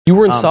You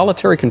were in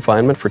solitary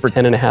confinement for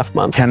 10 and a half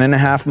months. 10 and a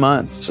half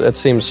months. So that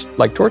seems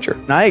like torture.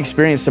 And I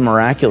experienced some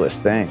miraculous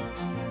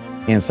things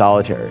in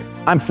solitary.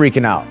 I'm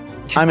freaking out.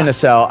 I'm in a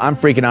cell. I'm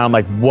freaking out. I'm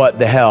like, what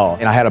the hell?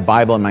 And I had a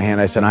Bible in my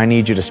hand. I said, I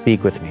need you to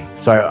speak with me.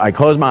 So I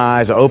closed my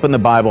eyes. I opened the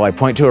Bible. I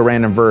point to a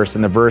random verse.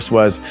 And the verse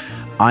was,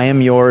 I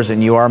am yours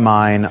and you are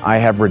mine. I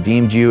have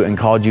redeemed you and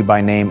called you by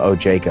name, O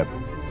Jacob.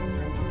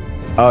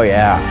 Oh,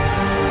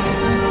 yeah.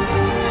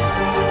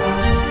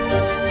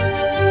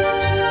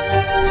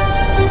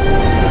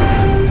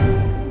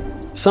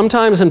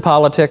 Sometimes in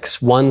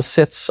politics, one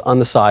sits on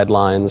the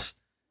sidelines.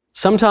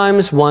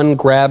 Sometimes one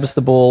grabs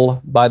the bull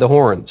by the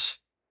horns.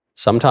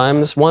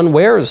 Sometimes one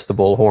wears the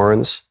bull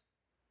horns,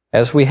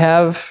 as we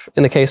have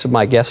in the case of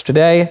my guest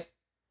today,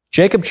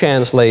 Jacob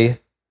Chansley,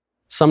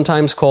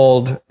 sometimes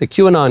called the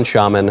Q-Annon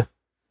Shaman,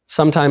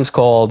 sometimes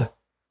called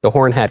the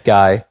Horn Hat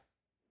Guy.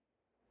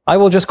 I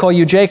will just call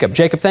you Jacob.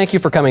 Jacob, thank you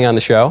for coming on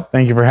the show.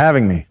 Thank you for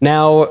having me.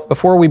 Now,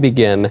 before we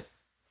begin,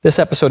 this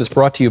episode is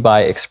brought to you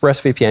by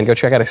ExpressVPN. Go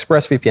check out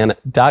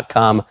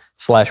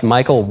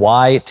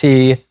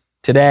expressvpn.com/MichaelYT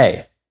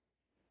today.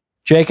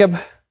 Jacob,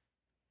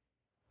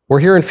 we're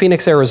here in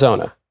Phoenix,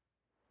 Arizona.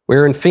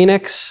 We're in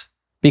Phoenix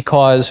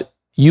because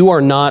you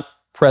are not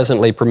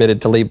presently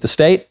permitted to leave the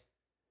state.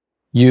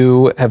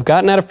 You have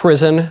gotten out of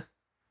prison.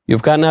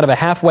 You've gotten out of a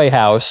halfway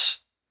house.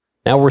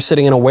 Now we're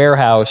sitting in a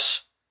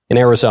warehouse in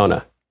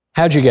Arizona.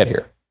 How'd you get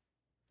here?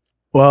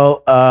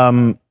 Well,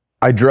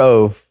 I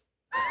drove.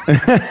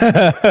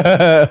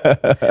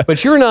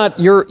 But you're not,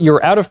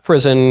 you're out of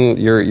prison.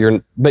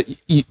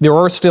 There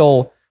are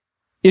still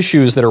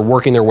issues that are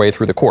working their way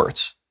through the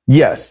courts.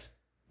 Yes.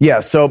 Yeah.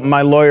 So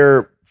my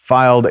lawyer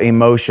filed a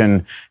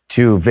motion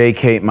to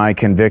vacate my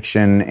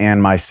conviction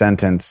and my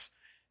sentence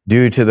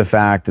due to the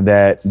fact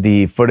that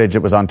the footage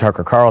that was on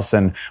Tucker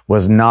Carlson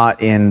was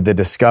not in the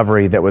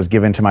discovery that was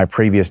given to my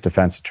previous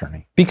defense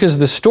attorney. Because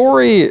the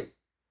story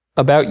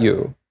about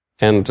you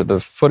and the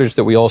footage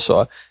that we all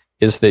saw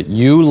is that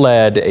you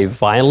led a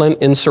violent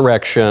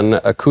insurrection,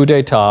 a coup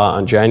d'etat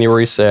on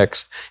January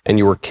 6th, and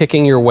you were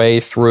kicking your way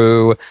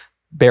through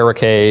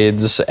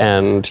barricades,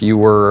 and you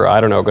were,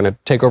 going to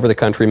take over the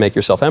country, make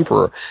yourself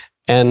emperor.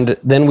 And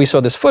then we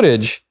saw this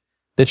footage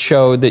that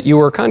showed that you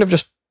were kind of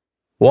just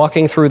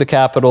walking through the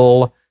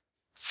Capitol,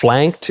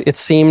 flanked, it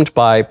seemed,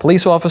 by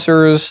police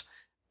officers.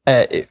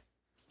 It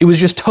was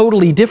just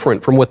totally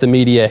different from what the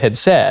media had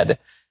said.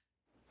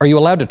 Are you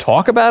allowed to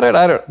talk about it?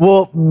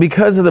 Well,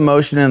 because of the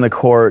motion in the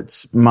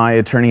courts, my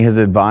attorney has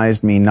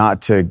advised me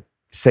not to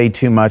say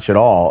too much at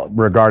all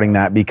regarding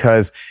that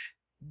because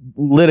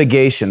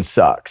litigation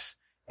sucks.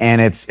 And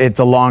it's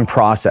a long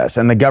process,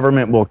 and the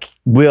government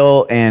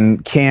will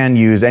and can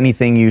use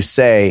anything you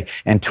say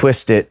and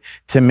twist it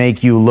to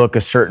make you look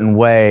a certain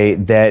way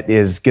that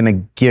is going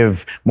to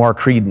give more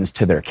credence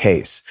to their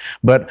case.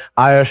 But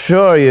I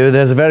assure you,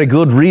 there's a very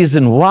good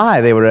reason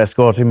why they were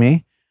escorting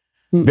me.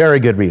 Very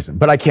good reason,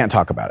 but I can't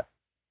talk about it.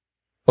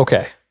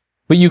 Okay,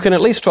 but you can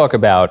at least talk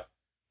about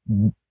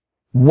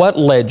what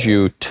led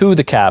you to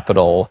the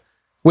Capitol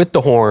with the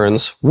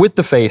horns, with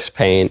the face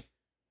paint.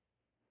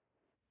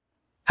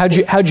 How'd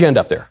you end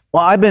up there?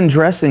 Well, I've been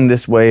dressing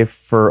this way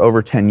for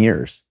over 10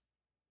 years.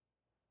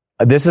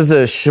 This is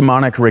a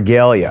shamanic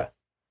regalia.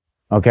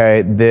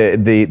 Okay,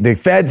 the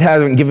feds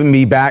haven't given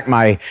me back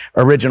my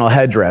original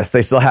headdress.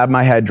 They still have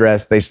my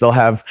headdress. They still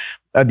have.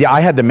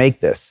 I had to make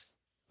this.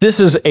 This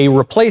is a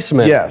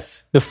replacement.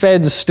 Yes. The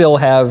feds still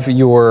have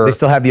your. They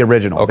still have the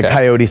original. Okay. The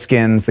coyote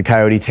skins, the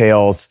coyote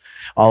tails,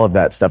 all of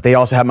that stuff. They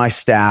also have my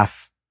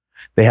staff.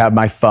 They have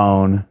my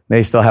phone.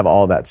 They still have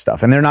all that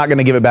stuff. And they're not going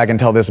to give it back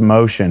until this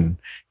motion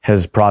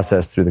has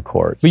processed through the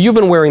courts. But you've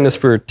been wearing this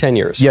for 10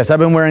 years. Yes, I've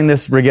been wearing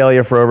this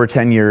regalia for over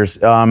 10 years.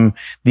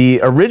 The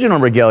original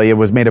regalia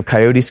was made of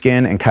coyote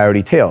skin and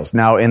coyote tails.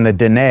 Now, in the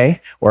Dene,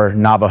 or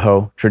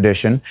Navajo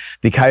tradition,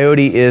 the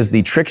coyote is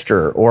the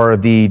trickster or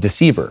the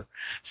deceiver.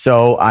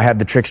 So I have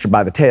the trickster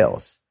by the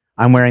tails.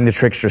 I'm wearing the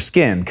trickster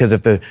skin because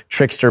if the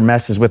trickster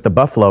messes with the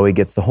buffalo, he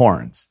gets the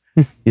horns.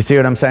 You see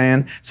what I'm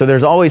saying? So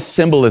there's always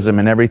symbolism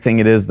in everything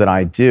it is that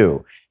I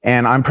do.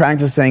 And I'm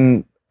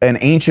practicing an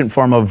ancient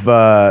form of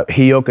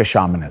Hioka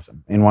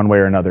shamanism in one way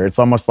or another. It's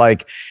almost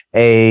like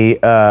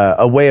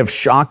a way of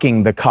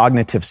shocking the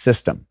cognitive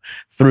system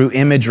through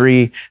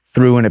imagery,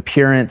 through an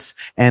appearance.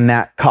 And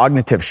that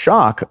cognitive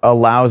shock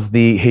allows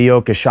the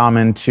Hioka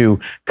shaman to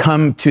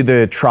come to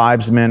the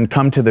tribesmen,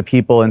 come to the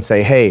people and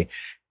say, hey,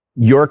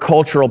 your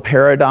cultural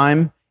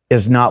paradigm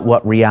is not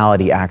what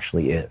reality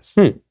actually is.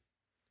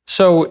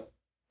 So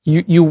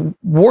you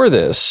wore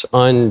this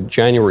on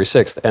January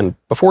 6th and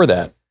before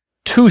that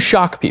to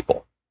shock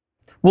people.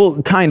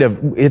 Well, kind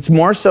of. It's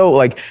more so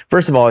like,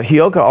 first of all,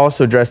 Hioka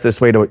also dressed this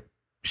way to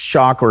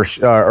shock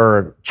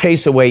or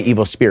chase away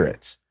evil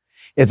spirits.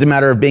 It's a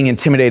matter of being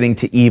intimidating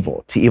to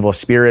evil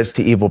spirits,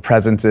 to evil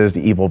presences,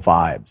 to evil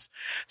vibes.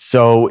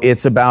 So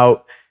it's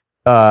about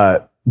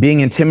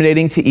being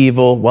intimidating to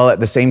evil while at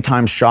the same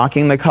time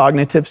shocking the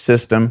cognitive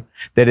system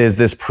that is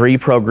this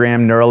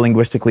pre-programmed,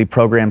 neurolinguistically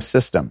programmed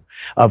system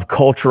of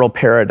cultural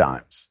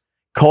paradigms.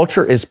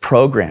 Culture is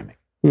programming.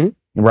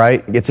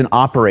 right? It's an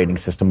operating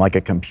system like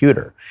a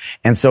computer.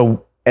 And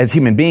so as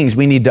human beings,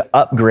 we need to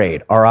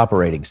upgrade our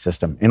operating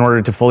system in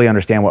order to fully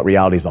understand what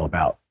reality is all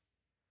about.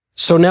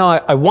 So now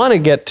I want to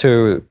get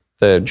to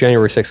the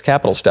January 6th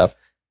Capitol stuff,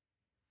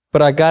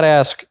 but I got to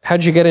ask,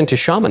 how'd you get into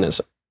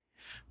shamanism?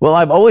 Well,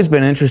 I've always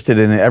been interested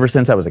in it ever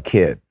since I was a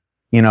kid.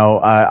 You know,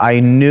 I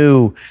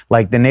knew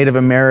like the Native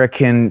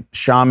American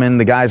shaman,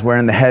 the guys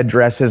wearing the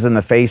headdresses and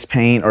the face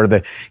paint or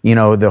the, you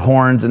know, the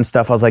horns and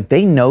stuff. I was like,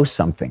 they know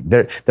something.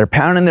 They're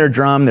pounding their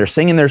drum. They're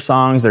singing their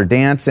songs. They're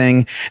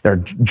dancing. They're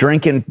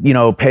drinking, you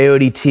know,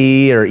 peyote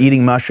tea or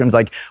eating mushrooms.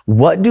 Like,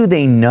 what do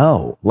they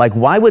know? Like,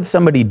 why would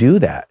somebody do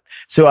that?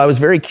 So I was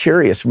very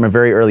curious from a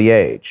very early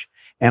age.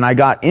 And I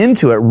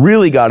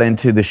really got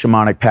into the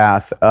shamanic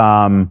path,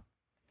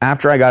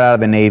 after I got out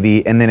of the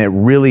Navy, and then it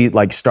really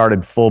like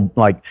started full,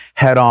 like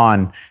head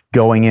on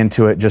going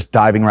into it, just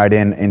diving right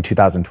in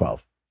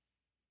 2012.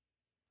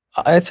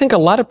 I think a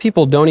lot of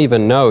people don't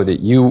even know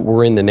that you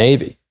were in the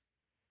Navy.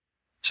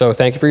 So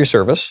thank you for your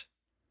service.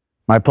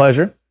 My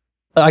pleasure.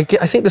 I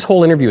think this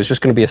whole interview is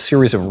just going to be a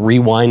series of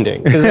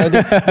rewinding because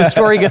the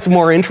story gets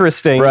more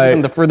interesting right.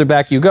 Even the further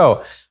back you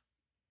go.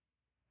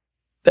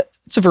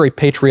 It's a very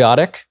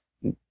patriotic,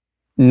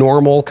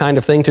 normal kind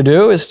of thing to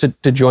do is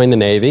to join the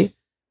Navy.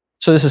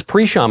 So this is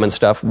pre-shaman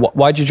stuff.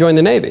 Why'd you join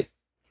the Navy?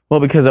 Well,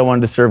 because I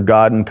wanted to serve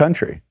God and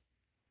country.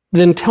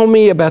 Then tell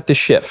me about the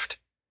shift.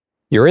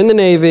 You're in the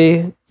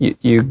Navy,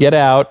 you get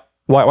out.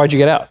 Why'd you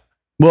get out?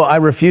 Well, I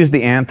refused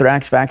the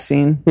anthrax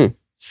vaccine.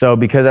 So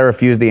because I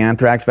refused the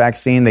anthrax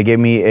vaccine, they gave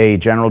me a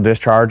general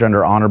discharge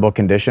under honorable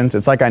conditions.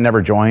 It's like I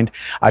never joined.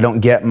 I don't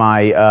get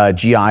my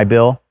GI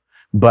Bill,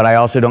 but I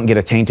also don't get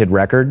a tainted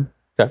record.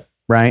 Okay.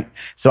 Right?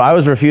 So I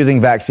was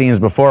refusing vaccines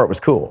before it was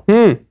cool.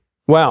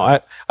 Wow.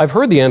 I've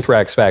heard the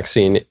anthrax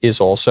vaccine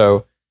is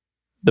also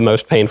the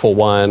most painful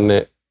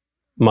one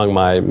among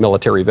my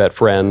military vet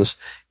friends.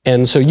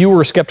 And so you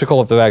were skeptical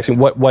of the vaccine.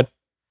 What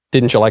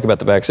didn't you like about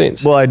the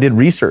vaccines? Well, I did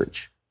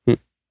research. You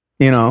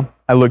know,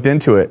 I looked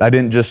into it. I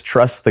didn't just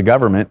trust the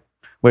government,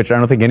 which I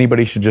don't think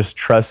anybody should just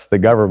trust the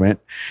government.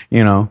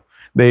 You know,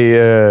 they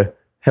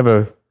have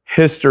a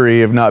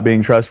history of not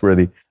being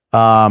trustworthy.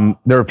 There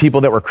were people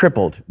that were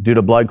crippled due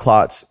to blood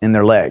clots in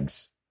their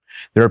legs.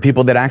 There are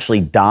people that actually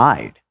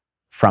died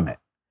from it.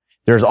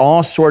 There's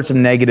all sorts of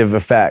negative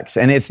effects.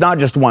 And it's not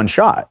just one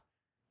shot.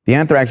 The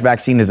anthrax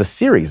vaccine is a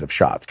series of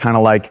shots, kind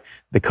of like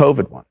the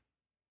COVID one.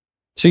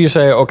 So you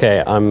say,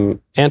 okay,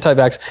 I'm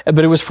anti-vax,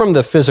 but it was from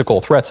the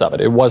physical threats of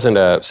it. It wasn't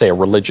a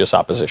religious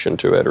opposition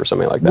to it or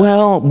something like that.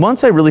 Well,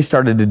 once I really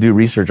started to do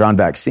research on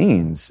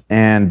vaccines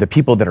and the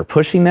people that are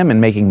pushing them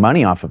and making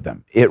money off of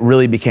them, it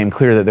really became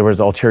clear that there was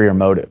ulterior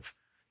motive,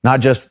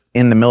 not just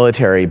in the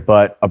military,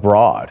 but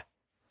abroad.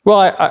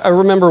 Well, I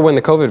remember when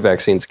the COVID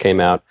vaccines came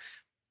out,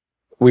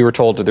 we were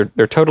told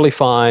they're totally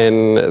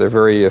fine, they're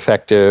very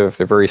effective,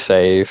 they're very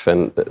safe.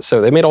 And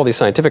so they made all these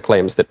scientific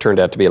claims that turned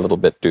out to be a little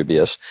bit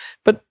dubious.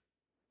 But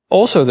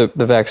also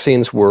the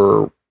vaccines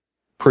were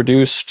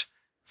produced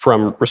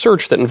from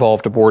research that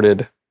involved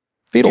aborted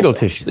fetal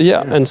tissue.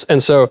 Yeah.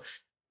 And so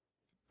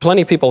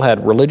plenty of people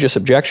had religious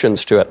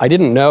objections to it. I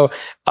didn't know.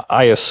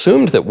 I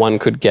assumed that one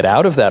could get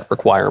out of that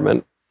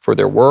requirement for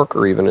their work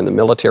or even in the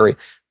military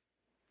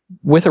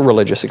with a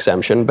religious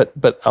exemption,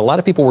 but a lot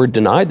of people were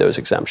denied those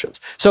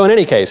exemptions. So in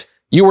any case,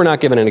 you were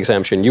not given an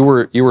exemption. You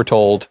were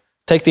told,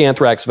 take the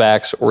anthrax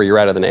vax or you're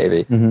out of the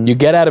Navy. Mm-hmm. You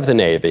get out of the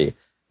Navy.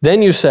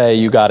 Then you say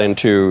you got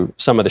into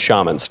some of the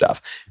shaman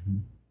stuff. Mm-hmm.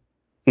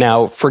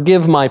 Now,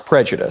 forgive my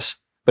prejudice,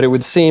 but it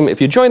would seem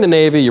if you join the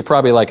Navy, you're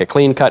probably like a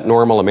clean-cut,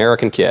 normal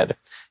American kid.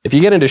 If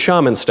you get into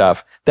shaman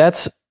stuff,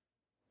 that's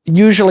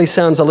usually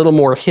sounds a little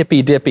more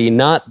hippy-dippy,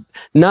 not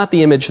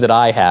the image that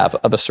I have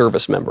of a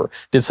service member.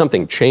 Did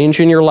something change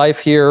in your life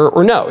here?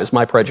 Or no, is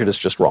my prejudice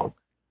just wrong?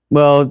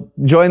 Well,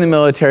 join the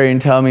military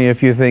and tell me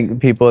if you think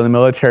people in the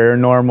military are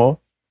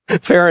normal.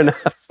 Fair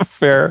enough.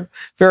 Fair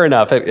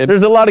enough.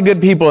 There's a lot of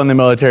good people in the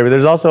military, but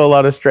there's also a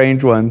lot of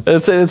strange ones.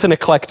 It's an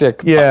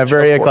eclectic. Yeah,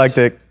 very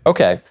eclectic.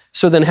 Okay.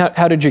 So then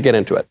how did you get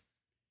into it?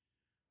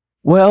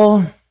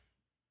 Well,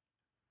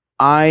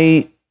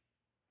 I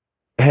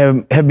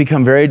have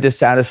become very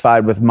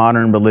dissatisfied with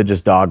modern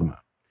religious dogma.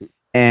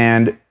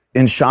 And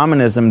in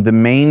shamanism, the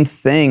main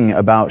thing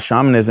about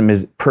shamanism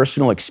is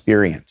personal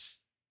experience.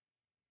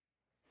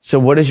 So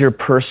what is your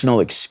personal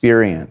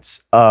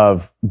experience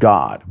of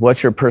God?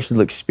 What's your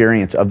personal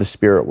experience of the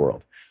spirit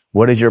world?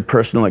 What is your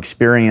personal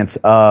experience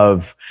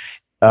of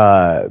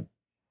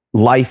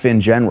life in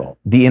general?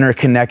 The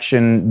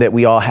interconnection that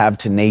we all have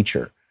to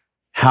nature.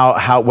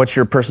 What's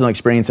your personal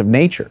experience of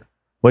nature?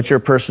 What's your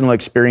personal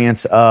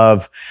experience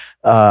of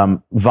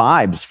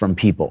vibes from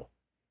people?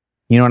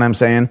 You know what I'm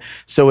saying?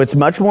 So it's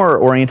much more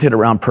oriented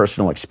around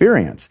personal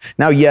experience.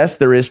 Now, yes,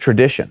 there is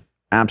tradition,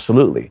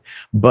 absolutely.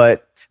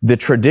 But the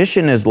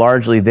tradition is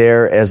largely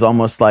there as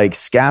almost like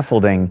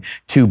scaffolding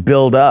to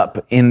build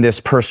up in this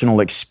personal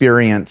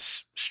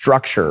experience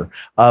structure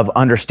of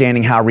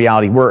understanding how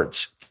reality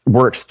works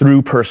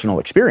through personal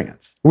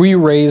experience. Were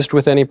you raised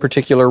with any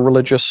particular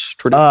religious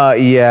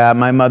tradition? Yeah,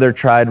 my mother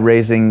tried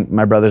raising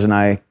my brothers and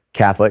I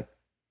Catholic.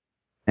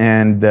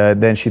 And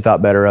then she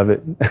thought better of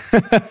it.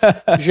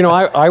 You know,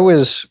 I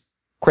was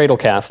cradle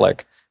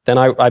Catholic. Then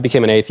I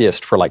became an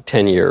atheist for like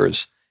 10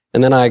 years.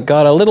 And then I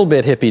got a little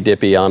bit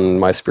hippy-dippy on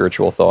my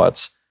spiritual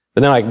thoughts.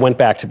 But then I went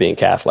back to being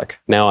Catholic.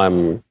 Now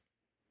I'm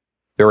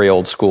very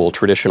old school,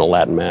 traditional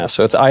Latin Mass.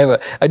 So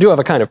I do have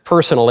a kind of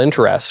personal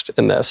interest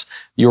in this.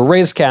 You were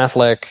raised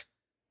Catholic,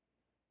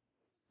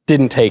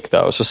 didn't take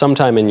those. So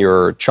sometime in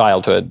your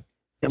childhood,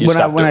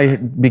 when I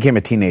became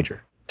a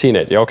teenager.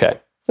 Teenager, okay.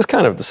 It's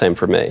kind of the same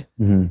for me.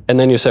 Mm-hmm. And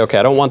then you say, okay,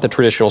 I don't want the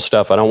traditional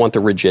stuff. I don't want the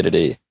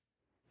rigidity.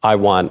 I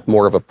want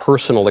more of a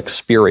personal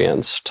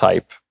experience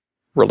type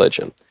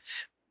religion.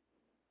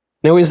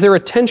 Now, is there a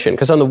tension?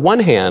 Because on the one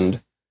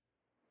hand,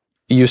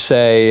 you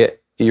say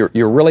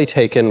you're really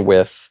taken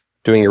with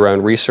doing your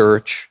own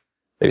research,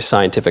 maybe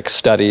scientific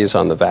studies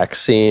on the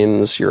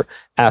vaccines. You're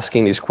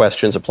asking these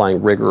questions,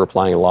 applying rigor,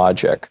 applying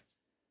logic.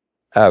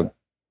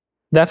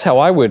 That's how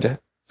I would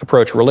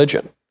approach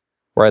religion,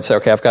 where I'd say,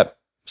 okay, I've got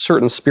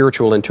certain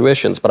spiritual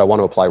intuitions, but I want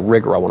to apply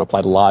rigor, I want to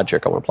apply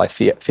logic, I want to apply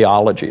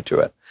theology to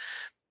it.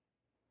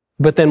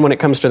 But then when it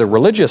comes to the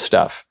religious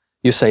stuff,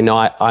 you say, no,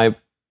 I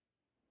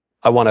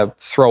want to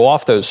throw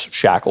off those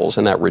shackles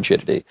and that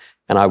rigidity,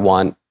 and I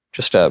want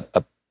just a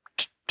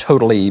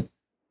totally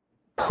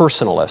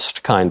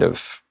personalist kind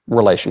of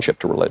relationship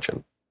to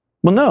religion.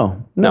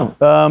 Well,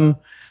 no.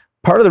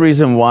 Part of the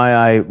reason why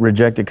I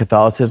rejected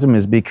Catholicism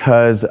is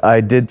because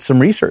I did some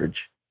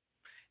research.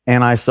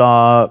 And I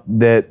saw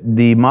that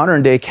the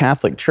modern day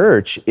Catholic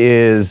Church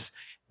is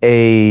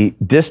a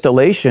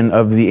distillation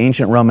of the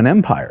ancient Roman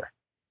Empire.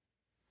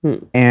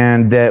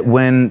 And that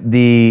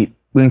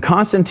when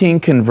Constantine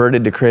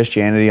converted to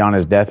Christianity on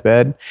his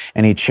deathbed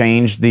and he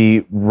changed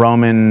the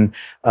Roman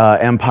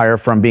Empire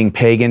from being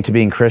pagan to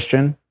being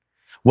Christian,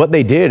 what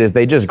they did is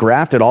they just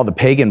grafted all the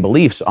pagan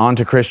beliefs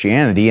onto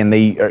Christianity, and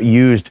they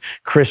used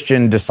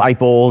Christian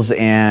disciples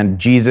and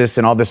Jesus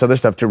and all this other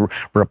stuff to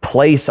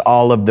replace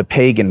all of the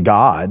pagan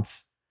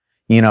gods,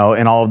 and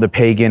all of the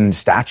pagan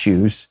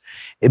statues.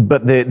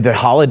 But the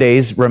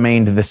holidays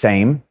remained the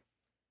same.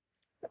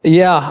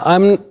 Yeah,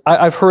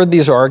 I've heard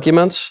these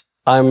arguments.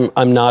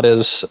 I'm not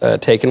as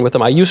taken with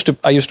them. I used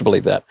to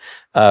believe that,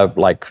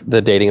 like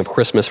the dating of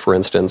Christmas, for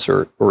instance,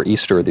 or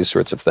Easter, these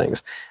sorts of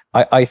things.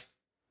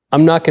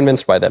 I'm not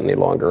convinced by that any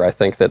longer. I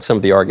think that some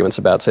of the arguments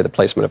about, say, the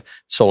placement of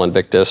Sol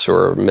Invictus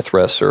or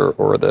Mithras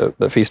or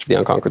the Feast of the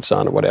Unconquered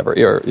Sun or whatever,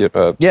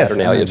 yes,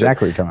 Saturnalia,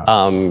 exactly what you're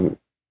talking about.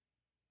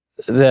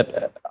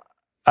 That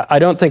I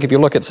don't think, if you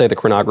look at, say, the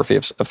chronography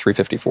of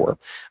 354,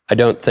 I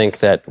don't think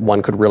that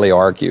one could really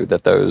argue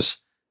that those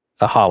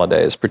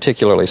holidays,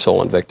 particularly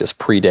Sol Invictus,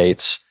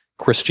 predates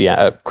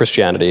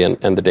Christianity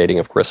and the dating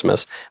of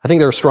Christmas. I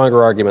think there are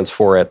stronger arguments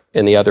for it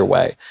in the other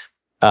way.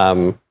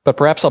 But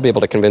perhaps I'll be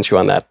able to convince you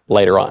on that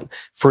later on.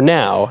 For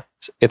now,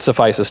 it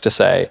suffices to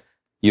say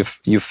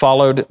you've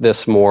followed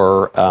this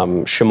more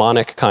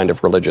shamanic kind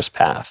of religious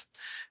path.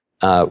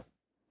 How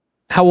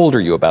old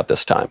are you about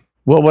this time?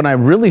 Well, when I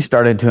really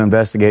started to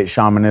investigate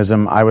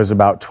shamanism, I was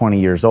about 20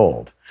 years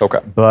old. Okay.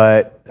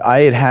 But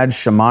I had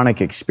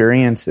shamanic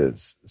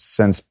experiences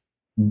since,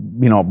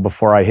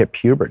 before I hit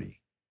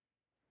puberty.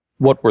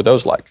 What were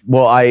those like?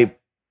 Well,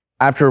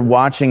 after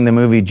watching the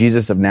movie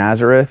Jesus of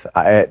Nazareth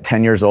at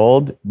 10 years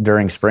old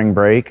during spring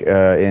break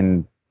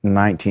in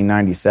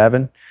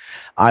 1997,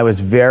 I was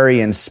very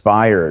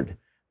inspired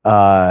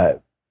to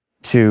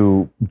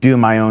do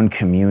my own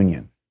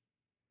communion.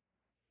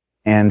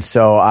 And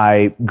so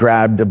I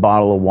grabbed a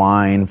bottle of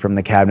wine from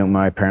the cabinet when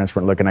my parents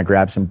weren't looking. I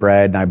grabbed some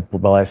bread and I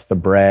blessed the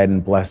bread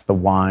and blessed the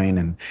wine.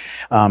 And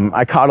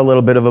I caught a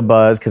little bit of a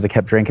buzz because I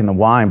kept drinking the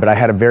wine, but I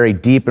had a very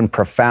deep and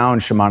profound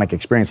shamanic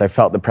experience. I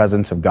felt the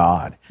presence of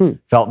God,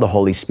 felt the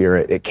Holy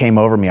Spirit. It came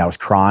over me. I was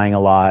crying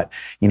a lot,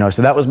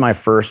 so that was my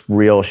first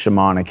real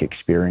shamanic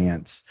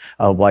experience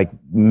of like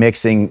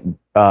mixing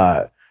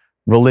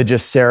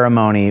religious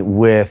ceremony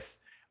with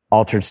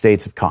altered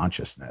states of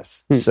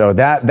consciousness. So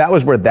that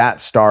was where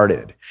that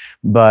started.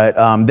 But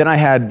then I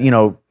had,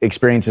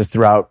 experiences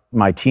throughout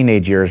my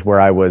teenage years where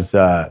I was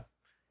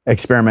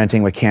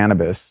experimenting with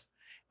cannabis.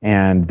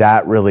 And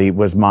that really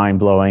was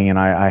mind-blowing. And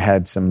I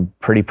had some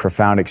pretty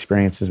profound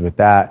experiences with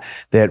that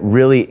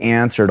really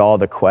answered all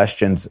the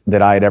questions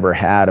that I had ever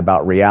had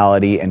about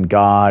reality and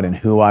God and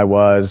who I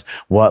was,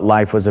 what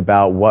life was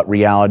about, what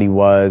reality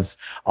was,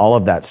 all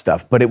of that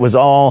stuff. But it was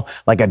all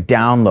like a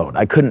download.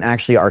 I couldn't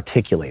actually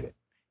articulate it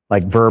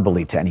like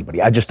verbally to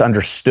anybody. I just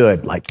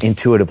understood like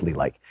intuitively,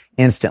 like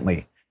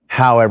instantly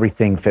how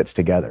everything fits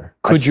together.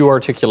 Could you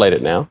articulate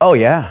it now? Oh,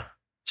 yeah.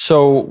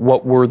 So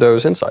what were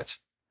those insights?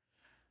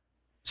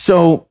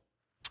 So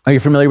are you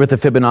familiar with the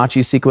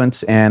Fibonacci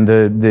sequence and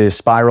the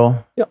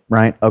spiral? Yep.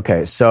 Right?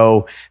 Okay.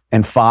 So,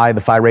 and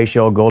the phi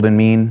ratio, golden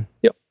mean,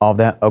 yep, all of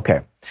that.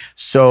 Okay.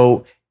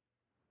 So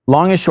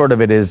long and short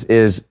of it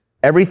is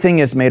everything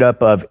is made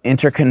up of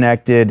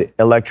interconnected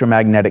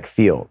electromagnetic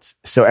fields.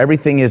 So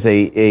everything is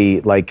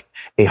a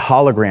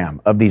hologram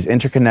of these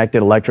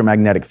interconnected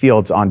electromagnetic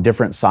fields on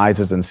different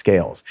sizes and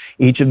scales.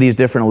 Each of these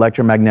different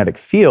electromagnetic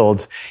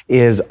fields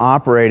is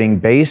operating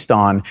based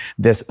on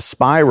this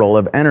spiral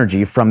of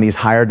energy from these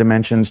higher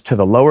dimensions to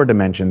the lower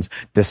dimensions,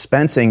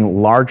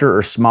 dispensing larger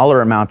or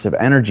smaller amounts of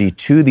energy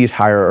to these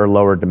higher or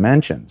lower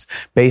dimensions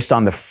based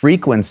on the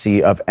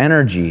frequency of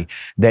energy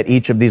that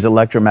each of these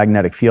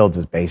electromagnetic fields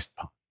is based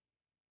upon.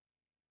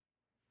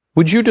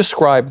 Would you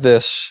describe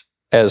this,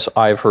 as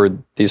I've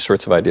heard these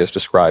sorts of ideas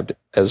described,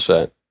 as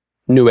a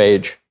New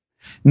Age?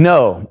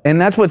 No,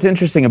 and that's what's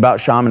interesting about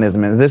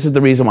shamanism, and this is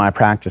the reason why I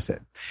practice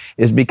it,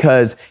 is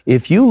because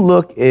if you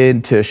look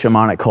into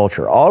shamanic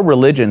culture, all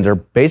religions are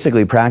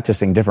basically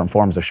practicing different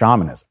forms of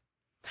shamanism.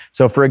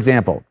 So, for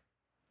example,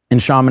 in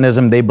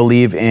shamanism, they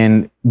believe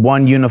in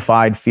one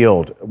unified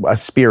field, a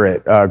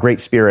spirit, a great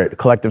spirit,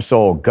 collective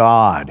soul,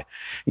 God,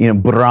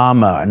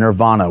 Brahma,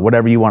 Nirvana,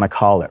 whatever you want to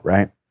call it,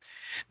 right?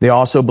 They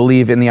also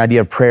believe in the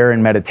idea of prayer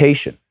and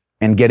meditation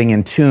and getting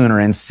in tune or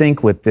in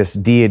sync with this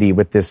deity,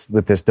 with this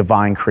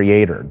divine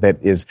creator that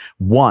is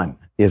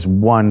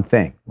one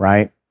thing,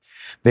 right?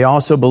 They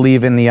also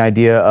believe in the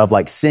idea of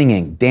like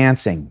singing,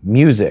 dancing,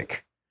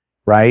 music,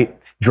 right?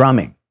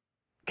 Drumming,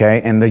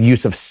 okay? And the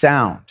use of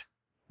sound,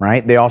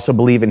 right? They also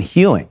believe in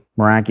healing,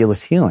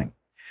 miraculous healing.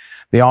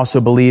 They also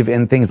believe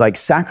in things like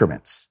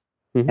sacraments,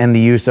 and the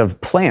use of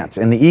plants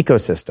in the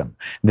ecosystem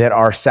that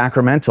are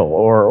sacramental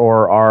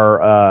or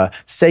are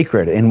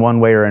sacred in one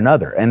way or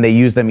another. And they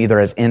use them either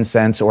as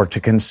incense or to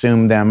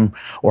consume them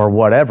or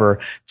whatever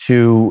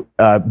to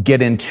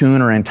get in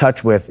tune or in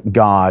touch with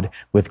God,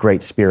 with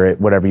Great Spirit,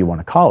 whatever you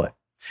want to call it.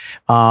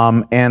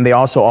 And they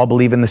also all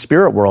believe in the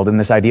spirit world and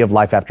this idea of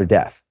life after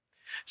death.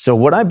 So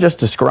what I've just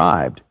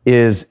described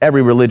is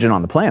every religion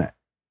on the planet.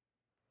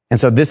 And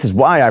so this is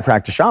why I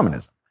practice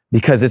shamanism,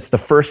 because it's the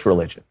first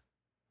religion.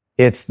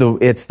 It's the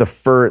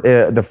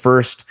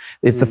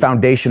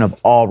foundation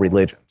of all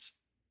religions.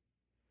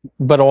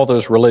 But all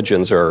those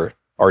religions are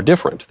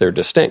different. They're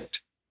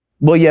distinct.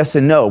 Well, yes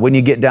and no. When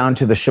you get down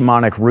to the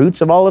shamanic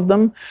roots of all of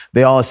them,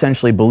 they all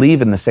essentially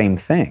believe in the same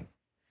thing.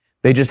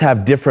 They just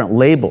have different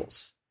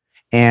labels.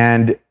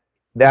 And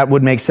that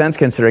would make sense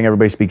considering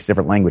everybody speaks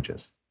different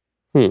languages.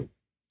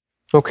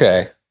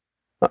 Okay.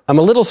 I'm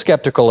a little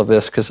skeptical of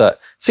this because it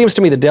seems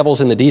to me the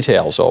devil's in the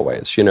details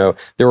always.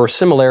 There are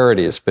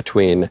similarities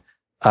between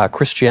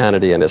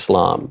Christianity and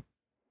Islam,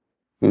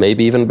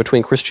 maybe even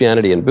between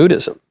Christianity and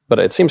Buddhism. But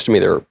it seems to me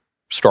there are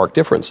stark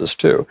differences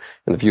too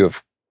in the view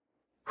of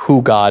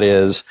who God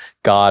is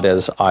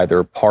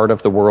either part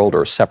of the world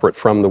or separate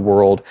from the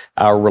world,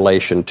 our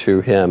relation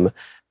to him.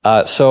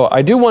 So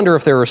I do wonder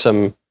if there are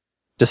some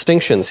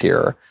distinctions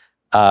here.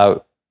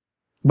 But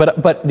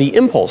the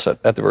impulse,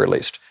 at the very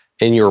least,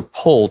 in your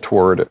pull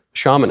toward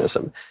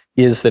shamanism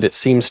is that it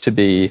seems to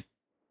be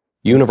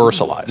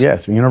universalized.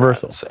 Yes,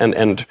 universal.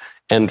 And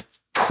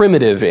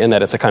primitive in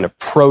that it's a kind of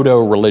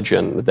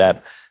proto-religion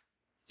that,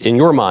 in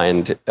your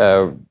mind,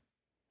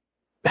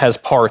 has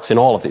parts in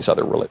all of these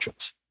other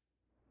religions.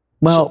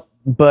 Well,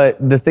 but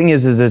the thing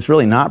is it's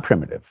really not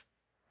primitive.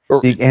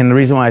 And the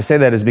reason why I say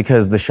that is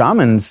because the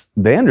shamans,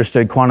 they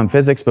understood quantum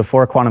physics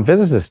before quantum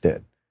physicists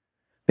did.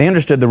 They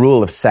understood the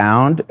role of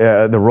sound,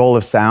 the role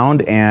of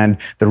sound and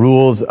the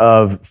rules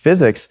of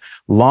physics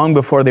long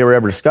before they were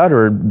ever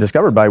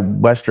discovered by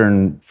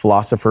Western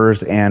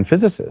philosophers and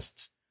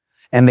physicists.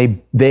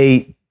 And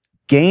they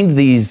gained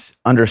these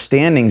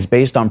understandings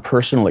based on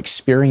personal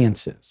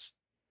experiences.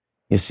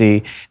 You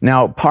see,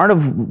 now part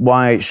of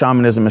why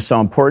shamanism is so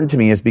important to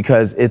me is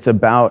because it's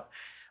about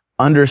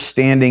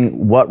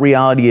understanding what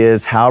reality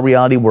is, how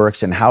reality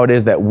works, and how it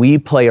is that we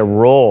play a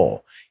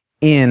role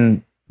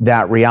in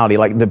that reality,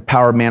 like the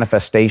power of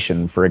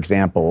manifestation, for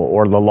example,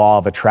 or the law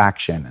of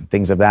attraction and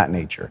things of that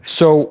nature.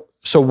 So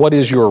what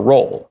is your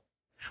role?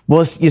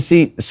 Well, you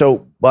see,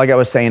 so like I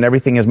was saying,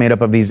 everything is made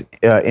up of these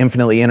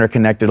infinitely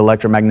interconnected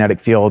electromagnetic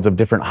fields of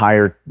different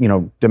higher,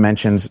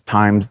 dimensions,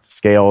 times,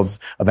 scales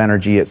of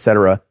energy,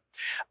 etc.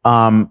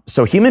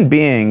 So human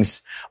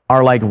beings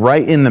are like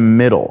right in the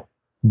middle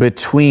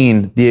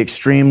between the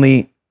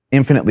extremely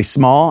infinitely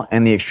small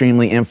and the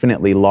extremely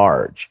infinitely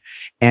large.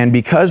 And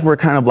because we're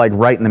kind of like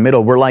right in the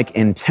middle, we're like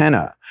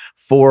antenna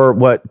for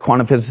what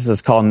quantum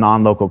physicists call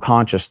non-local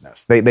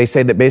consciousness. They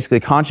say that basically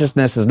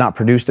consciousness is not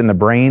produced in the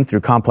brain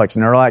through complex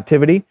neural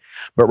activity,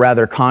 but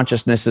rather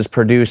consciousness is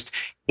produced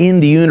in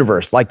the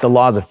universe, like the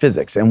laws of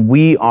physics. And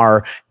we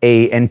are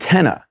a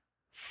antenna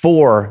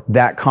for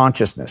that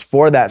consciousness,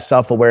 for that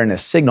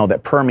self-awareness signal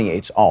that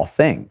permeates all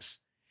things.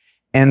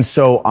 And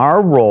so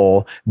our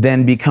role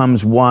then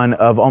becomes one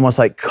of almost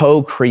like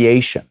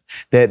co-creation,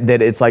 that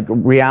it's like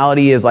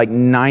reality is like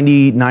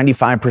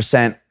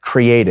 95%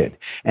 created.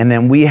 And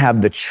then we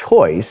have the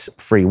choice,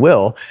 free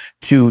will,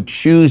 to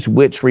choose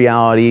which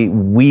reality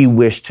we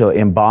wish to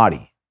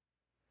embody.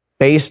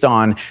 based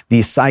on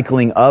the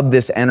cycling of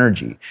this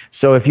energy.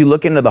 So if you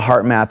look into the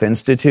Heart Math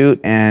Institute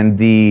and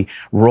the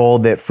role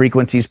that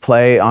frequencies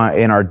play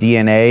in our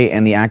DNA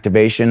and the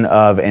activation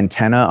of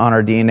antenna on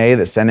our DNA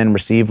that send and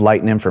receive light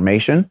and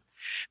information,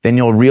 then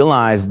you'll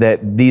realize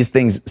that these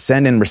things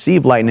send and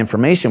receive light and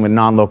information with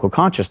non-local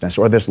consciousness,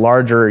 or this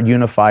larger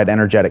unified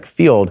energetic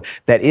field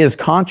that is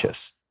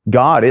conscious.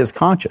 God is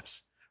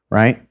conscious,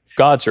 right?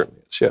 God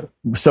certainly is, yeah.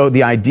 So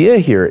the idea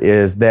here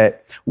is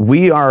that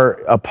we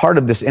are a part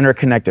of this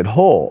interconnected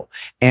whole.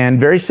 And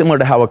very similar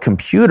to how a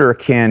computer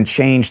can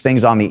change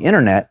things on the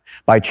internet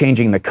by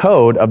changing the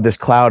code of this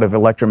cloud of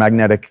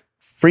electromagnetic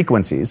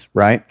frequencies,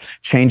 right?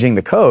 Changing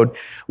the code.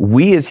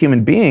 We as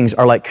human beings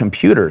are like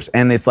computers.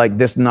 And it's like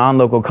this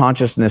non-local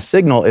consciousness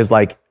signal is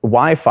like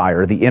Wi-Fi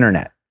or the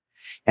internet.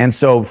 And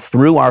so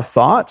through our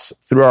thoughts,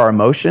 through our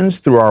emotions,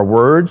 through our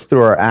words,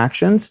 through our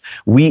actions,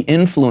 we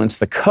influence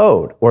the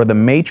code or the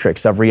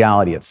matrix of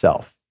reality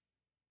itself.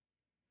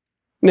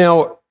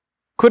 Now,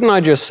 couldn't I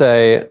just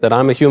say that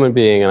I'm a human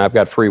being and I've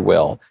got free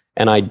will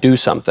and I do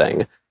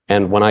something,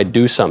 and when I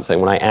do something,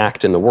 when I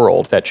act in the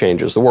world, that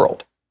changes the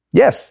world?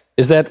 Yes.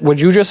 Is that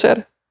what you just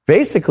said?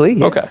 Basically,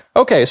 yes.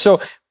 Okay.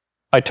 So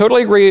I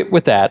totally agree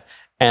with that.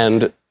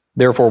 And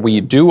therefore,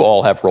 we do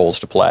all have roles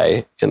to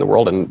play in the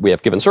world, and we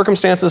have given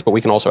circumstances, but we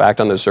can also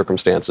act on those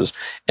circumstances.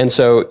 And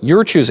so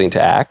you're choosing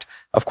to act.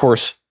 Of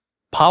course,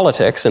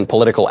 politics and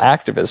political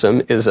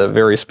activism is a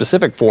very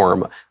specific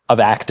form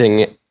of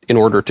acting in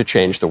order to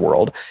change the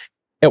world.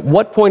 At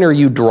what point are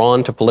you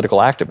drawn to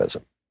political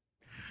activism?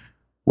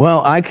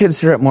 Well, I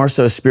consider it more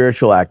so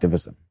spiritual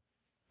activism.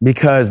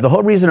 Because the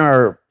whole reason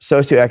our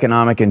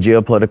socioeconomic and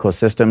geopolitical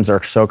systems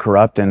are so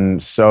corrupt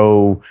and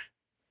so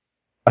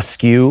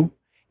askew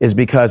is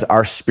because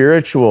our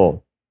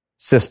spiritual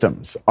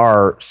systems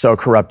are so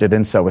corrupted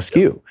and so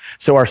askew.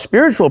 So our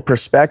spiritual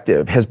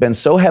perspective has been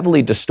so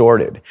heavily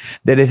distorted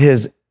that it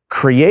has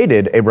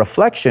created a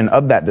reflection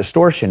of that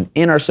distortion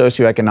in our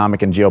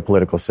socioeconomic and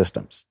geopolitical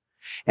systems.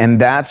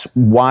 And that's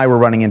why we're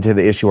running into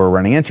the issue we're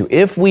running into.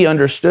 If we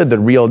understood the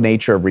real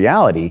nature of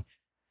reality,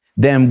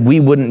 then we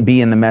wouldn't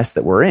be in the mess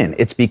that we're in.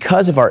 It's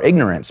because of our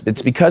ignorance.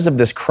 It's because of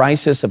this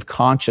crisis of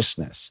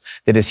consciousness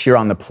that is here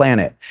on the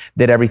planet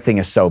that everything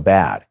is so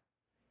bad.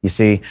 You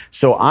see?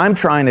 So I'm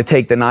trying to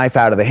take the knife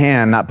out of the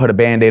hand, not put a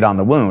Band-Aid on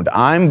the wound.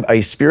 I'm a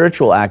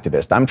spiritual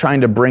activist. I'm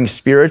trying to bring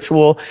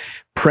spiritual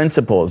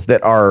principles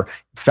that are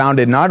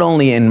founded not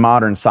only in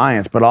modern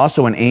science, but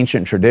also in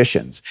ancient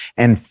traditions,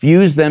 and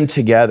fuse them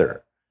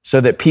together so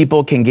that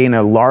people can gain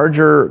a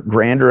larger,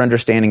 grander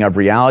understanding of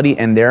reality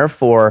and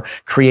therefore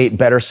create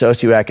better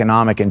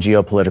socioeconomic and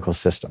geopolitical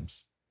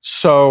systems.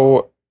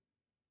 So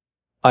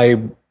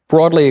I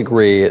broadly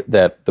agree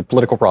that the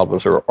political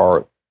problems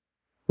are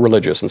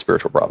religious and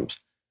spiritual problems.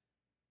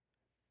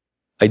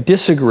 I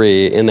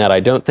disagree in that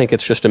I don't think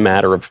it's just a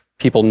matter of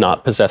people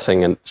not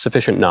possessing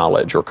sufficient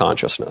knowledge or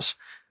consciousness.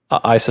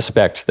 I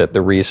suspect that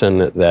the reason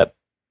that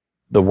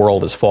the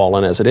world has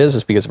fallen as it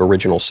is because of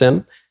original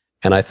sin.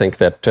 And I think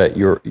that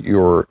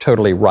you're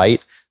totally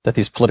right that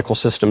these political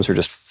systems are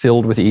just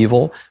filled with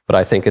evil. But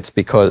I think it's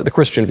because the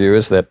Christian view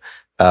is that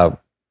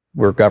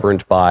we're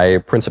governed by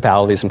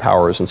principalities and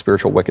powers and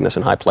spiritual wickedness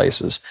in high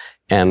places.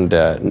 And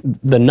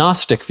the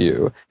Gnostic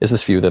view is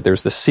this view that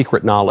there's this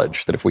secret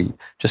knowledge, that if we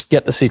just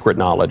get the secret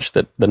knowledge,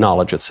 that the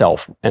knowledge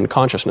itself and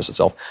consciousness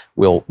itself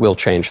will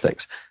change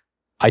things.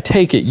 I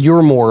take it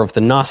you're more of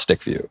the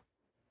Gnostic view,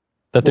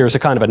 that there's a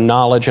kind of a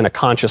knowledge and a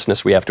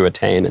consciousness we have to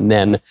attain, and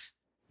then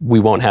we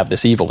won't have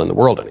this evil in the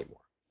world anymore.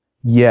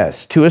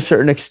 Yes, to a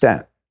certain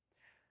extent.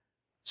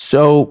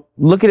 So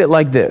look at it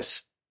like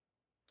this.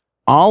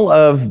 All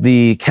of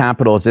the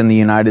capitals in the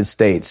United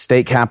States,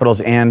 state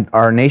capitals and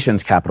our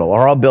nation's capital,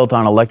 are all built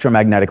on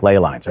electromagnetic ley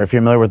lines. Are you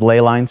familiar with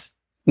ley lines?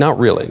 Not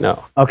really,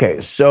 no. Okay,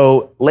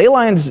 so ley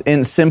lines in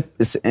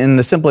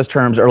the simplest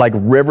terms are like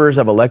rivers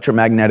of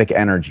electromagnetic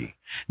energy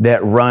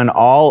that run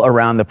all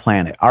around the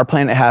planet. Our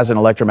planet has an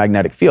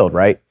electromagnetic field,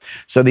 right?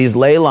 So these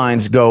ley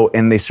lines go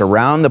and they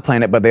surround the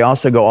planet, but they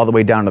also go all the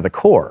way down to the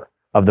core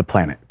of the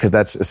planet, because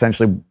that's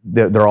essentially,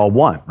 they're all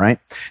one, right?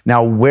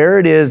 Now, where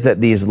it is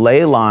that these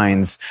ley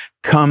lines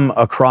come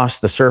across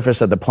the surface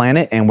of the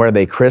planet and where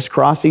they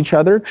crisscross each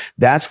other,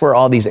 that's where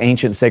all these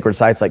ancient sacred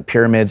sites like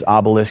pyramids,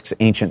 obelisks,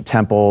 ancient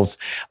temples,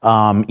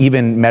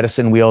 even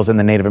medicine wheels in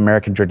the Native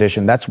American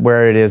tradition, that's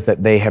where it is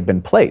that they have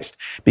been placed,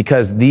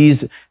 because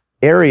these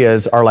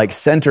areas are like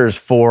centers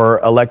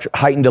for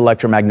heightened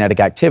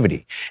electromagnetic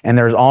activity. And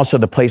there's also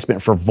the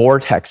placement for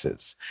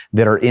vortexes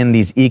that are in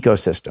these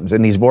ecosystems.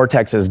 And these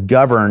vortexes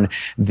govern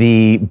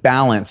the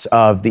balance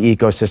of the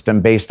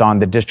ecosystem based on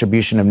the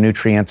distribution of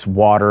nutrients,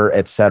 water,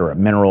 etc.,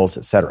 minerals,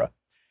 etc.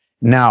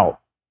 Now,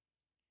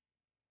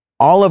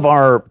 all of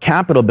our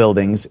Capitol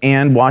buildings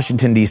and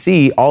Washington,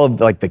 D.C., all of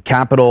like the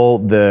Capitol,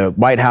 the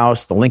White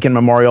House, the Lincoln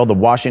Memorial, the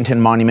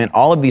Washington Monument,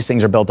 all of these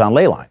things are built on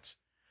ley lines.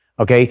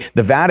 Okay,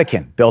 the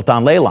Vatican, built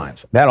on ley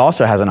lines. That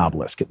also has an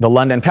obelisk. The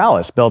London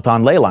Palace, built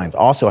on ley lines,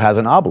 also has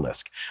an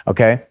obelisk.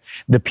 Okay,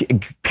 the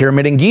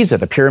pyramid in Giza,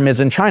 the pyramids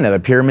in China, the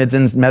pyramids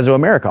in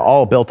Mesoamerica,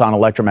 all built on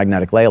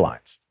electromagnetic ley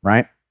lines,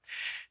 right?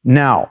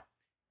 Now,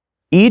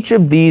 each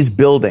of these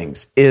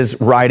buildings is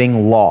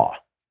writing law,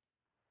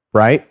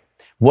 right?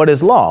 What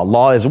is law?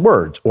 Law is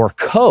words or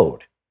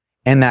code.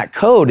 And that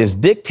code is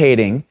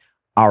dictating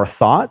our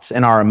thoughts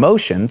and our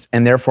emotions,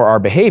 and therefore our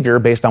behavior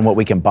based on what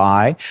we can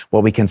buy,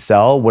 what we can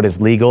sell, what is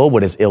legal,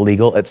 what is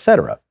illegal,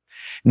 etc.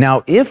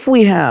 Now, if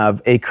we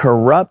have a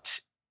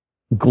corrupt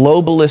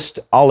globalist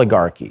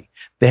oligarchy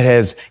that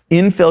has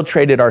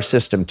infiltrated our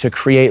system to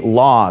create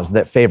laws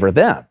that favor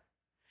them,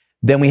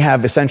 then we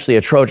have essentially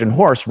a Trojan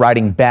horse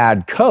writing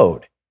bad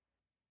code,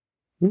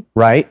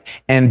 right?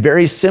 And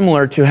very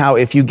similar to how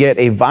if you get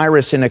a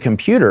virus in a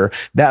computer,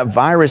 that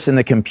virus in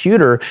the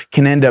computer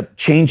can end up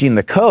changing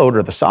the code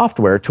or the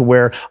software to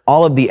where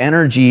all of the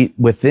energy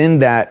within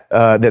that,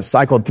 that's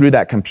cycled through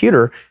that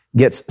computer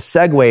gets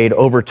segued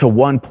over to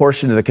one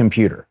portion of the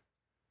computer,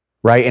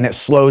 right? And it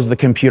slows the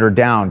computer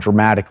down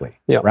dramatically,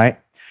 right?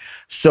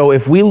 So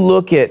if we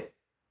look at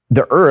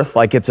the Earth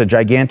like it's a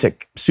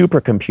gigantic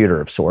supercomputer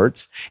of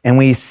sorts, and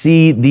we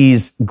see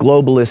these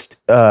globalist,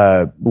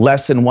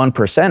 less than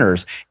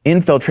 1%ers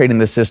infiltrating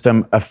the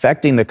system,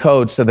 affecting the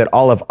code so that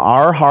all of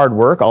our hard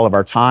work, all of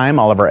our time,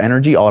 all of our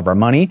energy, all of our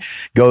money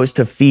goes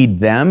to feed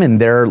them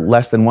and they're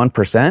less than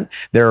 1%.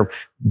 They're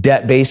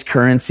debt-based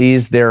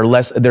currencies. There's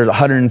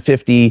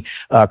 150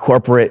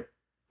 corporate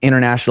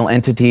international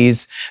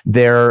entities.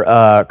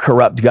 They're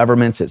corrupt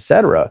governments,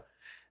 etc.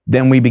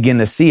 Then we begin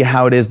to see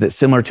how it is that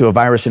similar to a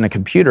virus in a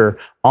computer,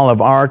 all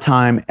of our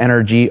time,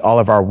 energy, all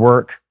of our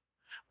work,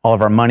 all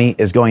of our money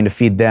is going to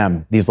feed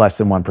them, these less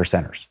than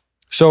 1%ers.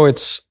 So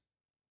it's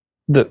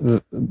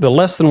the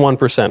less than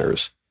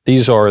 1%ers.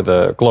 These are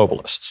the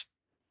globalists.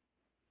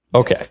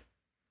 Okay. Yes.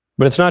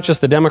 But it's not just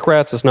the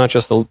Democrats. It's not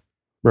just the...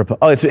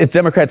 it's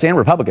Democrats and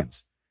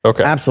Republicans.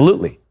 Okay.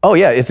 Absolutely. Oh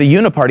yeah, it's a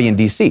uniparty in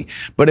DC.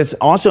 But it's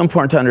also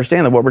important to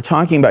understand that what we're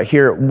talking about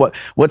here,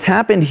 what's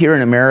happened here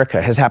in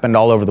America has happened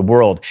all over the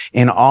world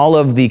in all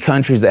of the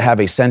countries that have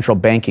a central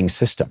banking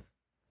system,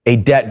 a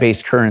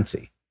debt-based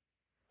currency.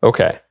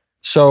 Okay.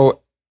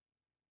 So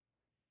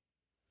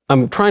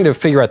I'm trying to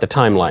figure out the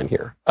timeline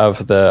here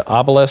of the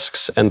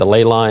obelisks and the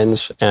ley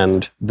lines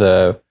and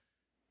the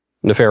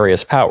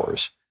nefarious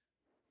powers.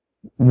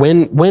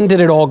 When did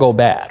it all go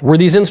bad? Were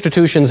these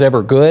institutions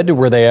ever good?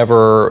 Were they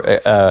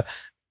ever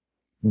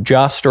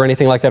just or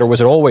anything like that? Or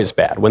was it always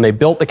bad? When they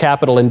built the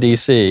Capitol in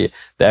D.C.,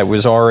 that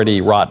was already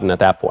rotten at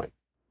that point?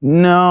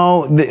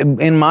 No,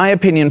 in my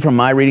opinion, from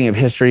my reading of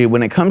history,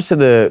 when it comes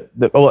to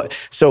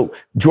so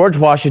George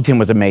Washington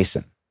was a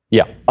Mason.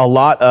 Yeah. A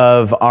lot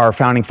of our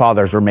founding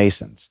fathers were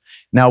Masons.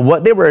 Now,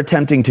 what they were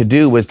attempting to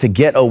do was to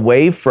get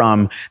away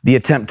from the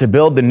attempt to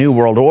build the New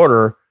World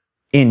Order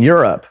in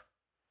Europe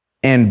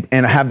and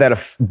have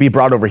that be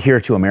brought over here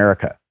to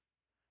America.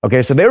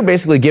 Okay, so they were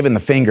basically giving the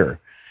finger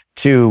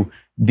to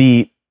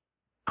the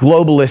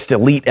globalist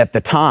elite at the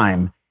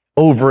time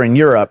over in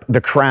Europe, the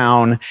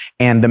Crown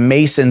and the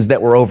Masons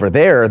that were over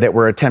there that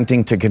were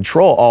attempting to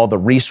control all the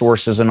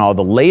resources and all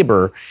the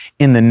labor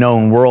in the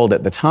known world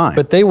at the time.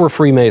 But they were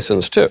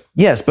Freemasons too.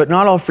 Yes, but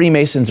not all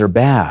Freemasons are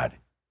bad.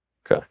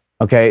 Okay.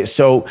 Okay,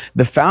 so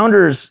the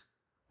founders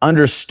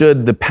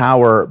understood the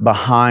power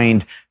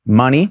behind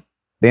money.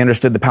 They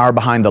understood the power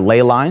behind the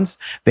ley lines.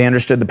 They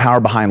understood the power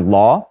behind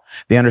law.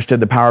 They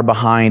understood the power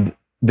behind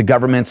the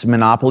government's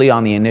monopoly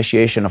on the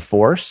initiation of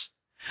force.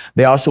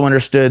 They also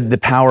understood the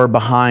power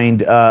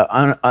behind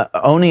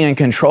owning and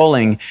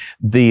controlling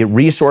the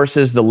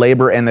resources, the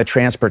labor, and the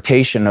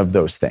transportation of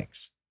those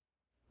things,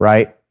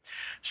 right?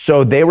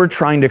 So they were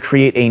trying to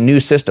create a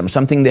new system,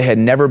 something that had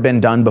never been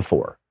done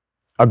before.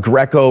 A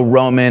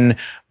Greco-Roman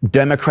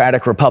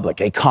democratic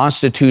republic, a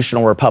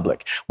constitutional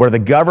republic, where the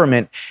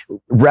government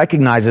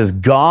recognizes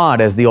God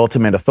as the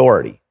ultimate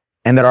authority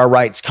and that our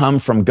rights come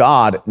from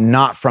God,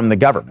 not from the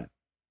government.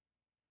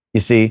 You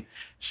see?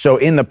 So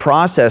in the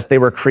process, they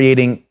were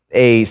creating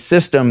a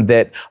system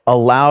that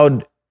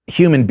allowed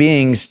human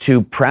beings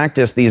to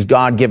practice these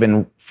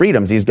God-given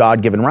freedoms, these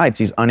God-given rights,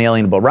 these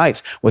unalienable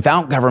rights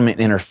without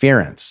government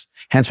interference.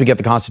 Hence, we get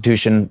the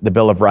Constitution, the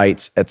Bill of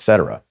Rights,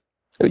 etc.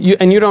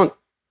 And you don't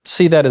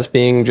see that as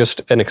being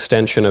just an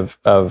extension of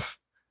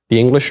the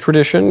English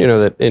tradition? You know,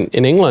 that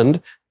in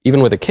England,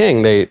 even with a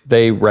king,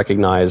 they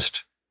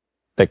recognized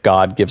that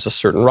God gives us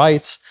certain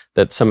rights,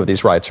 that some of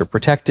these rights are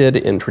protected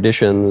in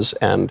traditions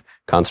and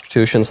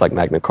constitutions like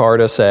Magna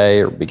Carta, say,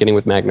 or beginning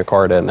with Magna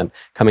Carta and then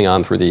coming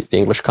on through the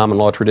English common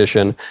law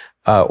tradition,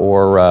 I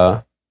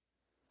don't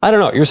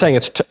know. You're saying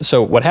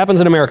so what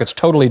happens in America, it's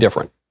totally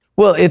different.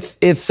 Well, it's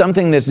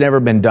something that's never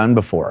been done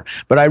before.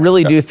 But I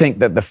really do think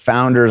that the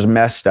founders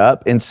messed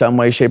up in some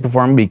way, shape, or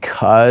form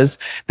because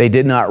they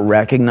did not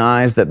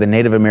recognize that the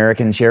Native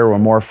Americans here were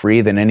more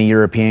free than any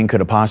European could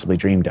have possibly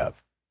dreamed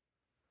of.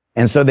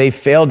 And so they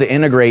failed to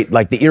integrate,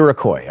 like the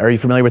Iroquois. Are you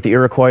familiar with the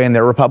Iroquois and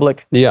their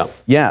republic? Yeah.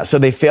 Yeah. So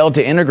they failed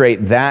to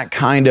integrate that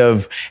kind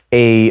of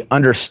a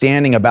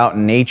understanding about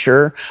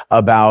nature,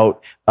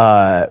 about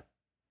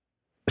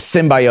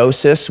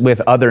symbiosis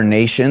with other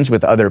nations,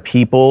 with other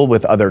people,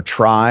 with other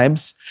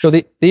tribes. So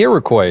the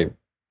Iroquois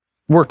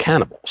we're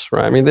cannibals,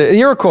 right? I mean, the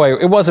Iroquois,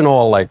 it wasn't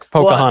all like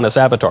Pocahontas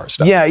Avatar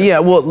stuff. Yeah.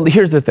 Well,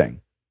 here's the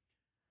thing.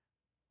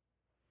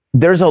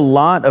 There's a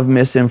lot of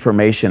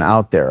misinformation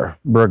out there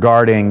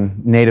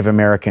regarding Native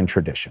American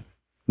tradition.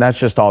 That's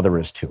just all there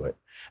is to it.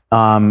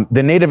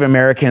 The Native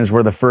Americans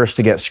were the first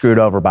to get screwed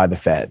over by the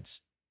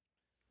feds.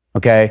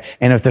 Okay?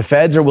 And if the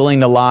feds are willing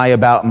to lie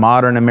about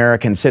modern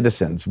American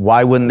citizens,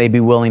 why wouldn't they be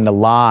willing to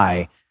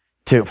lie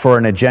for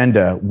an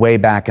agenda way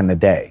back in the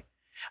day?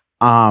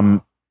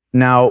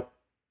 Now,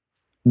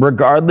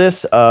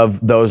 regardless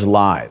of those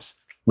lies,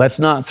 let's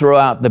not throw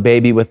out the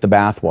baby with the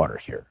bathwater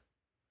here.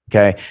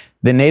 Okay?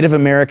 The Native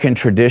American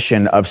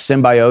tradition of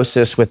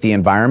symbiosis with the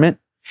environment,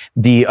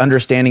 the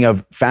understanding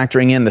of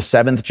factoring in the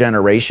seventh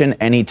generation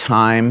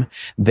anytime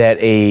that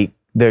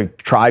the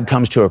tribe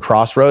comes to a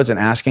crossroads, and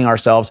asking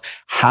ourselves,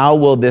 how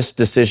will this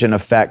decision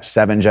affect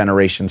 7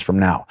 generations from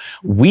now?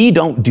 We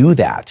don't do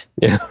that.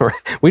 Yeah, right.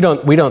 We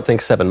don't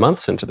think 7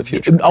 months into the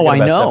future. Oh, I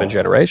know. 7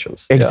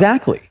 generations.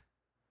 Exactly. Yeah.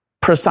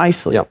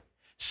 Precisely. Yeah.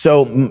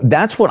 So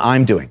that's what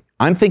I'm doing.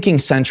 I'm thinking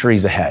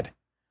centuries ahead.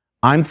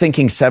 I'm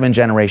thinking 7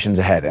 generations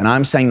ahead. And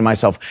I'm saying to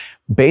myself,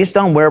 based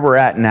on where we're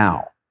at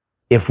now,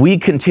 if we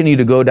continue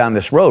to go down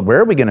this road, where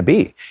are we going to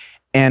be?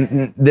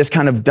 And this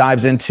kind of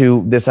dives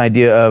into this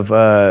idea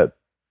of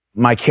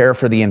my care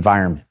for the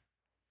environment,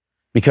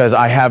 because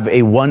I have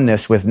a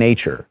oneness with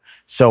nature.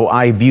 So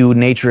I view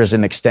nature as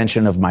an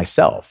extension of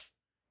myself.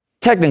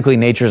 Technically,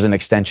 nature is an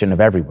extension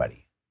of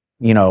everybody.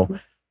 You know,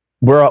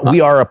 we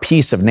are a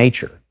piece of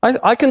nature.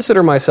 I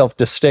consider myself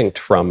distinct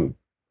from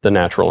the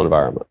natural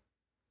environment.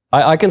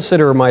 I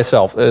consider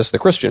myself, as the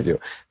Christian view,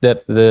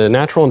 that the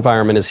natural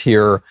environment is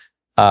here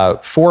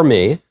for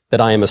me,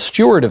 that I am a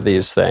steward of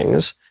these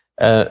things,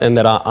 and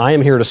that I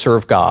am here to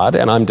serve God,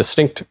 and I'm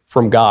distinct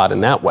from God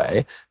in that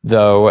way.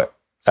 Though,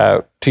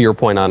 to your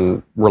point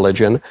on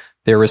religion,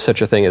 there is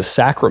such a thing as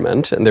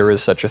sacrament, and there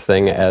is such a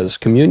thing as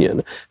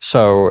communion.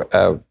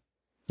 So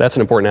that's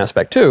an important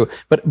aspect too.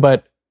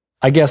 But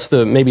I guess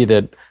maybe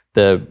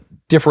the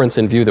difference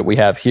in view that we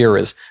have here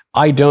is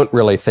I don't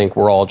really think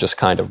we're all just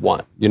kind of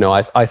one. You know,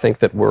 I think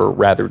that we're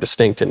rather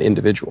distinct and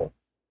individual.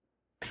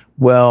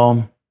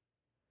 Well,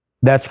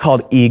 that's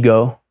called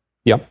ego.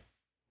 Yep.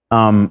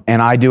 And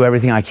I do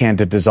everything I can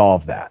to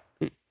dissolve that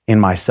in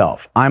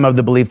myself. I'm of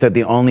the belief that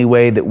the only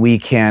way that we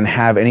can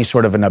have any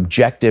sort of an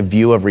objective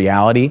view of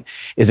reality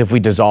is if we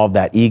dissolve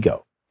that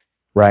ego,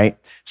 right?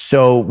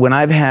 So when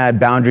I've had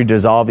boundary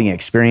dissolving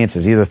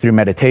experiences, either through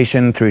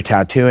meditation, through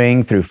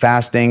tattooing, through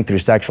fasting, through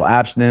sexual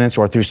abstinence,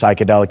 or through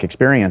psychedelic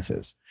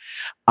experiences,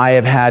 I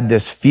have had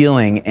this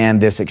feeling and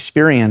this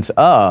experience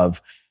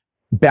of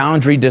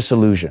boundary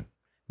dissolution.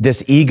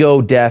 This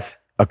ego death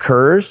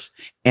occurs,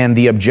 and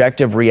the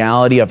objective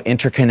reality of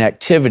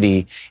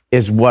interconnectivity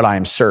is what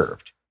I'm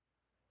served,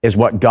 is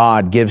what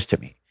God gives to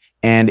me.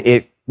 And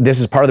this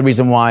is part of the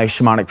reason why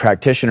shamanic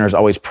practitioners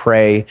always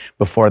pray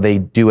before they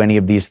do any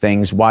of these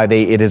things, why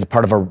it is a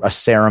part of a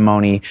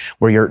ceremony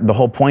where the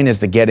whole point is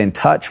to get in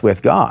touch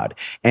with God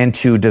and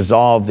to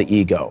dissolve the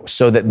ego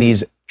so that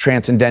these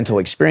transcendental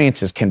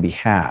experiences can be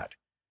had.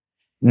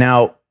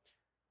 Now,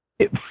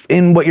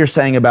 in what you're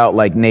saying about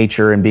like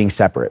nature and being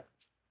separate,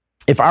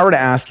 if I were to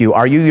ask you,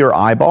 are you your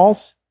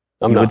eyeballs?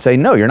 You would say,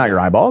 no, you're not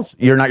your eyeballs.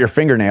 You're not your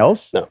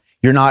fingernails. No.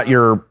 You're not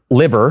your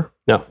liver.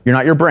 No. You're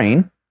not your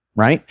brain,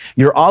 right?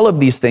 You're all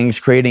of these things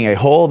creating a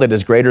whole that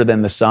is greater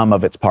than the sum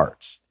of its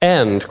parts.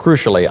 And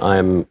crucially,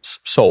 I'm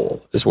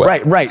soul as well.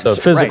 Right. So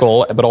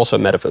physical, but also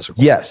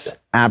metaphysical. Yes,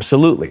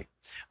 absolutely.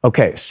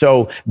 Okay,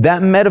 so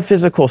that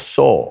metaphysical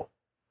soul,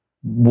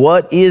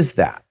 what is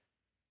that?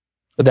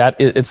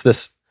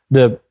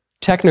 The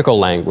technical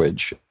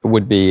language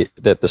would be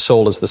that the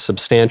soul is the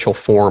substantial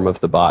form of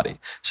the body.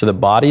 So the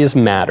body is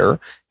matter,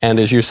 and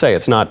as you say,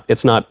 it's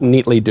not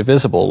neatly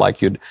divisible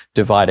like you'd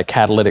divide a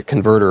catalytic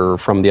converter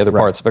from the other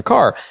parts of a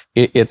car.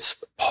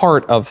 It's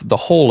part of the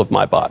whole of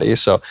my body.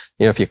 So,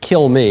 if you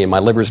kill me, my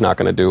liver's not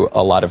going to do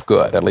a lot of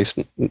good, at least,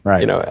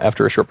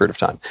 after a short period of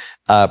time.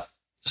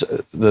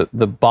 So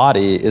the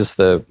body is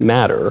the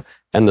matter,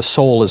 and the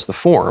soul is the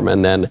form,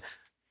 and then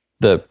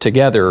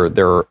together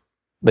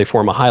they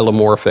form a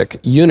hylomorphic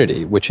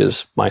unity, which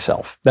is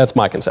myself. That's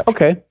my conception.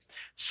 Okay.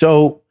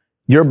 So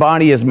your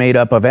body is made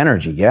up of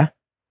energy, yeah?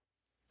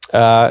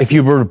 If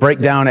you were to break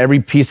down every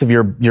piece of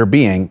your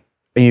being,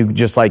 and you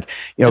just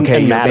you're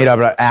made up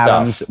of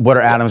atoms. Stuff. What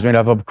are atoms made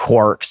up of?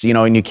 Quarks,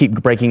 and you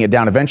keep breaking it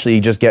down. Eventually,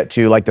 you just get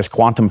to this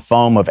quantum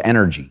foam of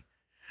energy,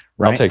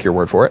 right? I'll take your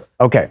word for it.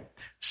 Okay.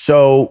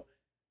 So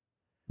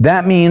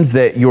that means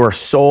that your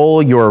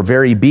soul, your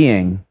very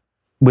being,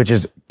 which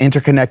is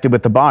interconnected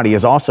with the body,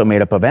 is also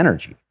made up of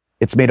energy.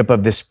 It's made up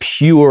of this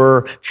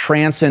pure,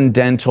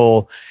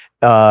 transcendental,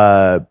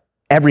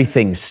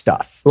 everything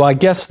stuff. Well, I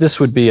guess this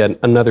would be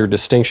another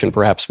distinction,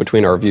 perhaps,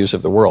 between our views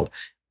of the world.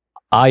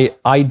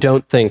 I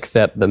don't think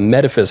that the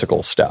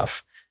metaphysical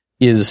stuff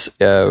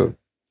can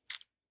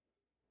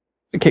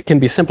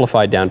be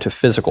simplified down to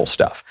physical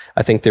stuff.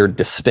 I think they're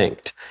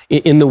distinct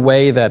in the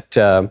way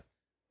that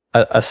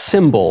a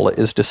symbol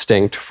is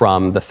distinct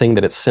from the thing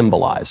that it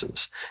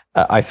symbolizes.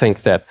 I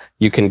think that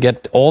you can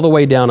get all the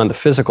way down on the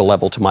physical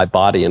level to my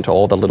body into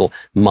all the little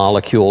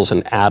molecules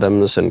and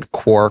atoms and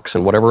quarks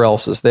and whatever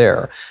else is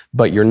there,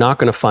 but you're not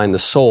going to find the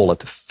soul at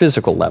the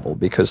physical level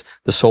because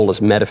the soul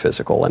is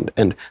metaphysical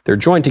and they're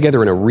joined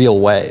together in a real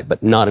way,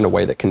 but not in a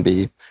way that can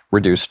be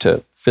reduced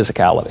to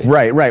physicality.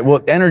 Right.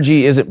 Well,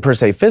 energy isn't per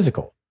se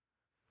physical.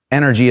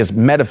 Energy is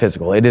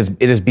metaphysical. It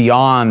is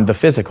beyond the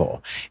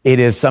physical. It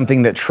is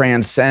something that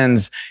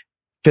transcends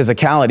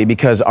physicality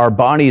because our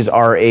bodies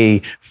are a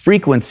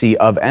frequency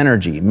of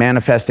energy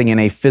manifesting in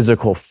a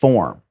physical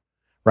form,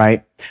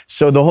 right?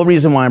 So the whole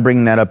reason why I'm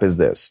bringing that up is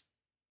this.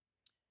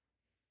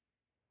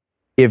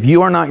 If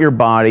you are not your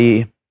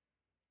body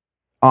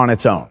on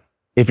its own,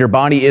 if your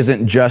body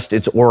isn't just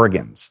its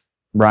organs,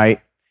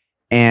 right?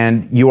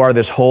 And you are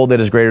this whole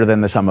that is greater than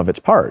the sum of its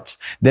parts,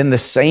 then the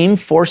same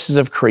forces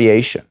of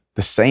creation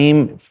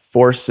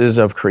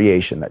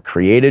that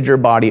created your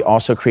body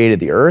also created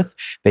the earth.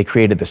 They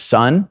created the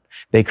sun.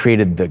 They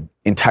created the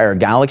entire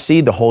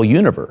galaxy, the whole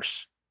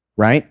universe,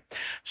 right?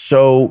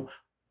 So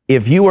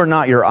if you are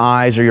not your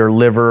eyes or your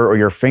liver or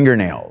your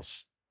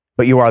fingernails,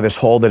 but you are this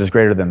whole that is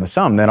greater than the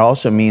sum, that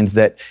also means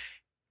that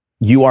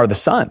you are the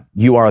sun,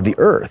 you are the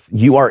earth,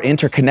 you are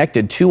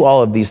interconnected to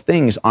all of these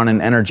things on an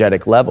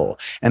energetic level.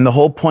 And the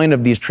whole point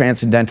of these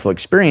transcendental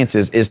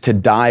experiences is to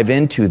dive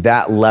into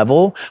that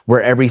level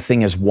where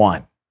everything is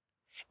one.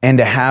 And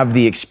to have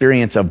the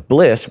experience of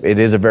bliss, it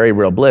is a very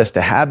real bliss,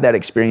 to have that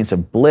experience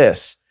of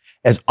bliss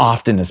as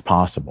often as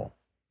possible.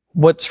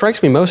 What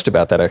strikes me most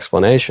about that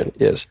explanation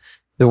is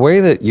the way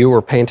that you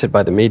were painted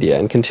by the media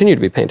and continue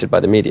to be painted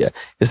by the media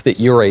is that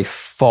you're a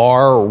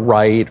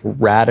far-right,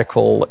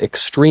 radical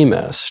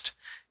extremist.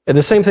 And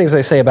the same things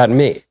they say about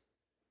me.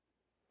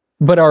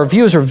 But our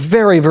views are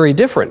very, very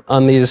different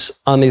on these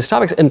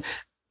topics. And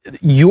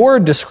your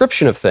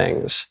description of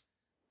things,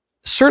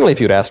 certainly if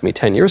you'd asked me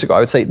 10 years ago,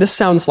 I would say this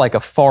sounds like a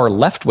far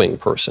left-wing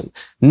person,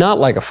 not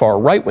like a far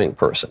right-wing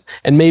person.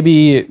 And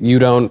maybe you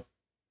don't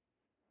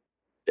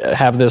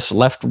have this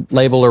left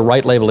label or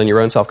right label in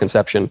your own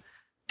self-conception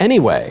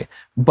anyway,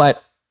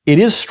 but it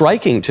is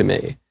striking to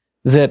me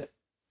that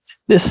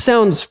this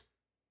sounds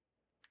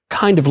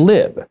kind of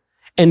lib,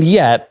 and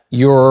yet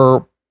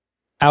you're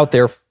out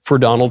there for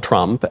Donald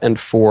Trump and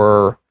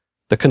for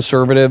the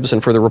conservatives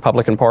and for the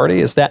Republican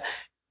Party.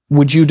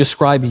 Would you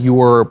describe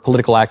your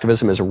political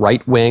activism as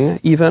right-wing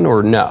even,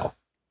 or no?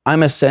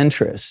 I'm a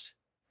centrist.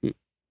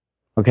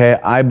 Okay,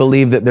 I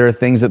believe that there are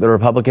things that the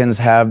Republicans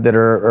have that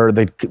are, or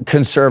the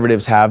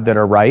conservatives have that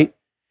are right,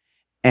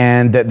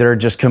 and that they're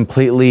just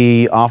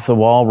completely off the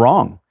wall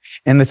wrong.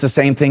 And it's the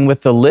same thing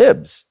with the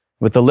libs,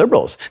 with the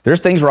liberals.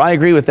 There's things where I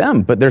agree with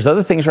them, but there's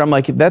other things where I'm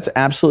like, that's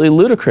absolutely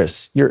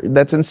ludicrous.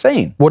 That's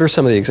insane. What are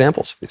some of the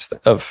examples of these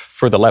things,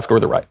 for the left or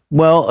the right?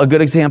 Well, a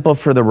good example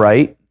for the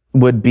right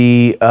would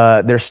be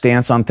their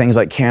stance on things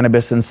like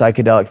cannabis and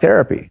psychedelic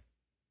therapy.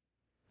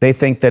 They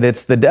think that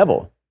it's the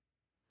devil.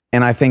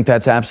 And I think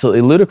that's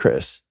absolutely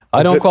ludicrous.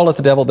 I don't call it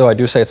the devil, though. I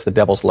do say it's the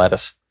devil's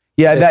lettuce.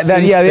 Yeah,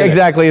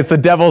 exactly. It's the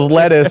devil's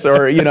lettuce,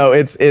 or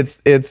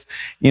it's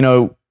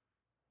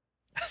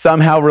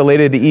somehow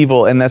related to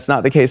evil, and that's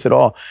not the case at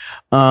all.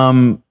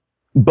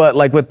 But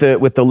like with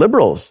the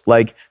liberals,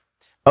 like,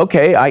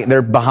 okay,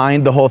 they're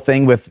behind the whole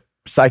thing with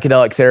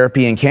psychedelic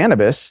therapy and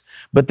cannabis,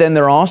 but then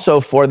they're also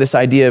for this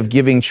idea of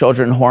giving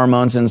children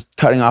hormones and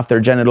cutting off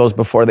their genitals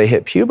before they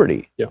hit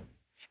puberty. Yeah,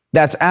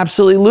 that's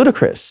absolutely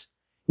ludicrous.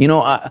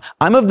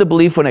 I'm of the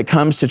belief when it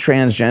comes to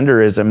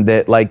transgenderism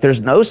that like there's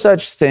no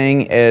such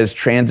thing as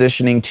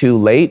transitioning too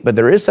late, but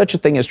there is such a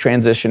thing as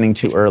transitioning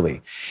too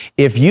early.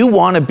 If you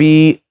want to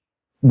be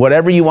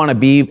whatever you want to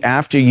be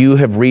after you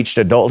have reached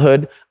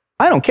adulthood,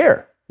 I don't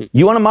care.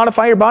 You want to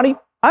modify your body?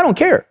 I don't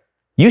care.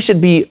 You should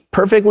be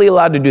perfectly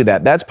allowed to do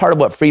that. That's part of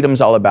what freedom's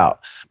all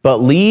about. But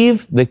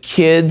leave the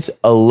kids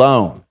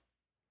alone.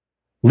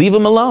 Leave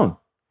them alone.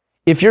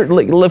 If you're,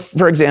 like,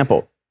 for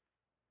example,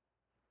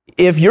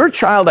 if your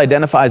child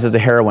identifies as a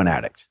heroin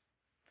addict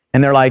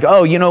and they're like,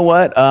 oh, you know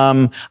what?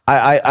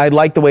 I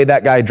like the way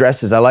that guy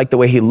dresses. I like the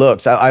way he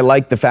looks. I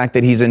like the fact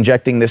that he's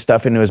injecting this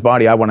stuff into his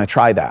body. I want to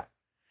try that.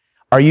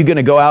 Are you going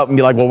to go out and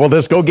be like, well, we'll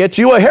just go get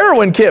you a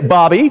heroin kit,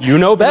 Bobby? You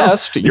know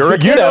best. You're a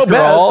kid after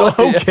all.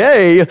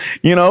 Okay.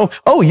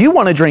 Oh, you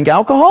want to drink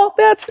alcohol?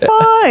 That's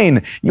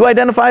fine. You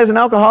identify as an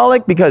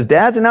alcoholic because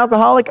dad's an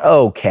alcoholic?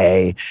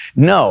 Okay.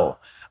 No.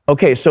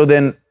 Okay. So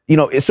then,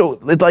 so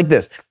it's like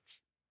this.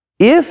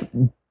 If,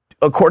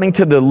 according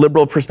to the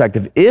liberal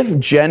perspective, if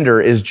gender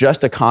is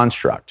just a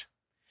construct,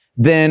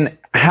 then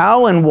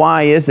how and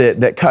why is it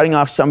that cutting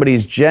off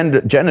somebody's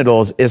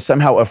genitals is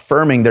somehow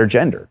affirming their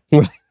gender?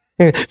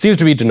 It seems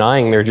to be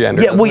denying their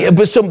gender. Yeah,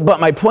 but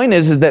my point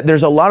is that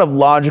there's a lot of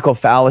logical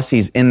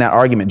fallacies in that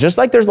argument, just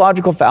like there's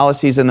logical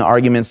fallacies in the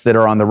arguments that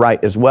are on the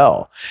right as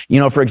well.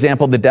 For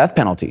example, the death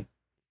penalty.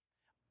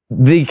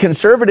 The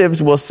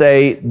conservatives will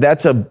say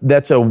that's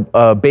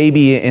a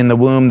baby in the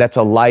womb. That's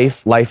a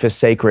life. Life is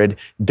sacred.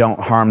 Don't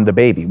harm the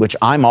baby, which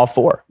I'm all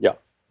for. Yeah.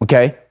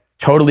 Okay.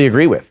 totally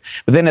agree with.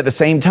 But then at the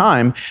same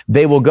time,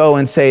 they will go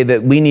and say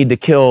that we need to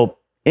kill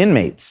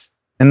inmates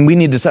and we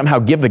need to somehow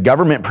give the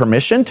government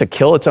permission to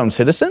kill its own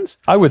citizens.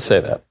 I would say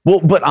that.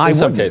 Well, but in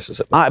some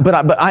cases. But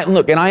I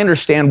look, and I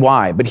understand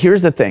why. But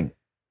here's the thing: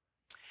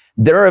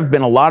 there have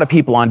been a lot of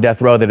people on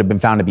death row that have been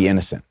found to be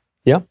innocent.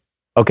 Yeah.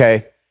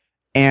 Okay,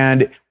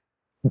 and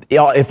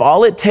if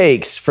all it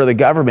takes for the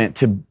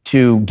government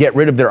to get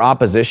rid of their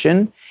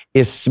opposition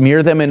is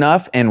smear them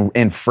enough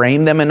and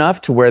frame them enough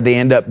to where they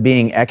end up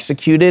being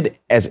executed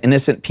as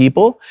innocent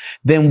people,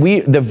 then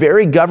the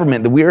very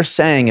government that we are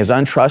saying is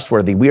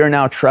untrustworthy, we are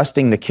now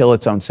trusting to kill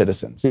its own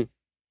citizens.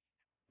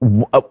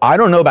 I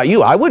don't know about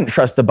you. I wouldn't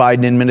trust the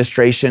Biden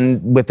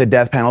administration with the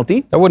death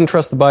penalty. I wouldn't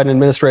trust the Biden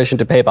administration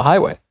to pay the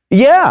highway.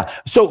 Yeah.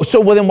 So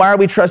well, then why are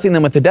we trusting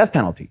them with the death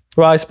penalty?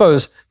 Well, I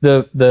suppose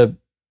the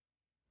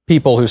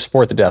people who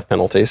support the death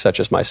penalty, such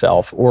as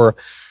myself, or,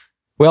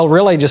 well,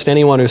 really just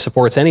anyone who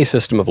supports any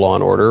system of law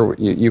and order,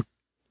 you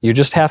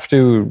just have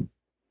to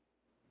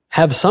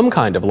have some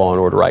kind of law and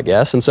order, I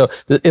guess. And so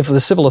if the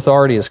civil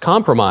authority is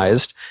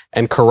compromised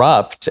and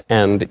corrupt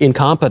and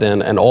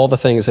incompetent and all the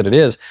things that it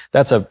is,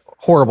 that's a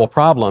horrible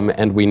problem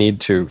and we need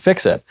to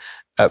fix it.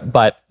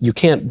 But you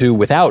can't do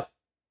without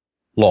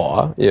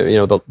law,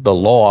 the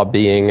law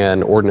being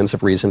an ordinance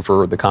of reason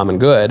for the common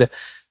good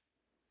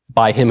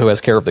by him who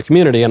has care of the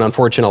community. And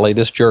unfortunately,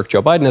 this jerk,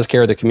 Joe Biden, has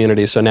care of the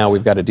community. So now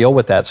we've got to deal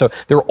with that. So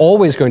there are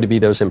always going to be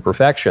those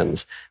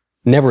imperfections.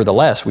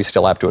 Nevertheless, we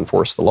still have to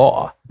enforce the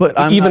law.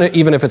 But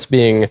even if it's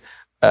being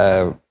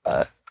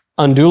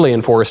unduly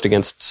enforced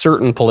against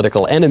certain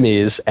political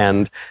enemies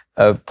and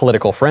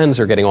political friends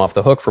are getting off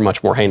the hook for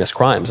much more heinous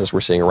crimes, as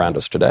we're seeing around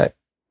us today.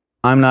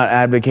 I'm not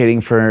advocating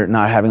for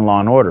not having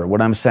law and order.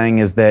 What I'm saying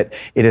is that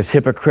it is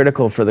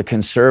hypocritical for the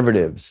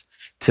conservatives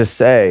to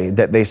say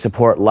that they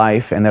support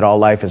life and that all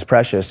life is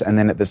precious, and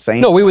then at the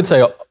same No, we would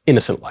say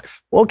innocent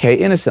life. Okay,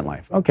 innocent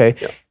life. Okay.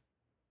 Yeah.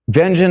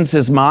 Vengeance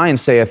is mine,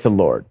 saith the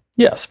Lord.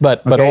 Yes,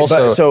 but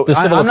also the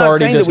civil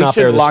authority does not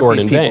bear the sword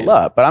in vain.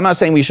 But I'm not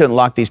saying we shouldn't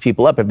lock these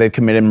people up if they've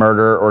committed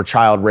murder or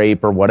child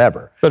rape or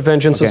whatever. But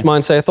vengeance is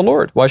mine, saith the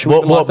Lord. Why should we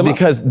lock them up?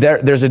 Because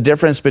there's a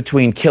difference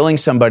between killing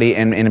somebody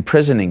and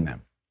imprisoning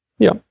them.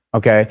 Yeah.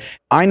 Okay.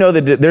 I know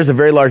that there's a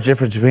very large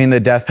difference between the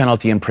death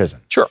penalty and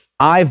prison. Sure.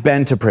 I've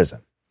been to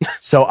prison.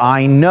 So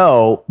I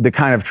know the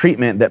kind of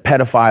treatment that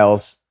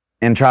pedophiles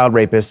and child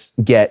rapists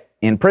get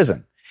in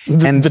prison.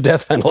 And the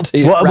death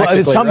penalty. But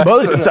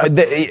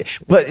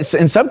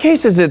in some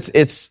cases,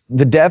 it's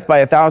the death by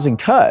 1,000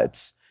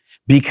 cuts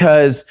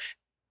because,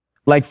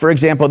 like, for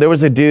example, there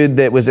was a dude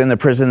that was in the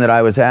prison that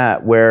I was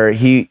at where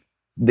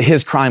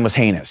his crime was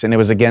heinous and it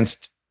was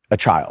against a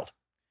child.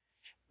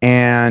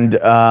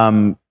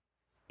 And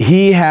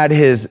he had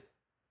his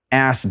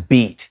ass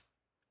beat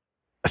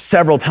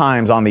several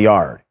times on the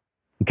yard.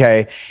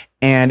 Okay.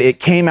 And it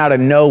came out of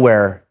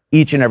nowhere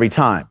each and every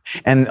time.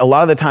 And a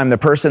lot of the time, the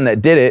person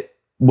that did it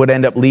would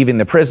end up leaving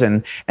the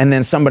prison. And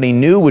then somebody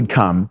new would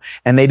come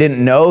and they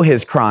didn't know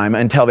his crime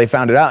until they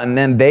found it out. And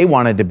then they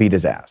wanted to beat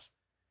his ass.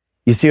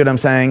 You see what I'm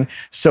saying?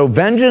 So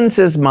vengeance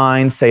is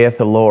mine, saith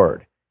the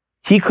Lord.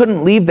 He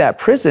couldn't leave that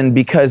prison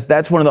because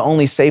that's one of the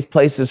only safe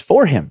places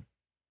for him.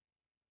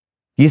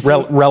 You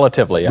see?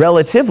 Relatively. Yeah.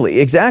 Relatively.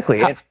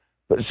 Exactly.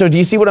 So do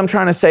you see what I'm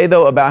trying to say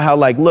though about how,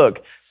 like,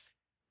 look,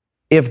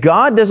 if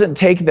God doesn't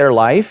take their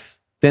life,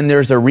 then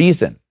there's a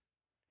reason.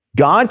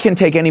 God can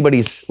take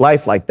anybody's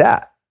life like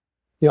that.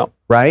 Yeah.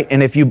 Right?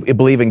 And if you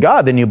believe in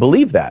God, then you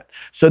believe that.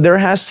 So there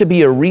has to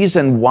be a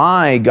reason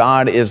why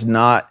God is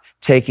not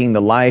taking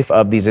the life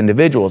of these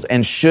individuals.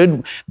 And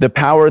should the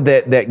power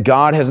that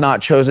God has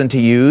not chosen to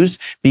use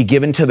be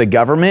given to the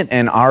government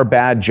and our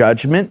bad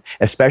judgment,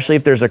 especially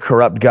if there's a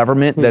corrupt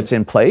government that's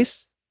in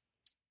place?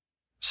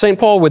 St.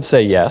 Paul would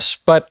say yes,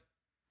 but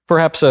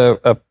perhaps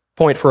a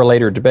point for a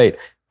later debate.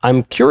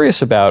 I'm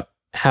curious about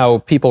how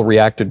people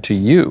reacted to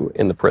you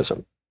in the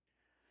prison.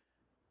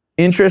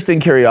 Interesting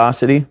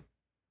curiosity.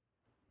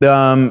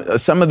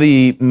 Some of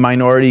the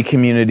minority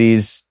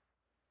communities,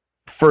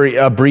 for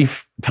a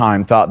brief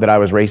time, thought that I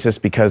was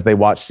racist because they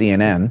watched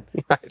CNN.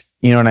 Right.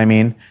 You know what I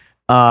mean?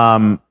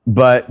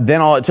 But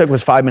then all it took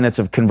was 5 minutes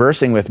of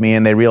conversing with me,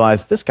 and they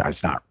realized this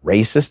guy's not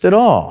racist at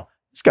all.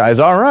 This guy's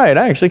all right.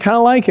 I actually kind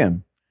of like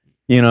him.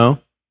 You know?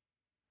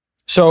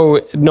 So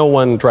no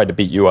one tried to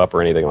beat you up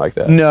or anything like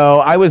that? No,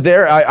 I was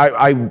there.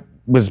 I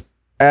was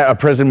at a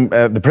prison.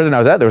 The prison I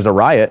was at, there was a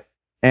riot.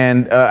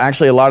 And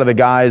actually, a lot of the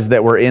guys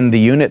that were in the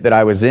unit that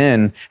I was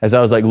in, as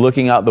I was like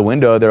looking out the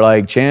window, they're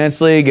like,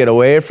 Chansley, get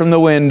away from the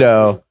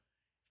window.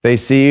 If they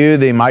see you,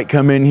 they might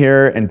come in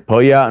here and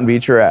pull you out and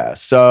beat your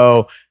ass.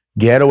 So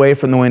get away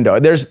from the window.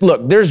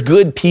 There's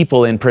good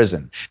people in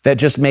prison that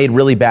just made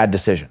really bad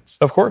decisions.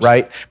 Of course.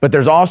 Right? But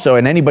there's also,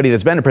 and anybody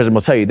that's been to prison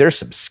will tell you, there's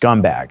some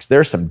scumbags.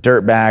 There's some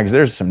dirtbags.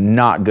 There's some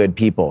not good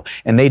people.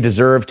 And they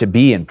deserve to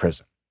be in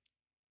prison.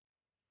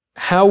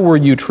 How were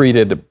you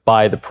treated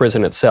by the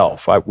prison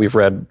itself? We've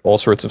read all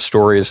sorts of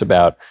stories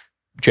about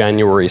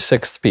January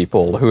 6th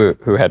people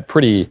who had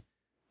pretty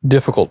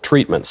difficult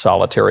treatment,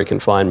 solitary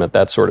confinement,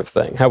 that sort of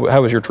thing.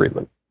 How was your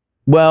treatment?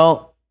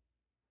 Well,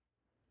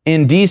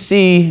 in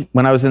DC,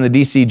 when I was in the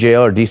DC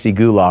jail or DC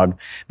gulag,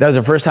 that was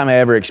the first time I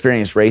ever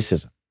experienced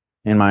racism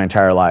in my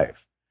entire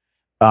life.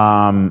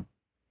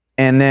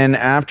 And then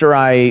after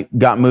I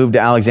got moved to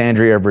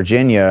Alexandria,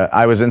 Virginia,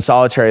 I was in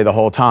solitary the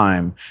whole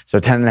time. So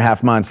 10 and a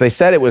half months. They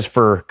said it was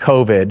for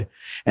COVID,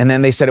 and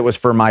then they said it was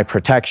for my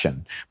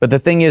protection. But the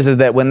thing is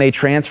that when they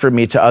transferred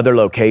me to other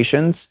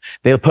locations,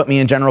 they'll put me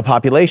in general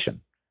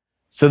population.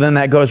 So then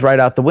that goes right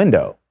out the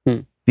window.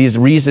 These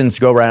reasons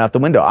go right out the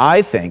window.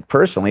 I think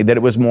personally that it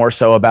was more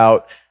so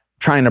about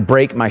trying to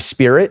break my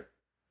spirit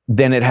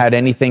than it had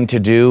anything to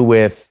do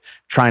with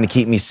trying to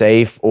keep me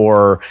safe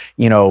or,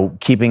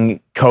 keeping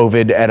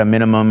COVID at a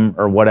minimum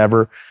or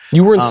whatever.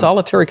 You were in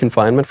solitary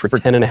confinement for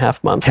 10 and a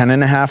half months. 10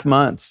 and a half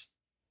months.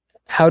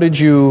 How did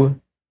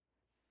you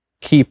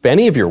keep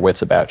any of your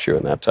wits about you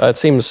in that? It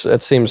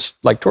seems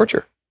like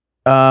torture.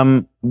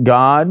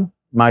 God,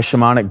 my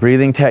shamanic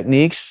breathing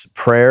techniques,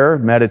 prayer,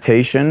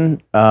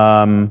 meditation,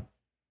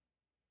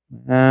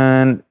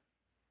 and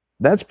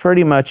that's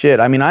pretty much it.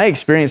 I mean, I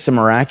experienced some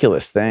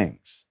miraculous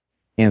things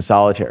in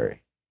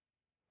solitary.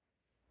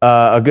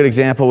 A good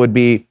example would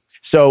be,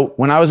 so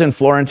when I was in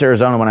Florence,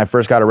 Arizona, when I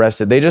first got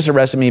arrested, they just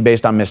arrested me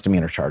based on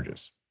misdemeanor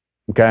charges.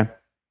 Okay.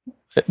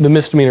 The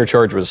misdemeanor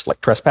charge was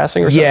like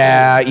trespassing or something?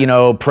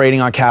 Yeah,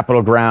 parading on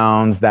Capitol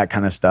grounds, that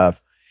kind of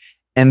stuff.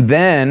 And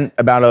then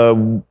about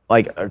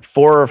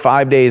 4 or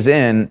 5 days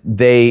in,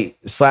 they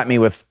slapped me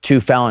with 2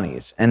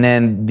 felonies. And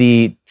then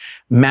the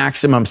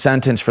maximum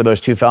sentence for those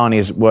 2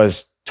 felonies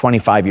was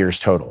 25 years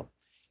total.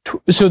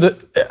 So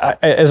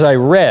as I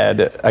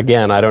read,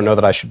 again, I don't know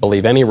that I should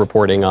believe any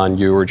reporting on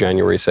you or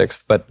January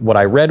 6th, but what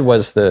I read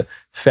was the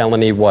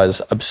felony was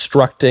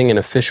obstructing an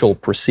official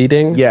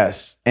proceeding.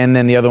 Yes. And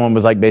then the other one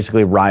was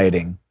basically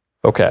rioting.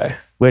 Okay.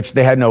 Which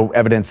they had no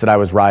evidence that I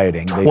was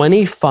rioting.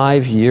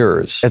 25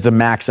 years. It's a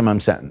maximum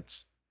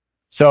sentence.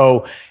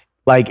 So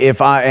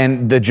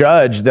and the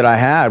judge that I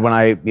had when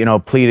I,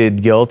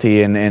 pleaded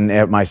guilty and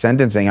at my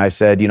sentencing, I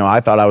said,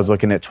 I thought I was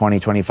looking at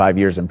 25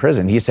 years in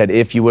prison. He said,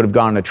 if you would have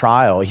gone to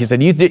trial, he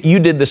said, you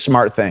did the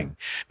smart thing,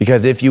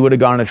 because if you would have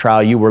gone to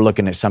trial, you were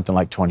looking at something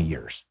like 20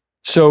 years.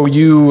 So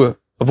you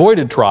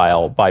avoided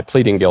trial by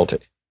pleading guilty?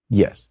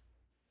 Yes.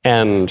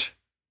 And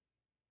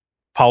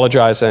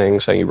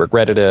apologizing, saying you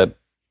regretted it?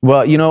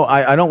 Well,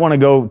 I don't want to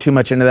go too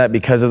much into that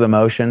because of the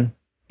motion,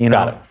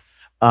 Got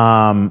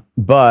it.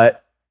 But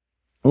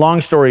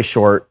long story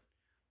short,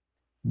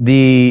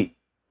 the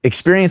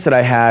experience that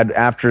I had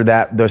after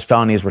those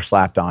felonies were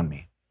slapped on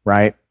me,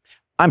 right?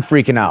 I'm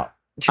freaking out.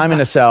 I'm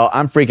in a cell.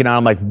 I'm freaking out.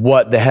 I'm like,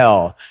 what the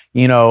hell?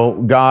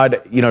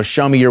 God,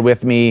 show me you're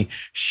with me.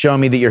 Show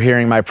me that you're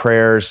hearing my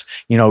prayers.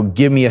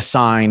 Give me a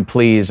sign,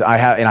 please. I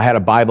had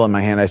a Bible in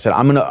my hand. I said,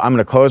 I'm going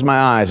to close my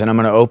eyes and I'm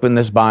going to open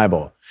this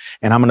Bible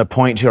and I'm going to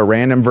point to a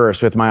random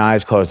verse with my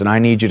eyes closed. And I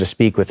need you to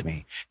speak with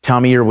me.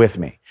 Tell me you're with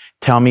me.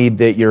 Tell me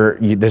that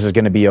this is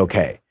going to be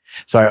okay.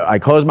 So I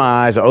close my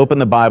eyes, I open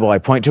the Bible, I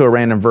point to a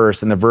random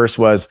verse, and the verse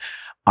was,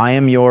 I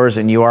am yours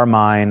and you are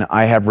mine.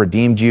 I have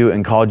redeemed you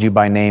and called you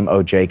by name,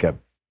 O Jacob.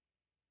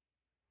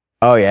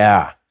 Oh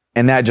yeah.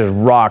 And that just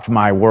rocked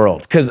my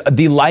world. Because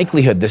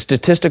the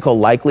statistical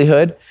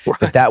likelihood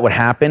that would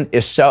happen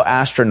is so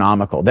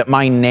astronomical that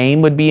my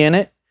name would be in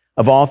it,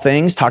 of all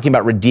things, talking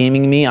about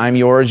redeeming me, I'm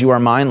yours, you are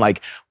mine,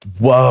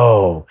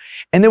 whoa.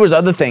 And there was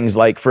other things,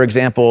 for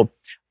example,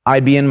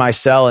 I'd be in my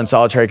cell in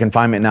solitary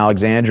confinement in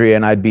Alexandria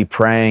and I'd be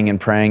praying and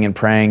praying and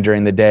praying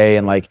during the day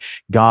and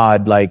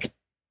God,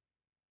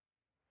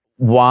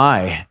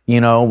 why?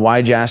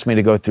 Why'd you ask me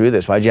to go through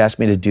this? Why'd you ask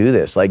me to do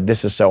this?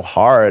 This is so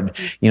hard.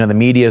 The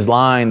media's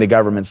lying, the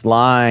government's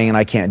lying, and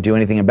I can't do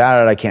anything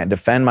about it. I can't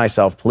defend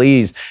myself.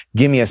 Please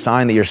give me a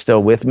sign that you're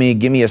still with me.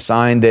 Give me a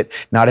sign that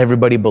not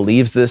everybody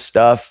believes this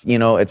stuff,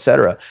 et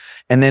cetera.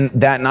 And then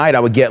that night I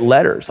would get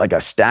letters,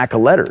 a stack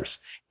of letters.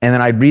 And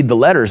then I'd read the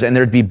letters and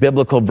there'd be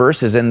biblical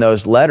verses in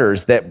those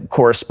letters that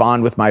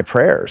correspond with my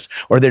prayers.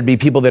 Or there'd be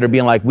people that are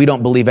being like, we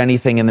don't believe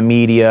anything in the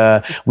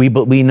media. We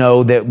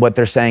know that what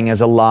they're saying is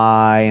a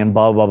lie and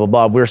blah, blah, blah,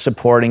 blah. We're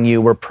supporting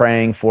you. We're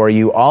praying for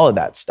you. All of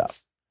that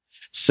stuff.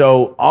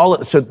 So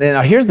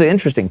now here's the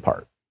interesting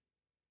part.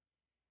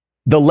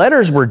 The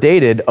letters were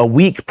dated a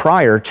week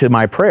prior to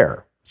my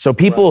prayer. So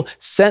people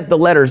sent the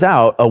letters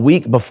out a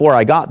week before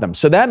I got them.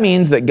 So that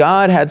means that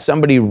God had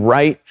somebody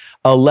write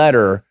a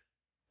letter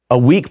a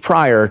week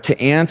prior to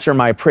answer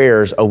my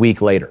prayers a week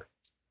later.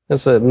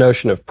 That's a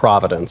notion of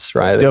providence,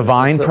 right?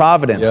 Divine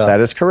providence. Yeah. That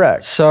is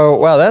correct. So,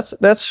 wow,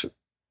 that's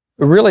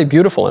really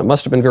beautiful. It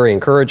must have been very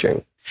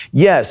encouraging.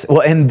 Yes.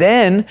 Well, and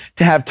then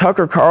to have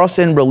Tucker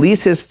Carlson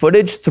release his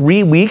footage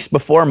 3 weeks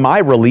before my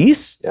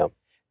release. Yeah.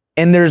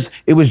 And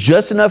it was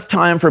just enough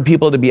time for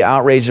people to be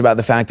outraged about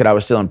the fact that I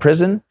was still in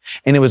prison.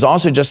 And it was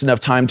also just enough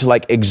time to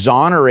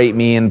exonerate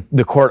me in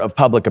the court of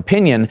public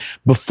opinion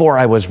before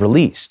I was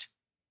released.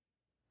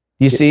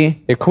 You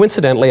see?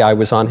 Coincidentally, I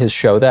was on his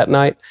show that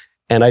night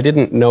and I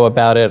didn't know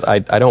about it. I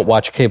don't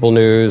watch cable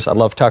news. I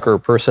love Tucker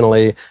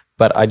personally,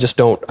 but I just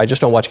don't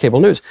watch cable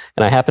news.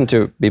 And I happened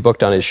to be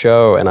booked on his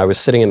show and I was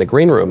sitting in the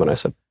green room and I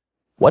said,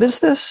 what is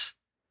this?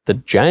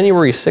 the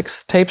January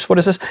 6th tapes, what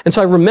is this? And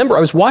so I remember I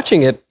was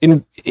watching it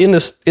in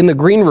the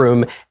green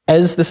room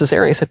as this is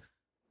airing. I said,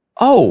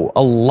 oh,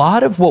 a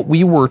lot of what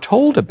we were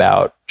told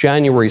about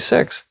January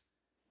 6th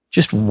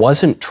just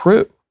wasn't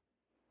true.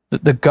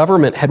 The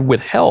government had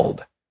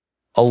withheld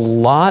a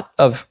lot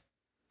of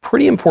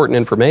pretty important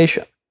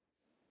information.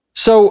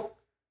 So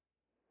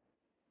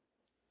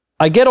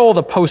I get all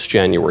the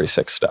post-January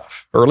 6th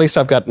stuff, or at least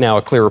I've got now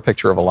a clearer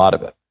picture of a lot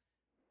of it.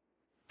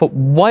 But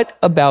what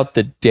about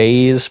the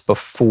days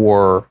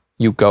before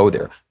you go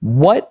there?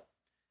 What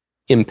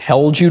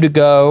impelled you to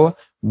go?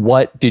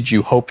 What did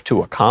you hope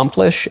to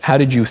accomplish? How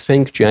did you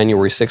think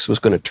January 6th was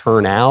going to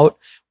turn out?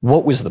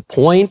 What was the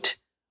point?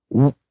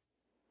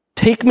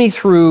 Take me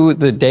through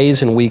the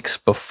days and weeks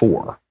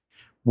before.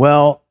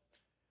 Well,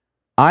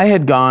 I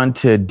had gone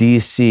to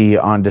D.C.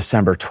 on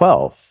December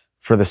 12th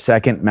for the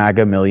second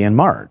MAGA Million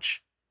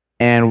March.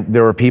 And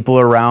there were people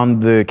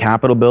around the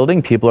Capitol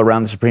building, people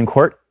around the Supreme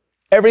Court.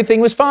 Everything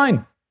was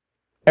fine.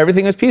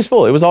 Everything was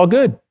peaceful. It was all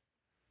good.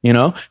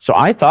 So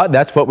I thought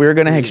that's what we were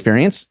going to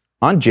experience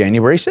on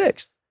January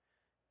 6th.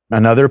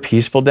 Another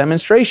peaceful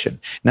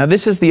demonstration. Now,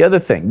 this is the other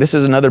thing. This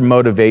is another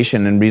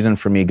motivation and reason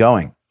for me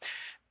going.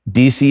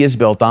 DC is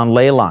built on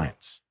ley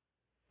lines.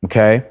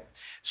 Okay?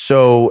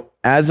 So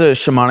as a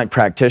shamanic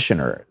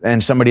practitioner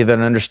and somebody that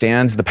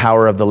understands the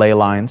power of the ley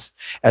lines,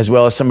 as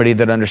well as somebody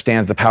that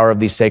understands the power of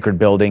these sacred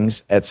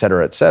buildings, et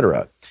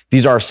cetera,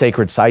 these are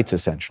sacred sites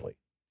essentially.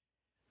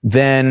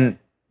 Then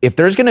if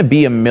there's going to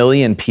be 1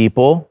 million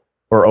people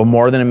or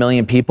more than 1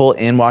 million people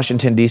in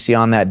Washington, D.C.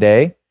 on that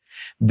day,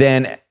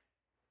 then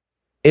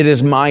it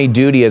is my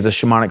duty as a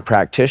shamanic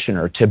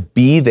practitioner to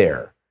be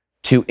there,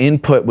 to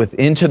input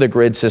into the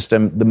grid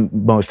system the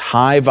most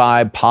high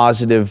vibe,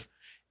 positive,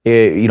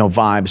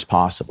 vibes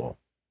possible.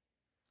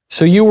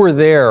 So you were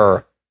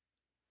there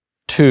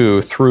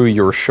to, through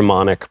your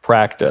shamanic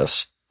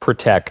practice,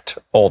 protect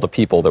all the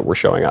people that were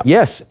showing up.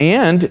 Yes,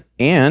 and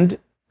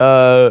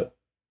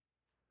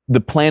the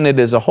planet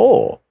as a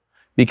whole,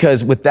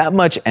 because with that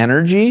much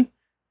energy,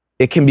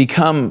 it can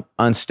become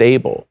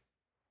unstable,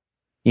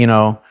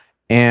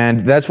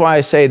 And that's why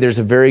I say there's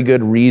a very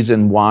good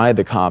reason why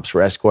the cops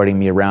were escorting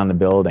me around the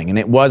building. And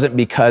it wasn't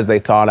because they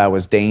thought I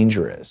was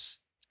dangerous.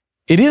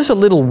 It is a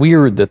little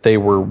weird that they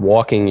were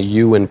walking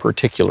you in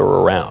particular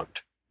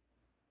around.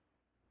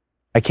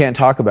 I can't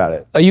talk about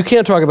it. You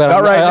can't talk about it.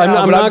 Not right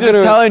now, I'm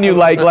just telling you,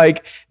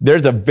 like,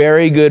 there's a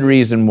very good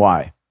reason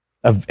why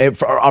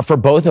for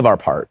both of our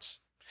parts.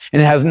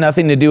 And it has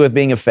nothing to do with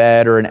being a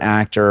Fed or an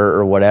actor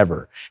or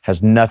whatever. It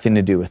has nothing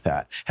to do with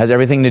that. It has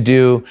everything to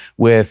do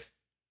with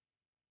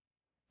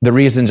the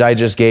reasons I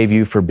just gave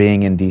you for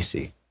being in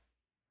DC.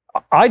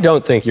 I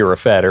don't think you're a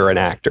Fed or an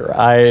actor.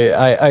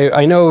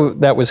 I know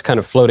that was kind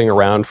of floating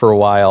around for a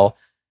while,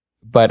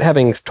 but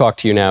having talked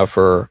to you now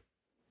for,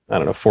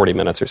 40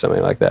 minutes or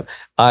something like that.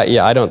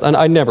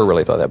 I never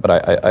really thought that,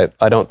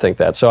 but I don't think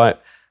that. So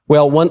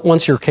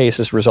once your case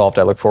is resolved,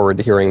 I look forward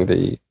to hearing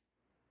the.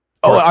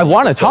 I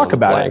want to talk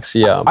about it.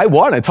 Yeah. I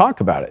want to talk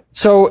about it.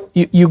 So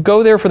you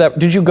go there for that.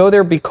 Did you go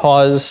there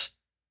because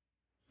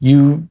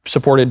you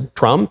supported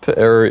Trump,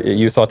 or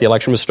you thought the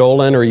election was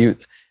stolen, or you?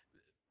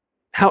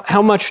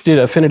 How much did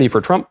affinity for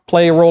Trump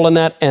play a role in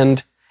that?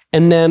 And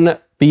then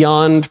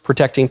beyond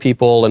protecting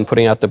people and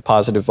putting out the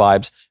positive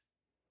vibes,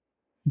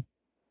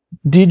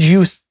 did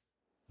you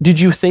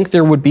think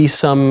there would be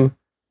some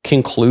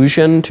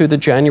conclusion to the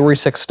January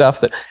 6th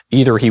stuff, that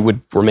either he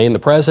would remain the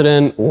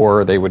president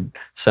or they would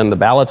send the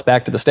ballots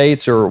back to the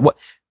states, or what?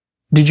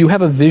 Did you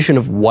have a vision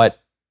of what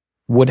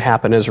would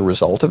happen as a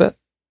result of it?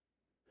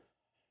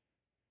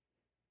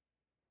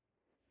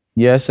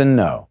 Yes and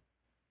no.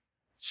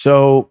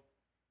 So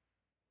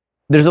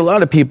there's a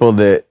lot of people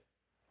that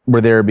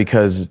were there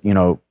because,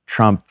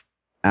 Trump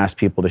asked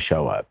people to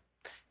show up.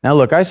 Now,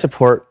 look, I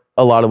support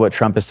a lot of what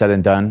Trump has said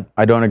and done.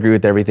 I don't agree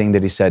with everything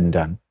that he said and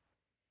done.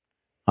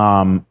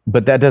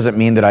 But that doesn't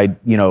mean that I'm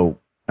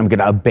going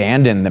to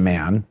abandon the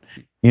man.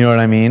 You know what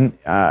I mean?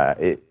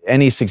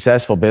 Any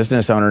successful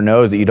business owner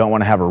knows that you don't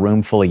want to have a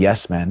room full of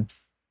yes men,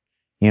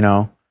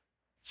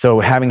 So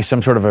having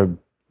some sort of a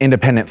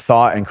independent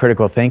thought and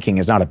critical thinking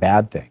is not a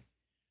bad thing.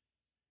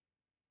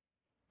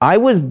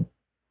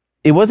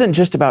 It wasn't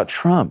just about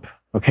Trump,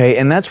 okay?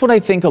 And that's what I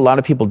think a lot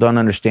of people don't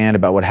understand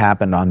about what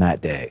happened on that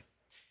day.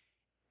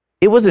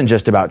 It wasn't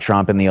just about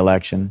Trump in the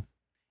election.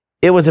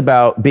 It was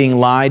about being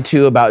lied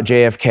to about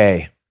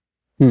JFK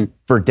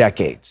for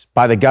decades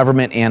by the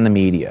government and the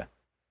media,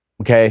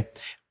 okay?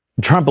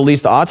 Trump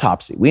released the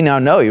autopsy. We now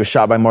know he was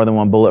shot by more than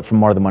one bullet from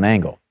more than one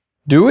angle.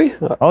 Do we?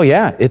 Oh,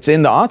 yeah. It's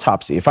in the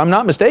autopsy. If I'm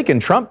not mistaken,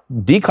 Trump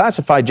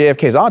declassified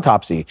JFK's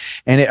autopsy.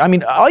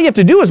 And all you have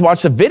to do is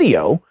watch the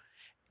video.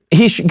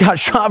 He got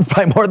shot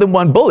by more than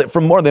one bullet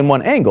from more than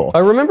one angle. I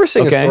remember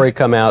seeing a story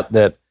come out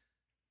that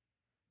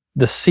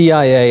the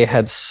CIA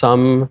had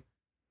some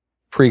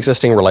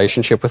pre-existing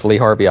relationship with Lee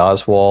Harvey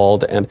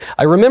Oswald. And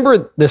I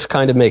remember this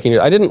kind of I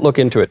didn't look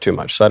into it too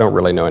much, so I don't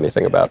really know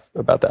anything about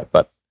that.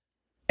 But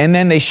and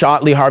then they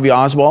shot Lee Harvey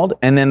Oswald,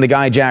 and then the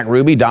guy, Jack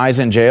Ruby, dies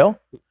in jail.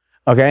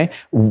 Okay,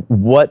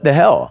 what the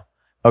hell?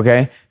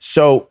 Okay.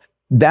 So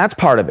that's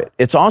part of it.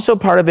 It's also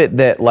part of it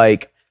that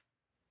like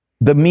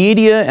the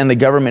media and the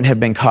government have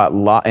been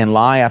caught in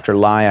lie after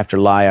lie after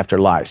lie after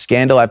lie,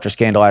 scandal after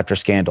scandal after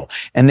scandal.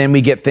 And then we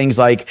get things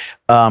like,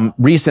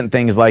 recent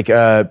things like,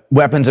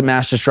 weapons of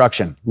mass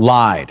destruction,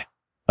 lied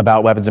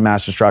about weapons of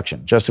mass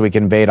destruction just so we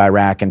can invade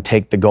Iraq and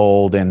take the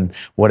gold and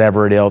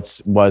whatever it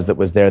else was that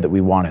was there that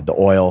we wanted, the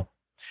oil.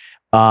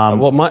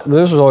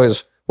 This was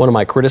always one of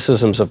my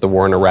criticisms of the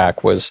war in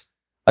Iraq was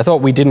I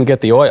thought we didn't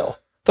get the oil.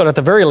 I thought at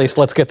the very least,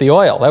 let's get the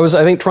oil. That was,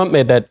 I think Trump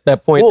made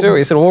that point too.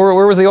 He said, well,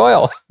 where was the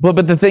oil?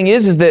 But the thing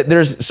is that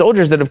there's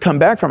soldiers that have come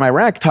back from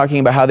Iraq talking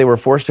about how they were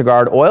forced to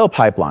guard oil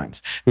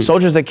pipelines.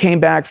 Soldiers that came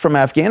back from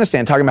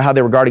Afghanistan talking about how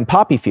they were guarding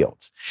poppy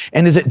fields.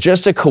 And is it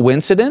just a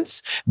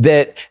coincidence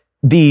that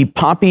the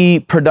poppy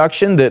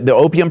production, the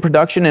opium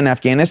production in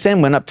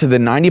Afghanistan went up to the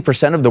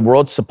 90% of the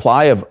world's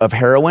supply of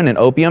heroin and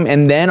opium.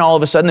 And then all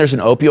of a sudden there's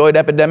an opioid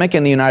epidemic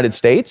in the United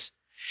States,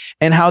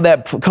 and how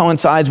that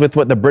coincides with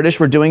what the British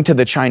were doing to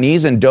the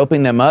Chinese and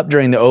doping them up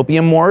during the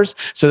opium wars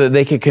so that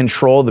they could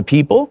control the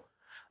people.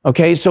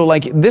 Okay. So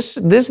like these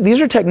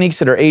are techniques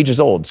that are ages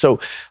old. So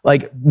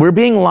like we're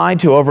being lied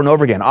to over and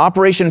over again.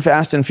 Operation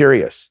Fast and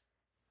Furious.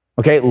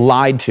 Okay.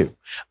 Lied to.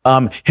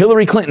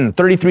 Hillary Clinton,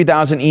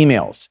 33,000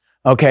 emails.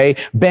 Okay.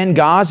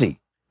 Benghazi,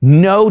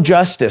 no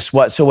justice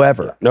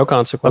whatsoever. No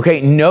consequences.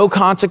 Okay. No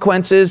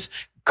consequences,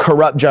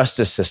 corrupt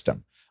justice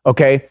system.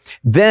 Okay.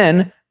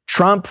 Then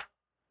Trump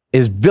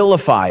is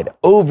vilified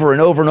over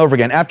and over and over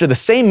again after the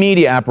same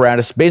media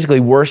apparatus basically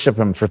worshiped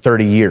him for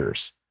 30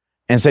 years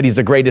and said he's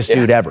the greatest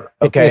dude ever.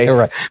 Okay.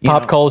 Right.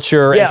 Pop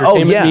culture,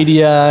 entertainment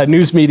media,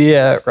 news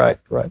media. Right.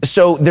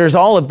 So there's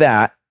all of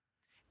that.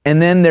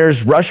 And then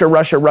there's Russia,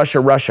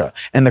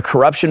 and the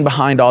corruption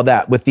behind all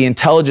that with the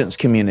intelligence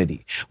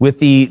community, with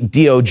the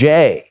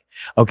DOJ,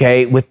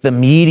 okay, with the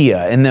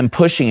media, and then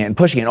pushing it,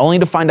 only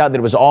to find out that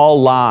it was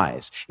all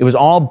lies. It was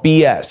all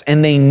BS,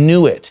 and they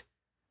knew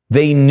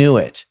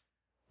it.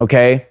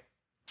 Okay?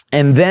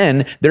 And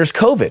then there's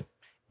COVID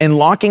and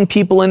locking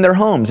people in their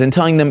homes and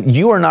telling them,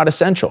 you are not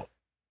essential.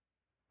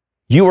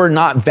 You are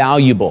not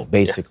valuable,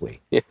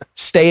 basically. Yeah.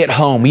 Stay at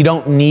home. We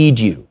don't need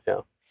you. Yeah.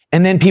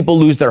 And then people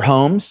lose their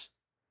homes.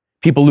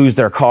 People lose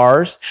their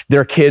cars.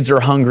 Their kids are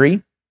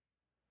hungry.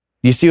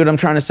 You see what I'm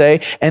trying to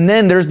say? And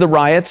then there's the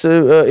riots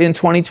in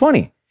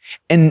 2020.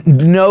 And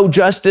no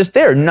justice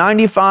there.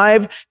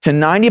 95 to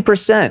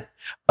 90%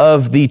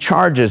 of the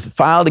charges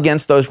filed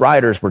against those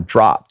rioters were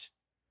dropped.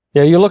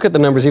 Yeah, you look at the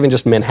numbers, even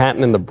just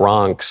Manhattan and the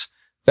Bronx,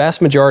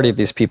 vast majority of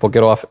these people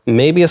get off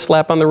maybe a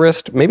slap on the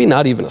wrist, maybe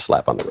not even a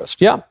slap on the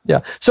wrist. Yeah.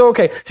 So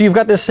you've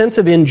got this sense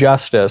of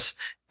injustice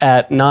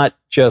at not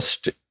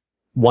just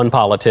one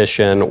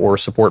politician or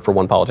support for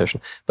one politician,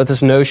 but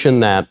this notion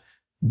that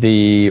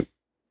the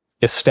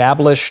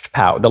established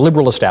power, the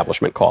liberal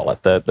establishment, call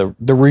it, the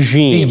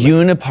regime. The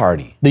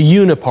uniparty. The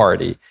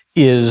uniparty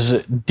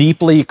is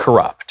deeply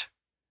corrupt.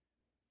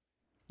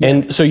 Yes.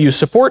 And so you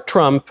support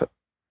Trump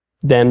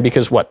then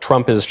because what?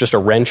 Trump is just a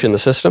wrench in the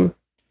system?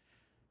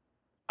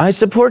 I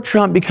support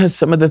Trump because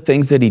some of the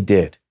things that he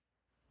did,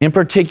 in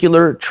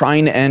particular,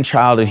 trying to end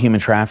child and human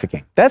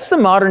trafficking. That's the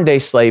modern day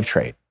slave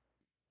trade.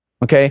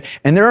 Okay.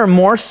 And there are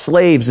more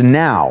slaves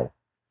now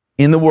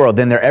in the world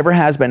than there ever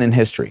has been in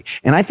history.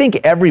 And I think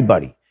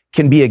everybody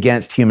can be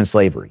against human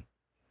slavery.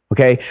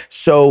 Okay.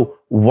 So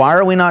why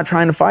are we not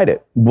trying to fight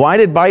it? Why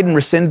did Biden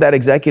rescind that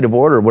executive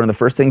order? One of the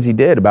first things he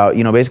did about,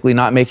 basically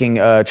not making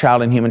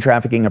child and human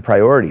trafficking a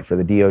priority for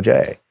the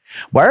DOJ.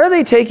 Why are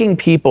they taking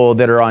people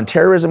that are on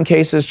terrorism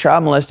cases,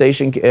 child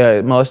molestation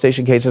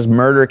cases,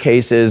 murder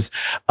cases,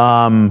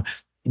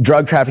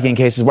 drug trafficking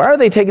cases? Why are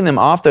they taking them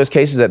off those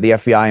cases at the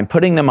FBI and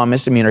putting them on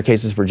misdemeanor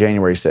cases for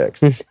January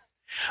 6th?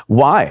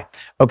 Why?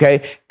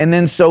 Okay. And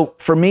then so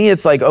for me,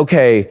 it's like,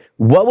 okay,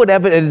 what would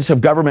evidence of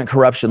government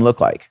corruption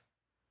look like?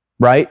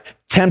 Right?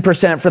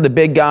 10% for the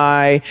big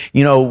guy,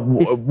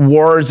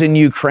 wars in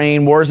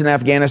Ukraine, wars in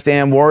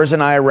Afghanistan, wars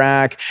in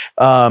Iraq,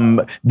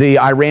 the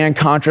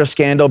Iran-Contra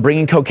scandal,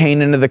 bringing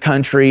cocaine into the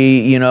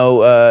country,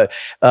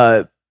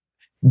 the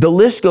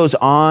list goes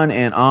on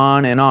and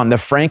on and on. The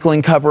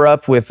Franklin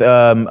cover-up with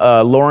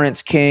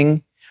Lawrence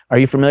King. Are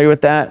you familiar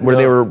with that? Where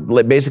they were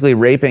basically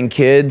raping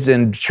kids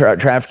and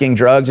trafficking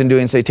drugs and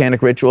doing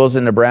satanic rituals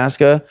in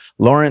Nebraska?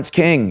 Lawrence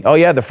King. Oh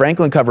yeah, the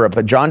Franklin cover-up.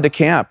 But John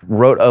DeCamp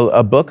wrote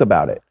a book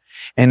about it.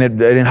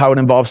 And how it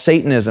involves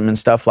Satanism and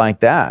stuff like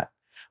that.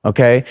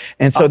 Okay?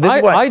 And so this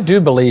is why I do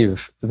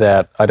believe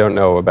that, I don't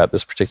know about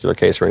this particular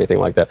case or anything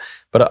like that,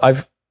 but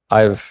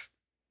I've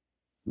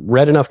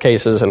read enough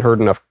cases and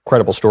heard enough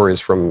credible stories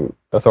from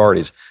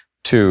authorities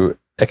to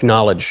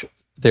acknowledge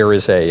there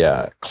is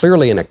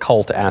clearly an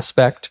occult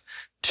aspect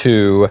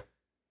to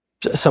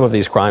some of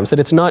these crimes, that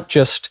it's not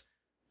just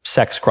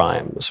sex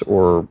crimes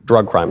or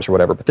drug crimes or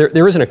whatever, but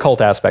there is an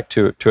occult aspect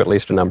to at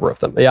least a number of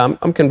them. Yeah,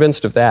 I'm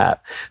convinced of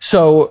that.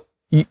 So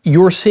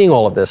you're seeing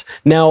all of this.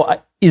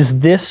 Now, is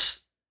this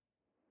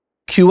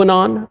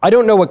QAnon? I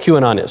don't know what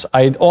QAnon is.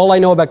 All I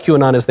know about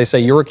QAnon is they say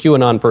you're a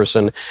QAnon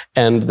person,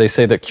 and they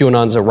say that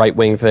QAnon's a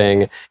right-wing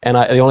thing, and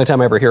the only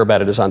time I ever hear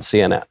about it is on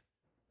CNN.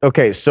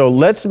 Okay, so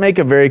let's make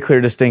a very clear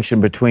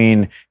distinction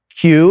between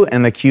Q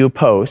and the Q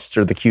posts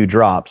or the Q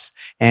drops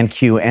and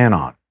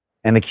Q-Annon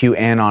and the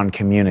Q-Annon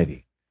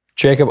community.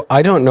 Jacob,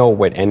 I don't know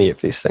what any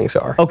of these things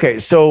are. Okay,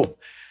 so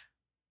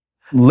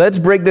let's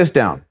break this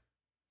down.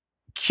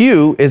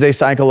 Q is a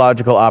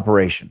psychological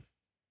operation.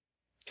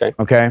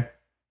 Okay?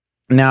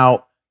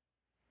 Now,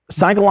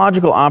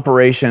 psychological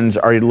operations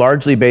are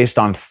largely based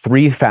on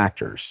three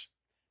factors.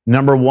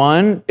 Number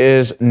one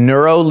is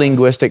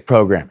neuro-linguistic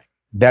programming.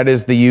 That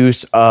is the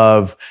use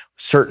of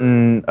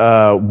certain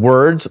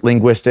words,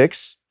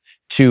 linguistics,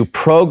 to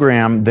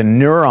program the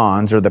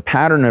neurons or the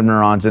pattern of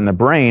neurons in the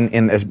brain,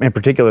 in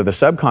particular the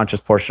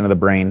subconscious portion of the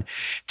brain,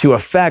 to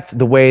affect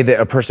the way that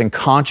a person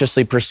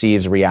consciously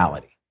perceives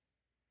reality.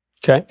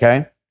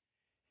 Okay?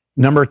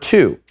 Number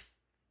two,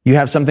 you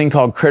have something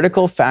called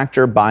critical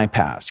factor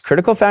bypass.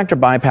 Critical factor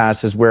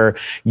bypass is where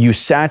you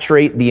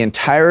saturate the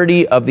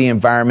entirety of the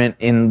environment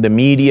in the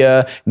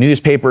media,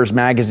 newspapers,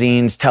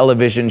 magazines,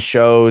 television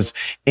shows,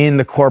 in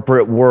the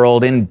corporate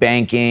world, in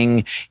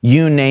banking,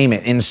 you name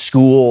it, in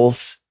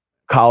schools,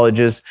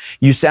 colleges.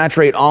 You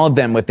saturate all of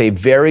them with a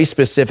very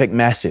specific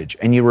message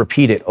and you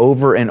repeat it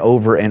over and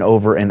over and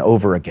over and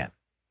over again.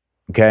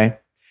 Okay?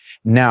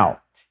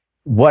 Now,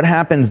 what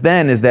happens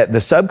then is that the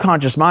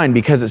subconscious mind,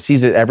 because it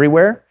sees it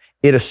everywhere,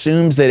 it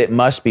assumes that it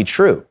must be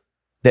true,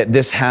 that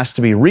this has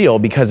to be real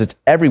because it's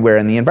everywhere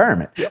in the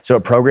environment. Yep. So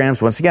it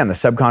programs, once again, the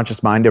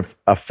subconscious mind to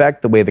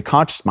affect the way the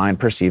conscious mind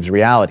perceives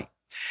reality.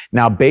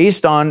 Now,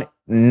 based on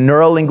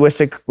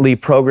neurolinguistically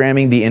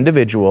programming the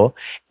individual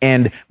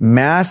and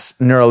mass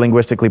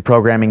neurolinguistically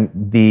programming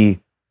the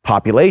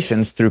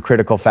populations through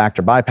critical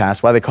factor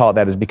bypass, why they call it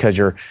that is because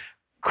your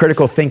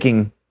critical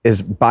thinking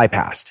is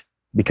bypassed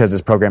because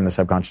it's programmed in the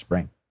subconscious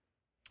brain.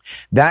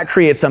 That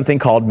creates something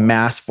called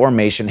mass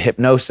formation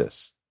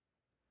hypnosis,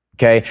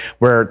 okay,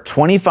 where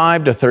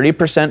 25 to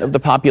 30% of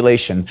the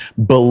population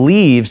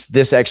believes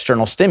this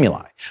external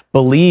stimuli,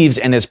 believes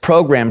and is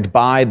programmed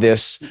by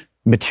this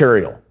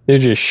material. They're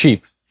just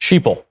sheeple.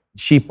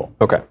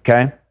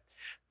 Okay.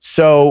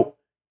 So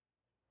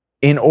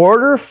in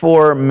order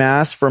for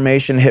mass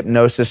formation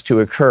hypnosis to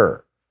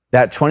occur,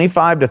 that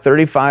 25 to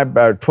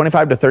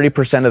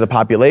 30% of the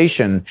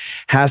population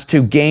has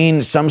to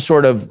gain some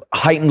sort of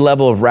heightened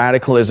level of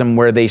radicalism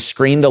where they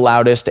scream the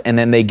loudest and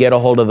then they get a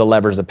hold of the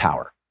levers of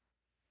power,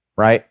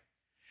 right?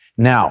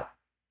 Now,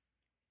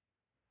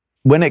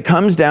 when it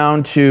comes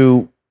down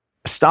to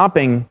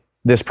stopping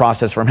this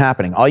process from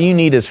happening, all you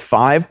need is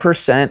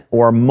 5%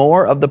 or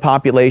more of the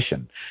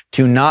population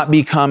to not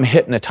become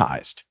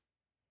hypnotized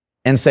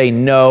and say,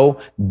 no,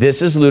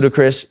 this is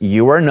ludicrous,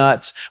 you are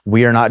nuts,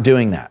 we are not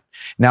doing that.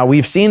 Now,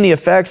 we've seen the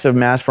effects of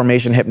mass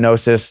formation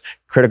hypnosis,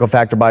 critical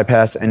factor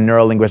bypass, and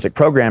neurolinguistic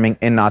programming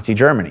in Nazi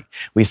Germany.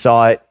 We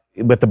saw it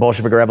with the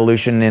Bolshevik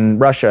Revolution in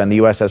Russia and the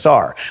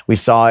USSR. We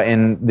saw it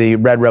in the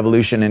Red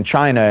Revolution in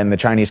China and the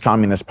Chinese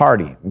Communist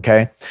Party,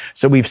 okay?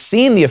 So we've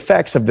seen the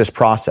effects of this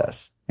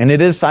process, and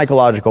it is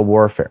psychological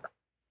warfare,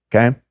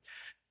 okay?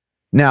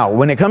 Now,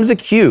 when it comes to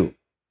Q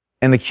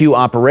and the Q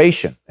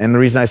operation, and the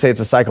reason I say it's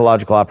a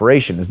psychological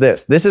operation is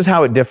this. This is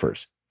how it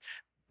differs.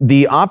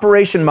 The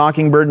Operation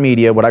Mockingbird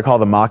media, what I call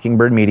the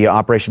Mockingbird media,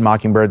 Operation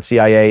Mockingbird,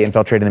 CIA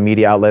infiltrating the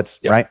media outlets,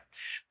 yep. Right?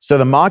 So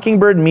the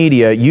Mockingbird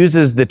media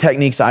uses the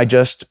techniques I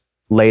just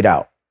laid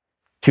out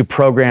to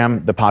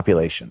program the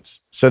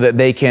populations so that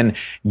they can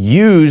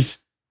use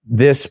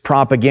this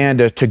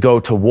propaganda to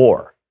go to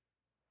war.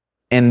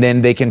 And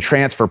then they can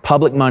transfer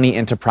public money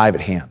into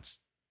private hands.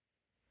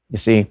 You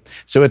see?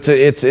 So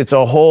it's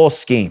a whole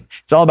scheme.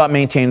 It's all about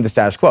maintaining the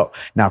status quo.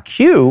 Now,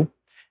 Q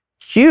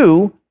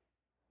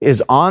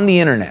is on the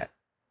internet.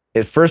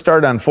 It first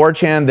started on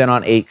 4chan, then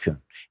on 8kun.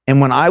 And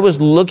when I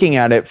was looking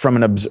at it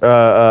from an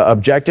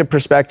objective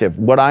perspective,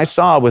 what I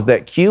saw was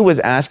that Q was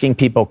asking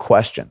people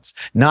questions,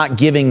 not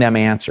giving them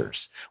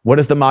answers. What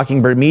does the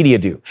Mockingbird media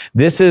do?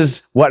 This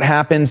is what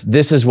happens.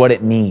 This is what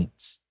it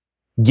means.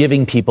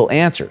 Giving people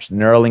answers,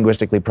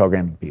 neurolinguistically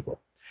programming people.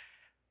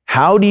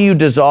 How do you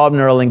dissolve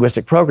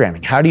neurolinguistic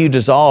programming? How do you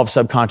dissolve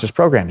subconscious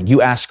programming?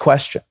 You ask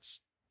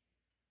questions.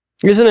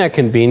 Isn't that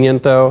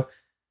convenient, though?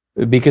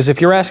 Because if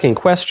you're asking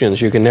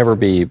questions, you can never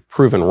be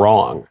proven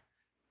wrong,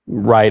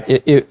 right?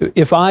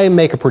 If I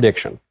make a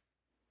prediction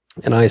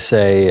and I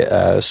say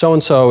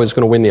so-and-so is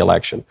going to win the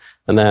election,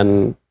 and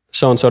then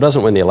so-and-so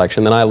doesn't win the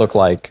election, then I look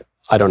like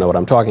I don't know what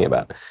I'm talking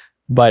about.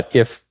 But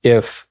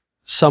if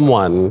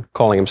someone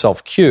calling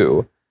himself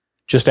Q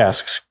just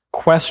asks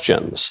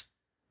questions,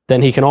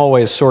 then he can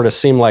always sort of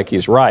seem like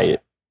he's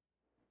right.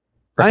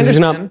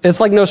 It's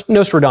like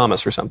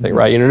Nostradamus or something,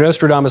 right? You know,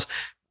 Nostradamus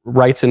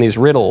writes in these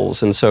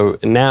riddles, and so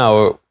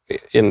now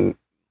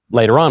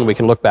later on we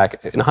can look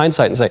back in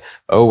hindsight and say,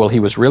 oh, well, he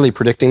was really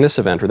predicting this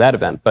event or that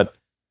event, but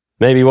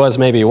maybe he was,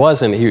 maybe he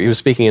wasn't. He was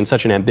speaking in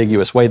such an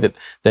ambiguous way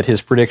that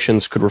his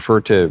predictions could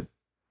refer to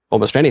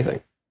almost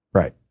anything.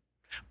 Right.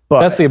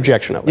 But that's the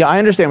objection of it. Yeah, I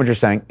understand what you're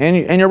saying,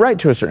 and you're right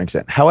to a certain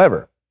extent.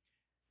 However,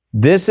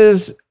 this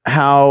is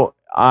how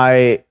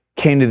I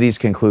came to these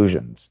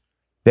conclusions,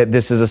 that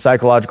this is a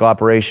psychological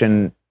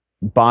operation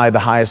by the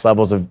highest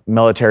levels of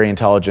military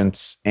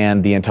intelligence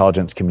and the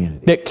intelligence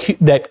community.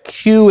 That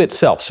Q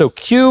itself. So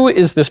Q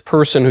is this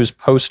person who's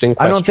posting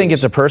questions. I don't think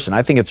it's a person.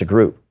 I think it's a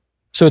group.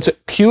 So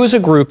Q is a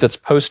group that's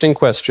posting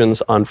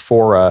questions on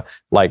fora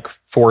like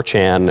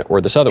 4chan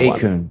or this other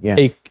Acun, one. yeah.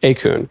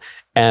 Acun.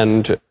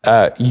 And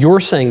you're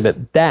saying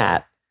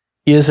that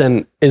is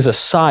a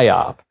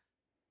psyop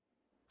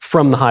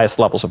from the highest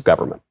levels of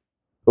government.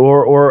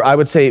 Or I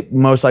would say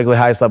most likely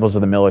highest levels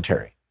of the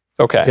military.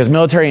 Okay. Because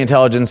military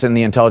intelligence and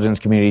the intelligence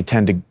community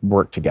tend to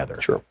work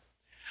together. Sure.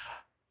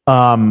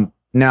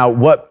 Now,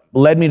 what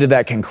led me to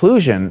that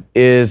conclusion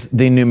is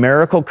the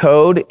numerical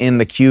code in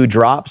the Q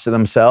drops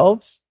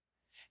themselves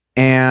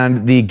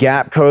and the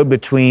gap code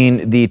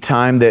between the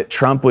time that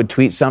Trump would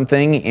tweet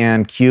something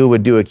and Q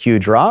would do a Q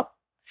drop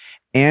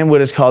and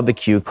what is called the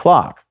Q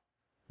clock.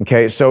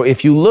 Okay, so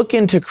if you look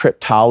into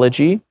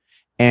cryptology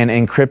and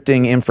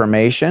encrypting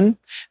information,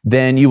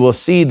 then you will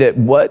see that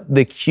what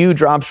the Q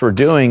drops were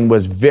doing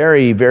was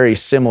very, very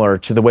similar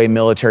to the way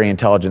military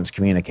intelligence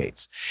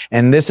communicates.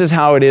 And this is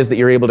how it is that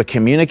you're able to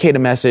communicate a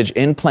message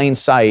in plain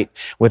sight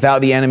without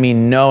the enemy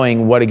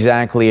knowing what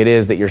exactly it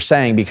is that you're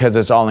saying because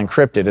it's all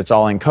encrypted, it's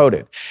all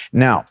encoded.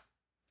 Now,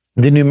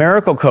 the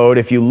numerical code,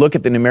 if you look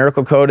at the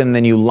numerical code and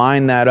then you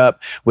line that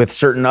up with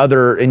certain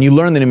other, and you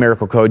learn the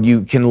numerical code,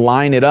 you can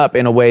line it up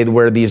in a way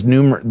where these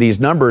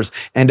numbers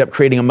end up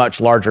creating a much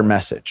larger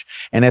message.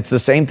 And it's the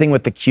same thing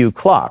with the Q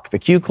clock. The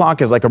Q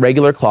clock is like a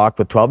regular clock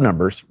with 12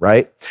 numbers,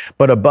 right?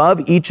 But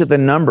above each of the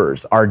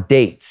numbers are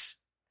dates.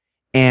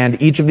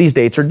 And each of these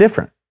dates are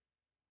different.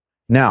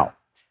 Now,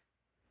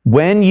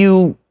 when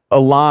you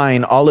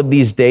align all of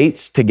these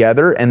dates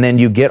together and then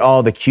you get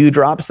all the Q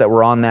drops that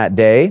were on that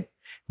day,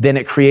 then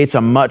it creates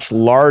a much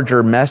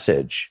larger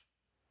message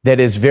that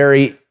is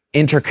very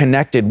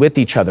interconnected with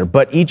each other.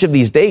 But each of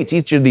these dates,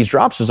 each of these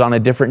drops was on a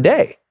different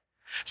day.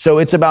 So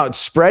it's about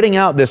spreading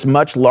out this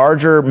much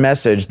larger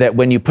message that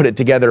when you put it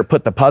together,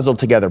 put the puzzle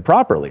together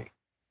properly,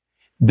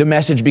 the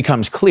message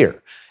becomes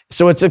clear.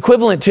 So it's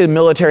equivalent to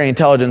military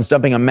intelligence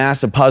dumping a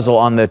massive puzzle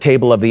on the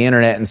table of the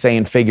internet and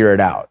saying, figure it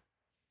out.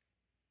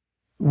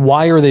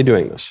 Why are they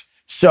doing this?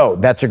 So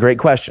that's a great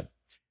question.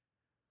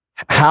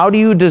 How do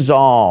you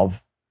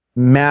dissolve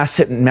mass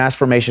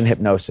formation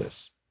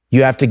hypnosis?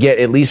 You have to get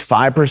at least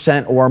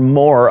 5% or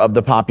more of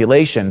the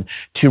population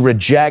to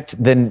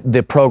reject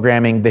the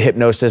programming, the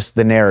hypnosis,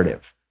 the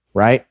narrative,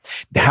 right?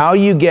 How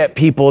you get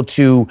people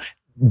to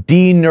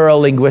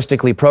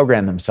de-neurolinguistically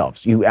program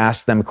themselves. You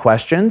ask them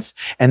questions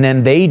and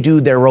then they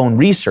do their own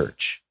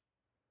research,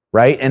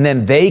 right? And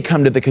then they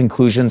come to the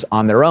conclusions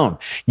on their own.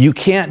 You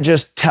can't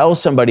just tell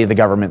somebody the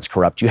government's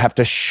corrupt. You have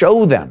to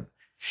show them.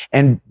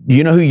 And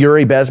you know who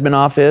Yuri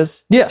Bezmenov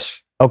is?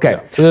 Yes. Okay.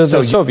 Yeah,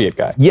 the Soviet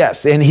guy.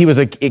 Yes. And he was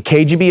a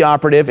KGB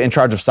operative in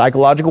charge of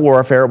psychological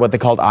warfare, what they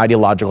called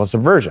ideological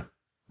subversion,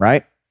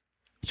 right?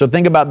 So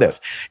think about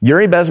this.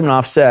 Yuri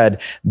Bezmenov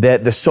said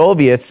that the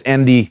Soviets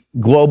and the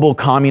global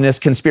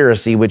communist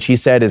conspiracy, which he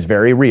said is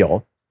very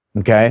real,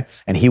 okay,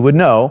 and he would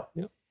know,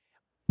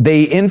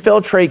 they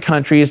infiltrate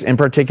countries, in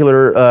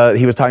particular,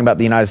 he was talking about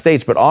the United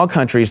States, but all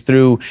countries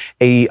through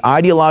a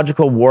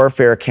ideological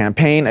warfare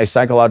campaign, a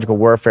psychological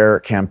warfare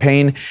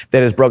campaign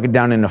that is broken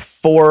down into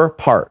 4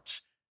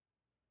 parts.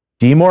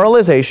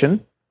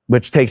 Demoralization,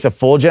 which takes a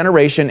full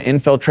generation,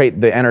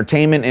 infiltrate the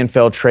entertainment,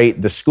 infiltrate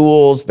the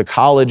schools, the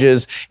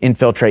colleges,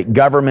 infiltrate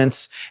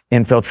governments,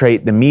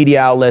 infiltrate the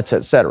media outlets,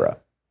 etc.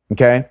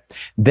 Okay?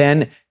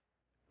 Then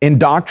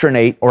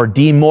indoctrinate or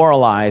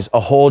demoralize a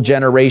whole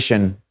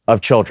generation of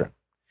children.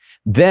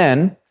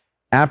 Then,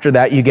 after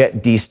that, you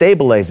get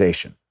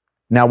destabilization.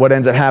 Now, what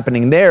ends up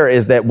happening there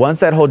is that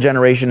once that whole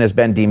generation has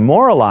been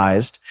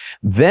demoralized,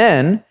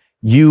 then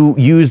you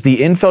use the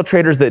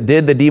infiltrators that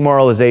did the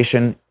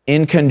demoralization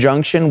in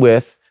conjunction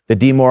with the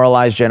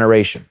demoralized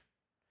generation.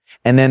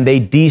 And then they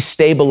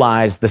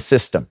destabilize the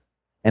system.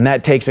 And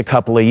that takes a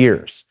couple of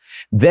years.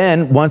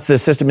 Then, once the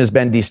system has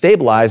been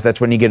destabilized,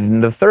 that's when you get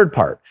into the third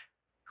part,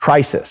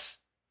 crisis.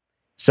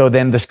 So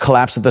then this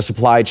collapse of the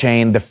supply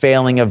chain, the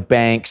failing of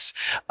banks,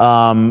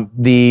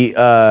 the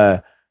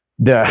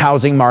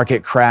housing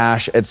market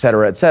crash, et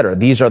cetera, et cetera.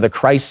 These are the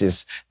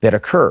crises that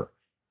occur,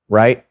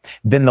 right?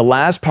 Then the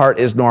last part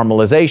is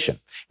normalization.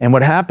 And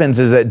what happens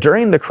is that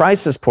during the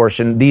crisis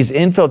portion, these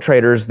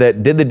infiltrators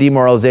that did the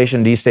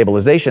demoralization,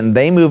 destabilization,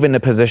 they move into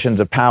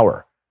positions of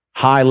power,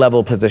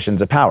 high-level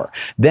positions of power.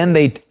 Then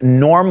they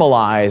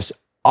normalize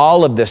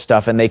all of this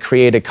stuff and they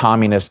create a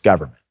communist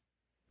government,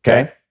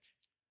 okay?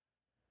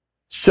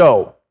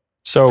 So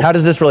how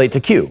does this relate to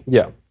Q?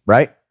 Yeah.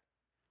 Right?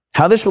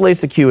 How this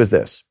relates to Q is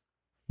this.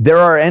 There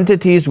are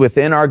entities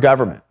within our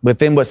government,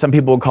 within what some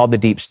people would call the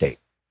deep state,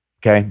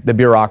 okay? The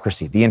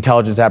bureaucracy, the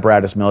intelligence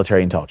apparatus,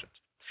 military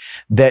intelligence,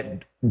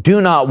 that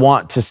do not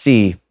want to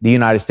see the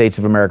United States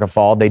of America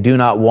fall. They do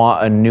not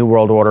want a new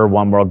world order,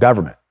 one world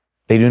government.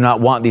 They do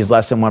not want these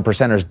less than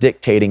 1%ers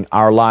dictating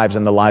our lives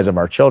and the lives of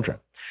our children.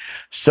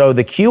 So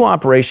the Q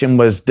operation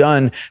was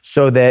done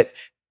so that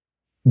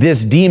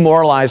this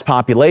demoralized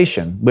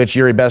population, which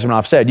Yuri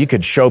Bezmenov said, you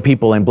could show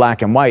people in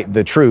black and white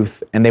the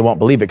truth and they won't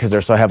believe it because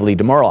they're so heavily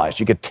demoralized.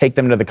 You could take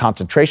them to the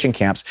concentration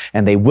camps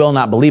and they will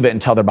not believe it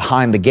until they're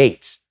behind the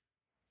gates,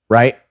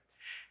 right?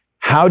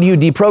 How do you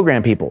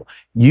deprogram people?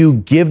 You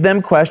give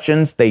them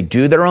questions, they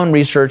do their own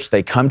research,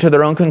 they come to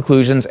their own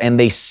conclusions, and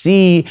they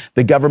see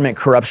the government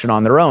corruption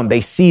on their own. They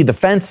see the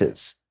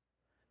fences,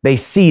 they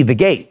see the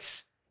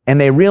gates, and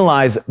they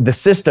realize the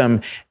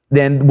system,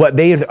 then what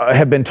they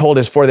have been told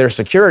is for their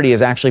security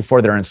is actually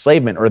for their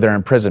enslavement or their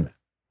imprisonment.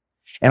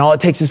 And all it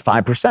takes is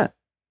 5%,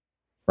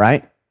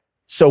 right?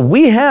 So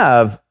we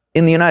have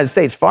in the United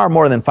States far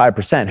more than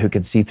 5% who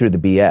can see through the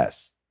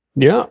BS.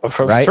 Yeah,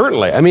 right?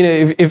 Certainly. I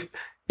mean,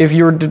 if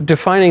you're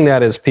defining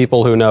that as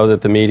people who know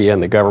that the media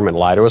and the government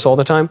lie to us all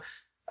the time,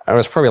 it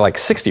was probably like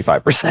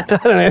 65%. I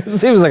don't know. It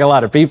seems like a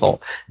lot of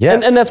people.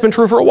 Yes. And that's been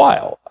true for a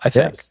while, I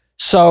think. Yes.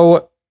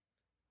 So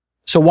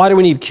why do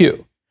we need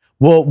Q?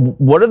 Well,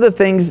 what are the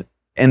things,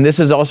 and this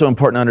is also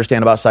important to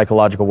understand about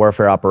psychological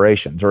warfare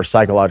operations or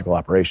psychological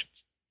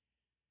operations.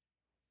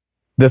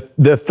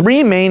 The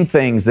three main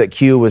things that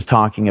Q was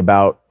talking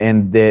about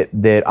and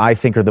that I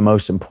think are the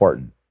most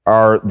important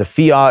are the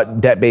fiat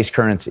debt-based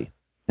currency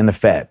and the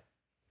Fed,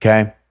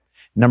 okay?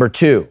 Number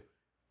two,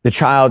 the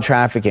child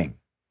trafficking,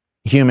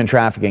 human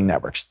trafficking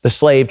networks, the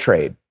slave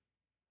trade,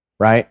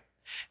 right?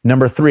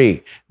 Number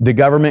three, the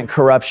government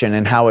corruption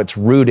and how it's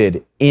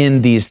rooted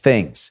in these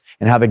things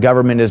and how the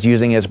government is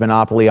using its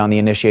monopoly on the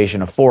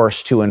initiation of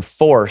force to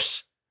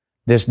enforce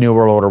this New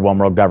World Order, one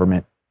world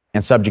government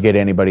and subjugate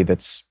anybody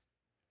that's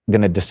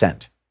going to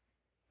dissent,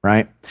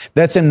 right?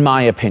 That's in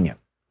my opinion,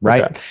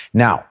 right? Okay.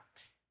 Now,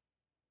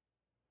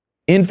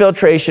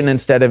 infiltration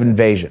instead of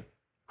invasion,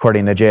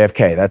 according to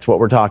JFK, that's what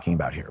we're talking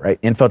about here, right?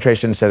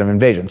 Infiltration instead of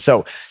invasion.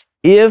 So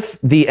if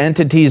the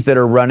entities that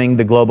are running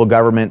the global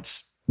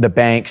governments, the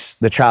banks,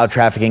 the child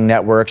trafficking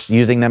networks,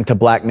 using them to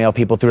blackmail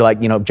people through like,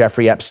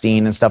 Jeffrey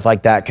Epstein and stuff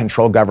like that,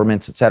 control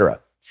governments,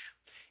 etc.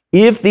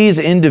 If these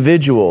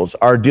individuals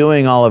are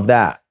doing all of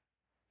that,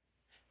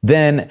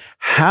 then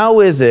how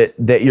is it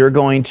that you're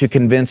going to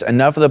convince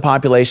enough of the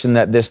population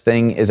that this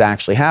thing is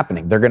actually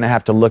happening? They're going to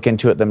have to look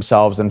into it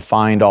themselves and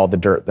find all the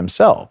dirt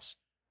themselves,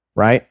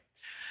 right?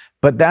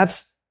 But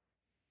that's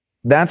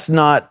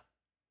not,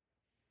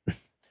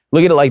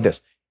 look at it like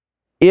this.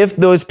 If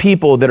those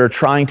people that are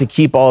trying to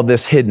keep all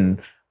this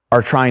hidden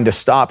are trying to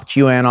stop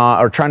Q-Annon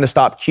or trying to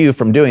stop Q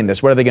from doing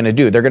this, what are they going to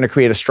do? They're going to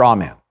create a straw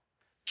man.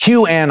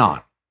 Q-Annon,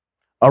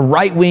 a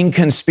right-wing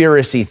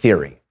conspiracy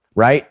theory,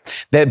 right?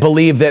 That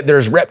believe that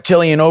there's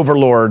reptilian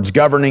overlords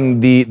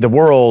governing the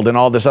world and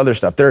all this other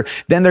stuff.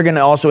 Then they're going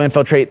to also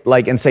infiltrate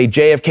and say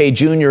JFK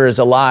Jr. is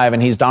alive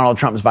and he's Donald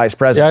Trump's vice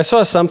president. Yeah, I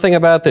saw something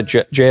about that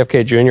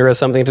JFK Jr. has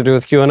something to do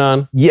with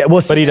QAnon. Yeah,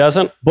 well, but he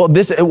doesn't? Well,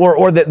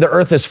 or that the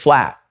earth is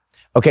flat.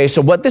 Okay,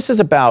 so what this is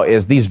about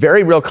is these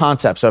very real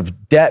concepts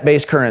of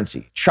debt-based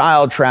currency,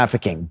 child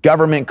trafficking,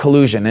 government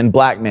collusion, and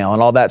blackmail,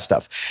 and all that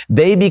stuff.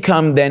 They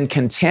become then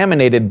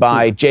contaminated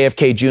by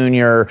JFK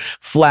Jr.,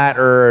 flat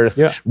earth,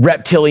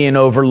 reptilian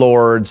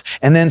overlords,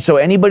 and then so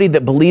anybody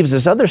that believes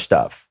this other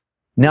stuff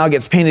now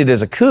gets painted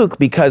as a kook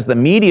because the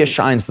media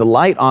shines the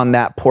light on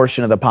that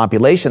portion of the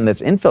population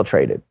that's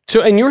infiltrated.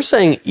 So, and you're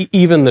saying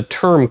even the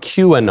term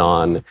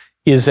QAnon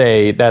is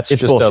it's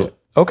just bullshit.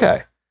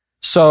 Okay.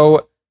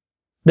 So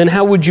then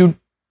how would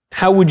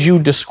you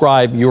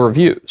describe your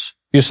views?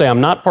 You say,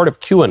 I'm not part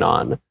of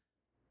QAnon.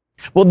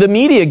 Well, the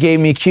media gave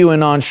me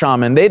QAnon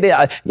Shaman.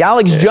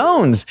 Alex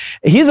Jones,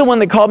 he's the one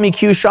that called me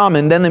Q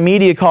Shaman. Then the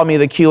media called me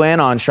the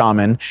QAnon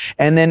Shaman.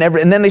 And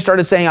then they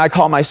started saying I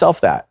call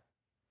myself that.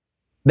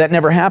 That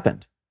never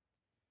happened.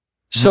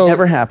 So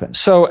never happened.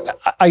 So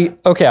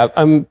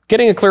I'm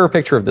getting a clearer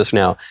picture of this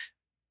now.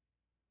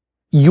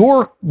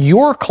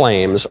 Your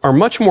claims are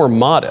much more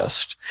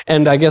modest.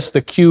 And I guess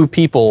the Q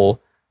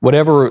people,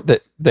 whatever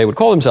that they would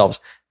call themselves,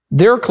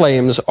 their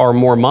claims are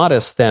more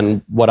modest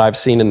than what I've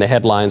seen in the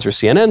headlines or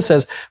CNN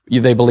says.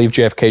 They believe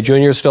JFK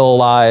Jr. is still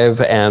alive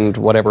and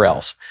whatever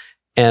else.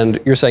 And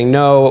you're saying,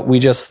 no, we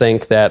just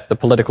think that the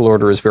political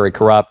order is very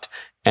corrupt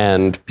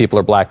and people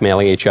are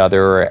blackmailing each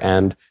other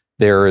and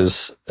there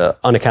is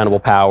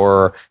unaccountable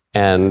power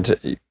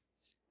and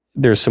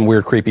there's some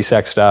weird, creepy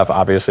sex stuff.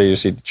 Obviously, you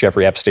see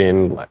Jeffrey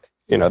Epstein,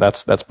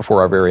 that's before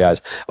our very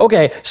eyes.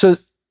 Okay, so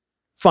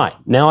fine.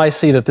 Now I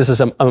see that this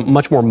is a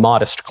much more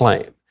modest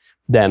claim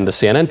than the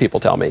CNN people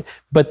tell me.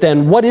 But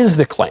then what is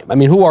the claim? I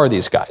mean, who are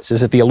these guys?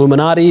 Is it the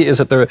Illuminati? Is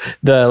it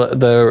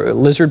the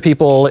lizard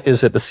people?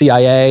 Is it the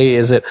CIA?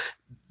 Is it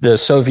the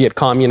Soviet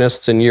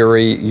communists and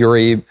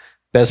Yuri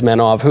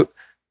Bezmenov?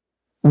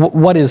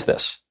 What is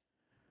this?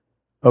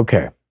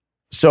 Okay.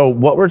 So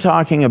what we're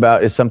talking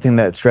about is something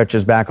that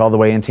stretches back all the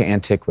way into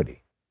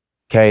antiquity.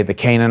 Okay, the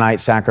Canaanite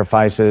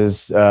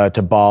sacrifices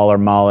to Baal or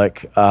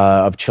Moloch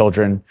of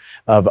children,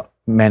 of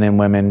men and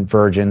women,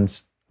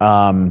 virgins,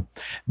 the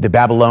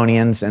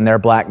Babylonians and their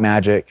black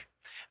magic.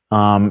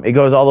 It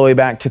goes all the way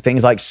back to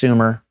things like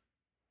Sumer,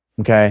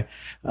 okay?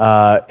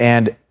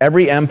 And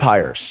every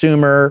empire,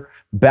 Sumer,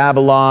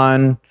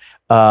 Babylon,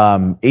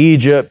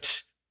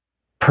 Egypt,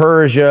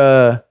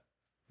 Persia,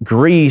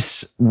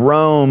 Greece,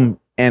 Rome,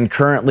 and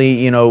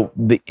currently,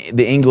 the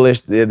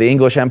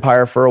English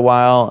Empire for a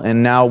while,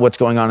 and now what's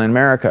going on in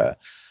America.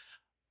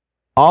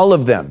 All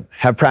of them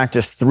have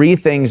practiced three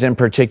things in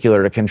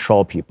particular to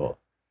control people.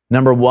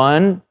 Number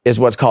one is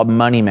what's called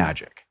money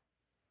magic.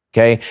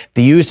 Okay,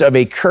 the use of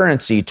a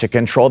currency to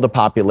control the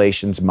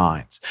population's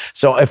minds.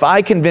 So if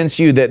I convince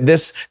you that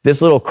this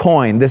little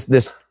coin,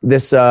 this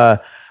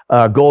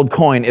gold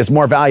coin is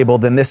more valuable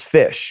than this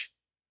fish,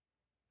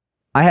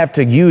 I have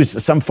to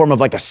use some form of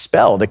like a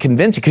spell to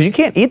convince you, because you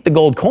can't eat the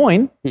gold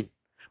coin,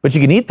 but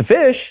you can eat the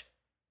fish.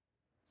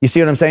 You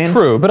see what I'm saying?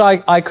 True, but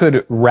I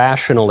could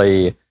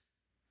rationally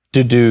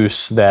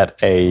deduce that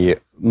a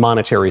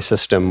monetary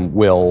system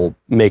will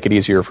make it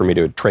easier for me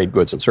to trade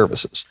goods and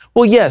services.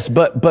 Well, yes,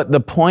 but the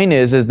point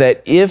is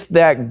that if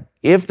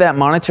that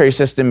monetary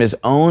system is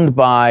owned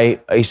by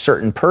a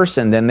certain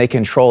person, then they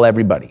control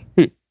everybody.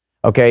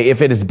 Okay,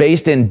 if it is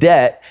based in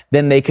debt,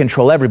 then they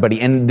control everybody.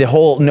 And the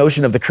whole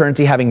notion of the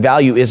currency having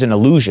value is an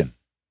illusion.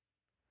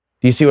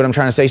 Do you see what I'm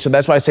trying to say? So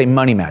that's why I say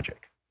money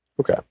magic.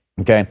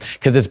 Okay,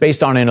 because it's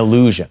based on an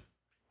illusion.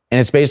 And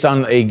it's based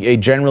on a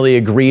generally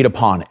agreed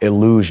upon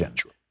illusion,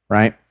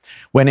 right?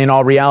 When in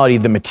all reality,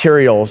 the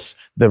materials,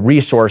 the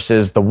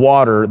resources, the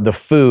water, the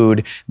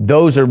food,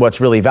 those are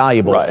what's really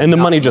valuable. Right, and the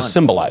money just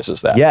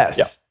symbolizes that.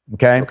 Yes, yeah.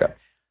 Okay.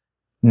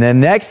 And the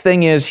next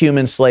thing is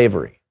human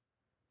slavery.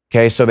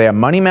 Okay, so they have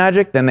money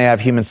magic, then they have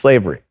human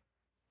slavery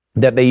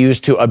that they use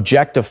to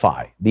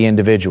objectify the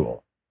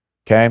individual.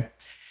 Okay?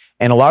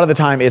 And a lot of the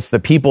time, it's the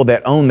people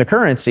that own the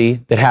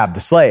currency that have the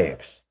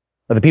slaves,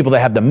 or the people that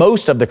have the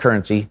most of the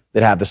currency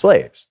that have the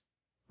slaves,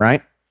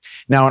 right?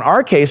 Now, in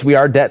our case, we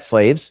are debt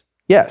slaves,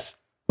 yes,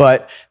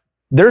 but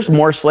there's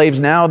more slaves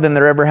now than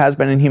there ever has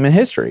been in human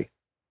history.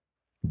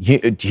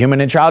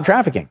 Human and child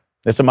trafficking.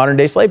 It's a modern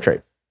day slave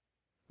trade,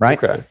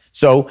 right? Okay.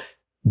 So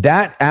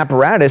that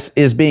apparatus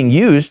is being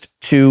used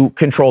to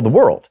control the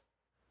world,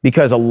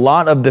 because a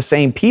lot of the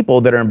same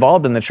people that are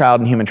involved in the child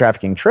and human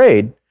trafficking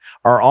trade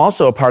are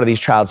also a part of these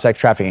child sex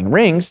trafficking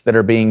rings that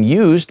are being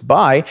used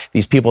by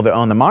these people that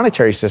own the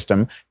monetary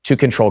system to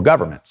control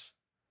governments,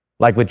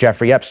 like with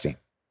Jeffrey Epstein.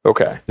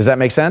 Okay. Does that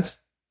make sense?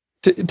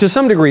 To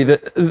some degree,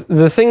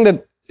 the thing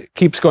that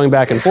keeps going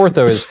back and forth,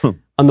 though, is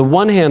on the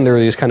one hand, there are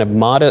these kind of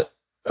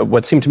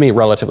what seem to me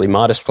relatively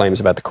modest claims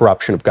about the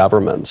corruption of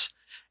governments.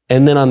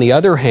 And then on the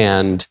other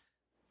hand,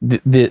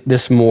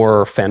 this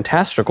more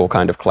fantastical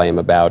kind of claim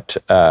about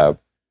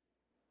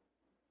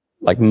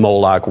like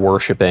Moloch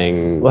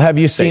worshiping. Well, have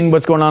you seen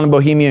what's going on in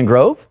Bohemian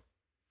Grove?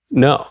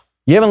 No.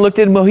 You haven't looked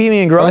at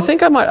Bohemian Grove? I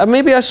think I might.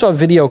 Maybe I saw a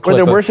video clip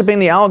where they're worshiping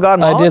the owl god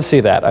Moloch? I did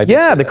see that.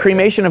 The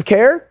cremation of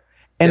care.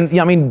 And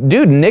I mean,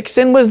 dude,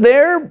 Nixon was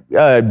there.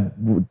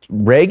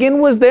 Reagan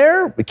was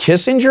there.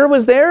 Kissinger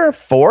was there.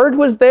 Ford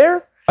was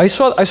there. I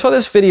saw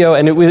this video,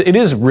 and it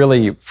is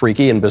really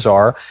freaky and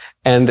bizarre.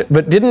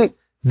 But didn't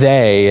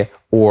they,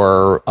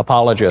 or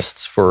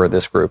apologists for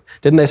this group,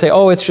 didn't they say,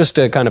 oh, it's just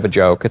a kind of a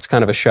joke, it's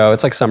kind of a show,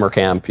 it's like summer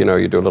camp, you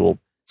do a little,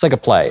 it's like a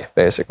play,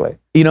 basically.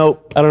 I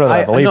don't know that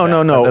I believe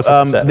that.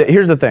 No.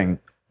 Here's the thing.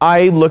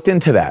 I looked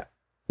into that,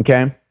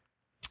 okay?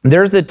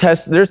 There's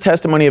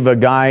testimony of a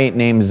guy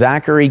named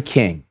Zachary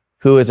King,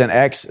 who is an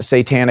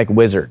ex-satanic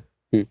wizard,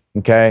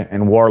 okay,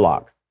 and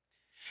warlock.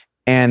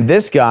 And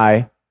this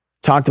guy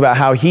talked about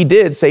how he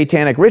did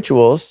satanic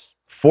rituals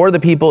for the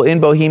people in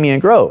Bohemian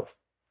Grove,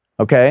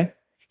 okay?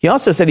 He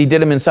also said he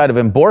did them inside of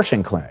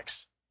abortion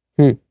clinics.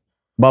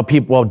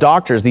 While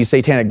doctors, these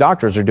satanic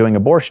doctors, are doing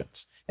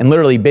abortions and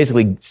literally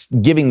basically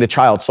giving the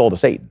child's soul to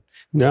Satan.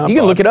 Yeah, you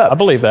can look it up. I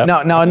believe that.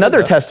 Now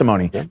another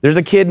testimony. Yeah. There's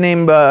a kid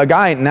named, a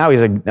guy, now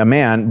he's a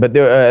man, but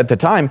at the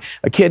time,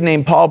 a kid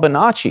named Paul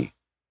Bonacci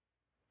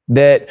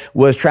that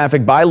was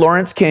trafficked by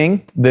Lawrence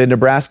King, the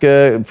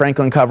Nebraska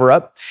Franklin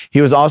cover-up. He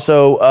was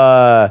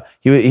also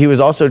he was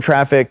also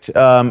trafficked,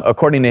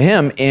 according to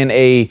him, in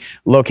a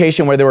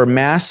location where there were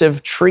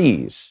massive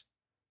trees.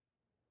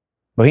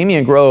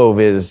 Bohemian Grove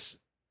is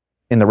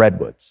in the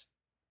redwoods.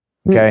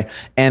 Okay,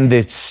 and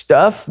the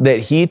stuff that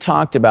he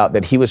talked about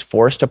that he was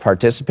forced to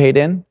participate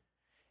in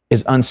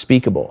is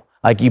unspeakable.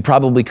 Like, you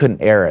probably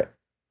couldn't air it,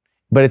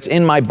 but it's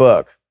in my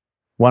book,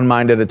 One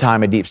Mind at a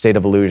Time, A Deep State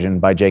of Illusion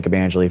by Jacob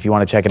Angeli. If you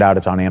want to check it out,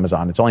 it's on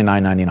Amazon. It's only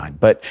 $9.99.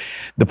 But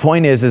the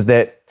point is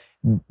that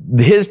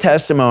his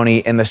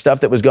testimony and the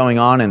stuff that was going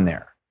on in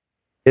there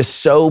is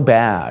so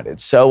bad.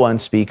 It's so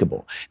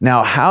unspeakable.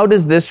 Now, how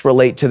does this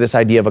relate to this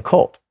idea of a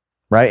cult?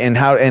 Right? And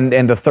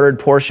and the third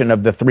portion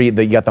of the three,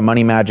 you got the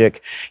money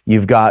magic,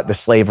 you've got the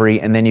slavery,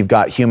 and then you've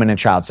got human and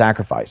child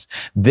sacrifice.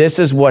 This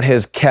is what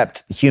has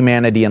kept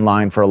humanity in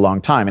line for a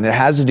long time. And it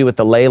has to do with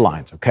the ley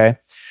lines, okay?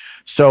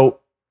 So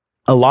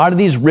a lot of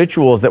these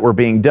rituals that were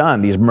being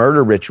done, these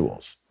murder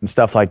rituals and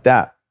stuff like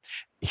that,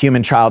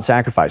 human child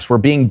sacrifice, were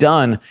being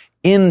done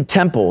in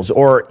temples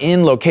or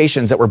in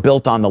locations that were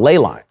built on the ley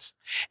lines.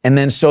 And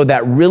then so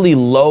that really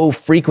low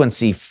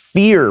frequency,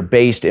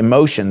 fear-based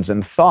emotions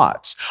and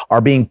thoughts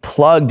are being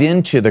plugged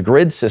into the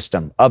grid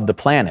system of the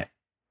planet.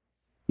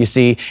 You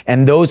see,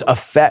 and those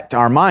affect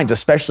our minds,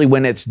 especially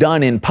when it's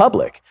done in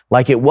public,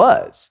 like it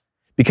was.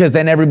 Because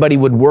then everybody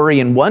would worry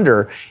and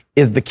wonder,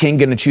 is the king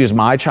going to choose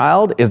my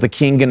child? Is the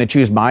king going to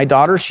choose my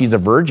daughter? She's a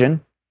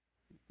virgin.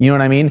 You know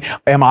what I mean?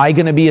 Am I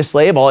going to be a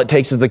slave? All it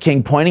takes is the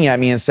king pointing at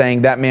me and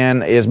saying, that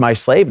man is my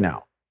slave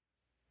now.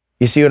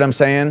 You see what I'm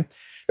saying?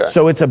 Okay.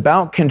 So it's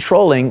about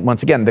controlling,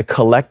 once again, the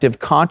collective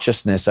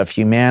consciousness of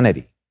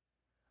humanity.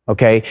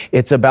 Okay?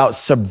 It's about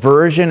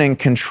subversion and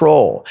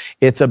control.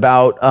 It's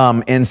about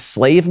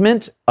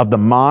enslavement of the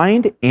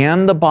mind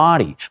and the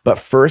body. But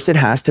first, it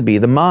has to be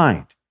the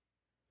mind.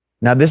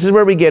 Now, this is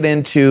where we get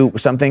into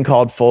something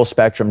called full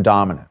spectrum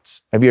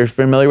dominance. Have you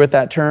familiar with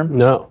that term?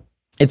 No.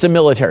 It's a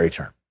military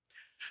term.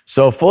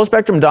 So full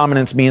spectrum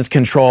dominance means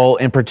control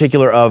in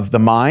particular of the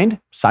mind,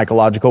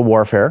 psychological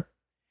warfare.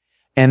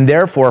 And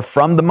therefore,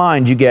 from the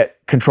mind, you get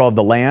control of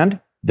the land,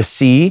 the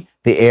sea,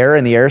 the air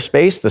and the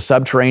airspace, the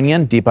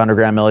subterranean, deep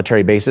underground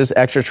military bases,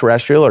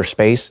 extraterrestrial or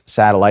space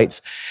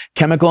satellites,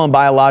 chemical and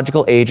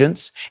biological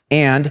agents,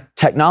 and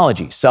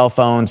technology, cell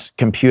phones,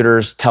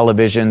 computers,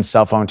 television,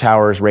 cell phone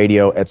towers,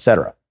 radio,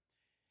 etc.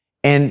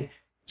 And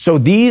so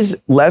these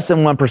less than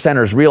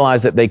 1%ers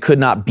realized that they could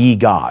not be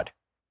God.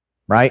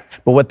 Right?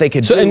 But what they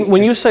could do. And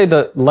when you say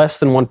the less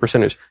than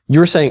 1%ers,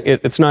 you're saying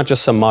it's not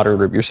just some modern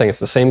group. You're saying it's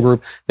the same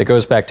group that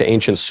goes back to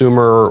ancient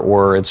Sumer,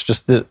 or it's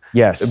just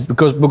yes, it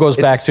goes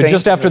back to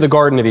just after the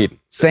Garden of Eden.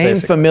 Same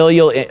basically.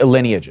 Familial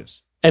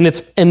lineages. And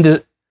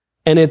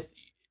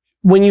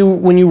when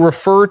you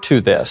refer to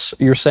this,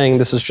 you're saying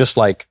this is just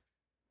like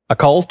a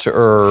cult,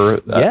 or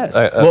yes.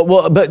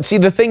 Well, but see,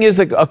 the thing is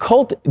that a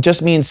cult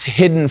just means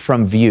hidden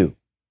from view.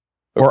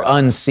 Or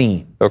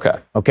unseen.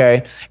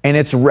 Okay. And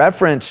it's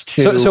reference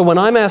to. So when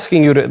I'm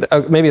asking you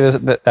to, maybe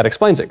that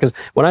explains it. Because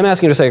when I'm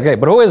asking you to say, okay,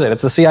 but who is it?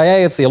 It's the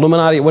CIA, it's the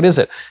Illuminati, what is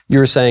it?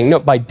 You're saying, no,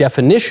 by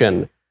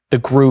definition, the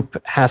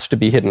group has to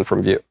be hidden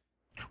from view.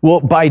 Well,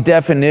 by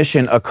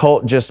definition, a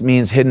cult just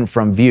means hidden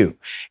from view.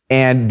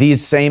 And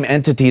these same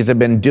entities have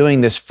been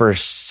doing this for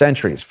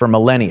centuries, for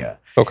millennia.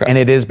 Okay. And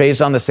it is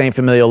based on the same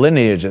familial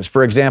lineages.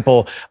 For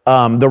example,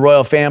 the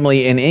royal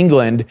family in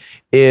England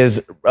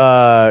is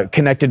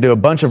connected to a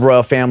bunch of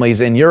royal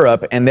families in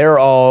Europe, and they're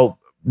all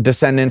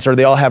descendants, or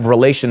they all have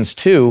relations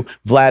to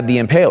Vlad the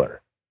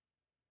Impaler,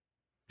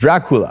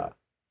 Dracula.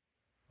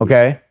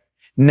 Okay?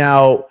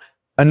 Now,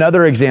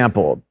 another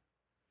example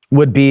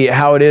would be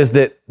how it is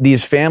that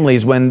these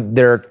families, when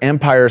their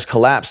empires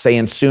collapse, say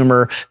in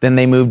Sumer, then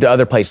they moved to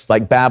other places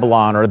like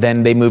Babylon, or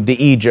then they moved to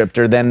Egypt,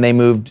 or then they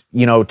moved,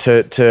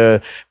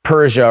 to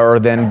Persia, or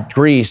then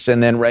Greece,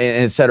 and then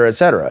et cetera, et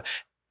cetera.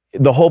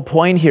 The whole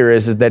point here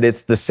is that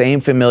it's the same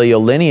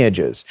familial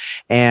lineages,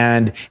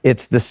 and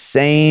it's the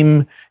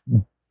same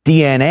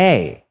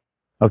DNA,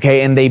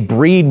 okay? And they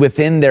breed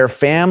within their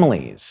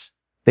families.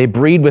 They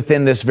breed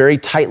within this very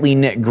tightly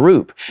knit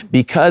group,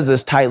 because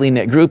this tightly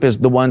knit group is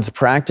the ones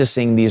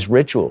practicing these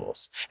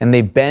rituals. And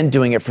they've been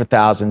doing it for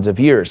thousands of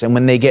years. And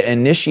when they get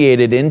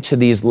initiated into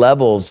these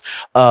levels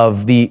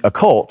of the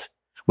occult,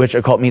 which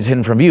occult means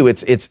hidden from view,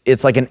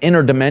 it's like an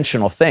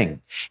interdimensional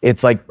thing.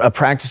 It's like a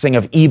practicing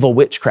of evil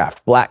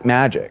witchcraft, black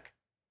magic.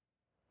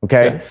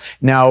 Okay?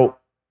 Now,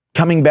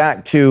 coming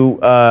back to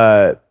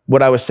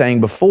what I was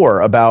saying before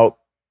about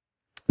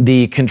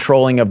the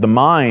controlling of the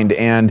mind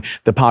and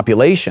the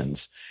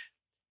populations.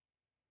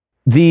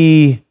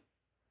 The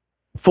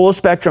full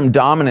spectrum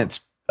dominance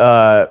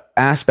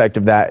aspect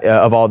of that,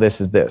 of all this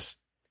is this.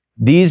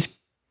 These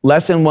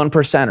less than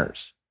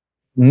 1%ers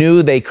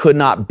knew they could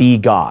not be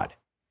God,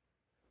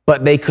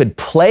 but they could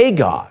play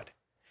God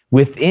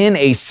within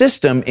a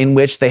system in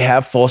which they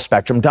have full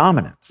spectrum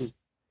dominance.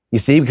 You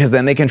see, because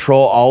then they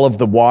control all of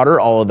the water,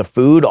 all of the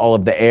food, all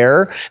of the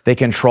air. They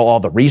control all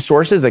the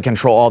resources. They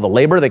control all the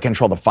labor. They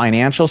control the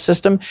financial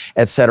system,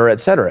 et cetera, et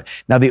cetera.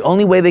 Now, the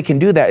only way they can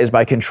do that is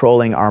by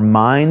controlling our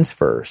minds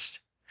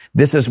first.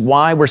 This is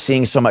why we're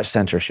seeing so much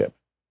censorship.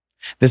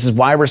 This is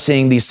why we're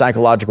seeing these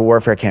psychological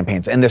warfare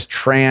campaigns and this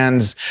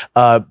trans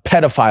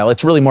pedophile.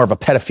 It's really more of a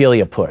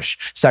pedophilia push,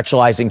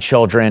 sexualizing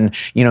children,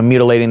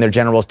 mutilating their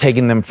genitals,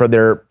 taking them from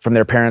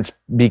their parents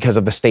because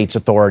of the state's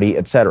authority,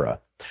 et cetera.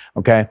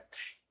 Okay.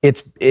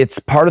 It's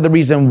part of the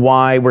reason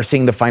why we're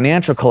seeing the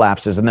financial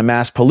collapses and the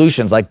mass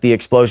pollutions, like the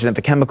explosion at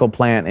the chemical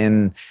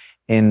plant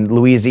in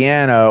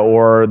Louisiana,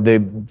 or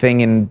the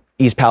thing in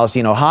East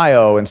Palestine,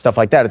 Ohio, and stuff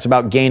like that. It's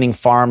about gaining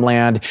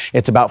farmland.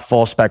 It's about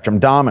full spectrum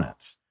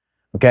dominance.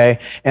 Okay.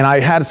 And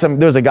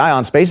there was a guy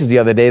on Spaces the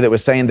other day that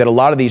was saying that a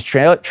lot of these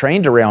train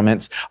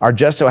derailments are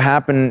just so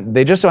happen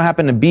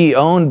to be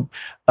owned,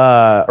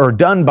 or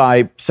done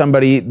by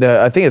somebody,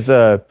 I think it's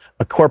a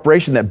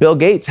corporation that Bill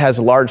Gates has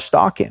a large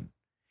stock in.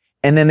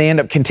 And then they end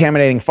up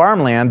contaminating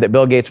farmland that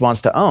Bill Gates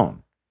wants to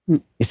own.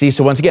 You see,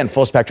 so once again,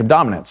 full spectrum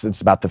dominance.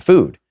 It's about the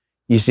food.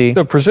 You see?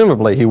 So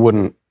presumably he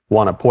wouldn't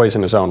want to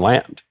poison his own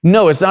land.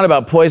 No, it's not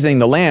about poisoning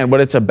the land.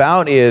 What it's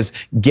about is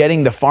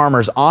getting the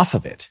farmers off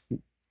of it.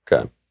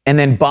 Okay. And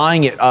then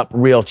buying it up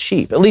real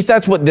cheap. At least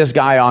that's what this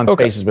guy on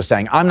Spaces was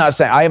saying. I'm not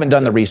saying, I haven't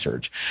done the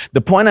research.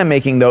 The point I'm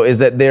making, though, is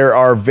that there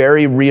are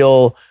very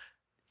real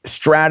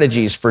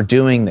strategies for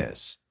doing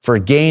this, for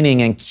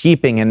gaining and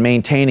keeping and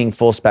maintaining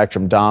full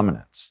spectrum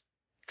dominance.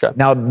 Okay.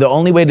 Now, the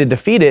only way to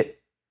defeat it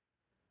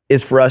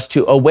is for us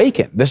to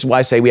awaken. This is why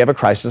I say we have a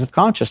crisis of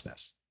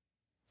consciousness.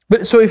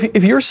 But so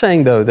if you're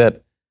saying, though,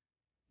 that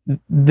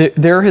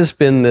there has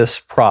been this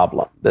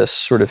problem, this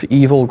sort of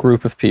evil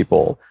group of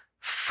people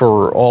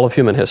for all of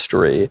human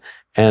history,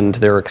 and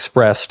they're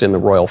expressed in the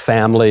royal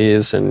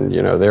families, and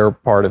they're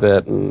part of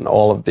it, and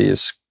all of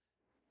these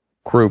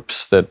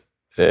groups that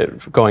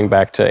going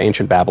back to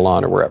ancient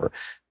Babylon or wherever.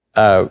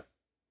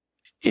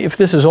 If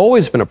this has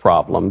always been a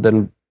problem,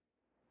 then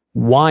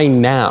why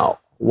now?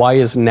 Why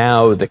is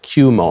now the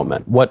Q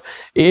moment?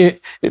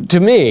 To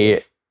me,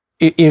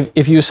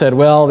 if you said,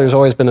 well, there's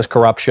always been this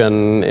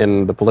corruption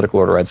in the political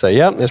order, I'd say,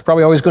 yeah, there's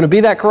probably always going to be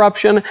that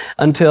corruption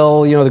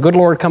until, the good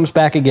Lord comes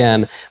back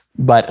again.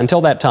 But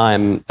until that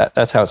time,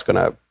 that's how it's going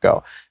to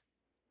go.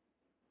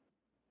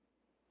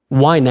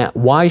 Why now?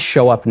 Why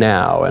show up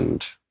now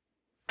and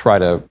try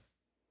to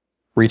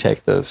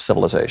retake the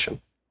civilization?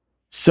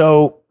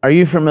 So, are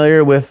you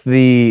familiar with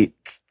the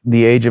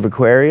Age of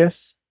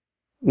Aquarius?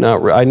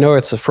 No, I know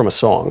it's from a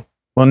song.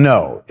 Well,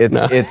 no,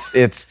 it's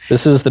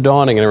This is the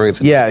dawning and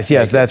everything. Yes,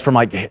 that's from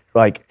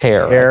like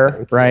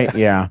hair, right?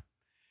 Yeah.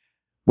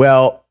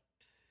 Well,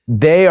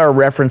 they are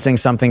referencing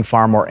something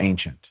far more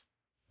ancient.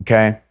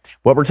 Okay,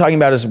 what we're talking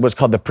about is what's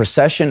called the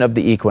precession of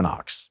the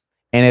equinox,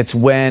 and it's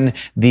when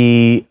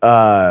the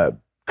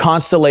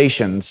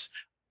constellations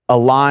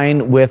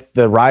align with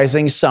the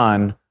rising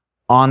sun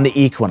on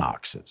the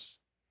equinoxes.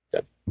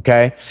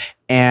 Okay,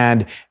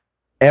 and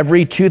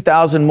every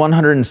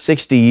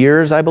 2,160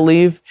 years, I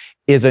believe,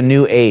 is a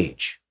new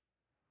age,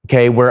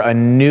 okay, where a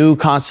new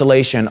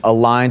constellation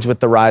aligns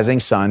with the rising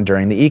sun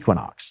during the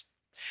equinox.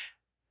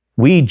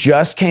 We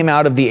just came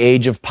out of the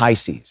age of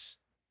Pisces,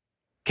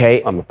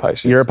 okay? I'm a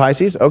Pisces. You're a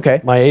Pisces?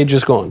 Okay. My age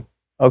is gone.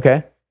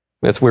 Okay.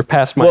 We're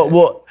past my age.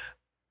 Well,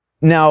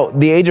 now,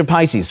 the age of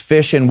Pisces,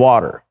 fish and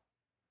water,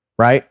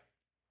 right?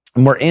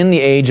 And we're in the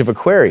age of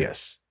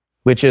Aquarius,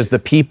 which is the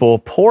people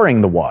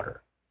pouring the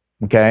water,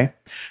 okay?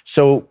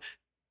 So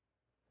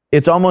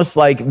it's almost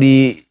like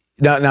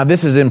now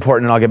this is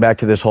important, and I'll get back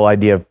to this whole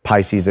idea of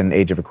Pisces and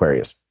Age of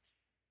Aquarius.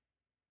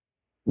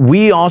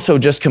 We also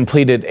just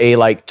completed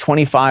a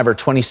 25 or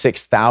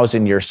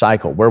 26,000 year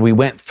cycle where we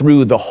went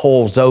through the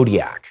whole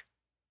zodiac.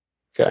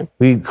 Okay.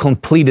 We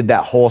completed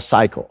that whole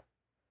cycle.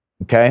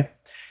 Okay.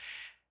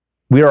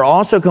 We are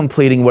also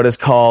completing what is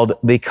called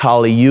the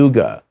Kali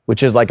Yuga,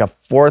 which is like a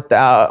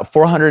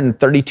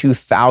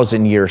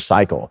 432,000 year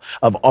cycle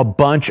of a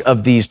bunch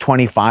of these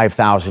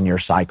 25,000 year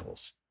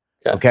cycles.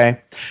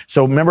 Okay.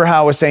 So remember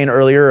how I was saying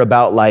earlier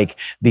about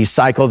these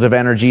cycles of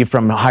energy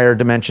from higher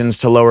dimensions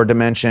to lower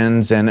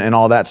dimensions and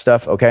all that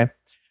stuff. Okay.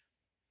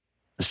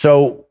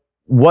 So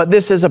what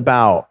this is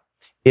about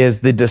is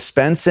the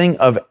dispensing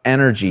of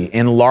energy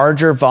in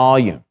larger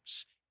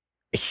volumes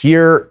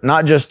here,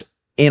 not just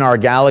in our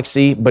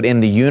galaxy, but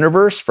in the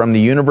universe, from the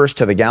universe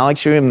to the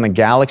galaxy, and the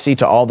galaxy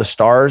to all the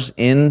stars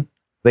in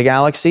the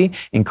galaxy,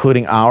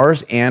 including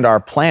ours and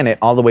our planet,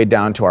 all the way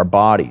down to our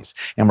bodies.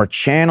 And we're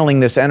channeling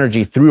this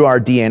energy through our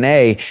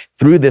DNA,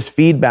 through this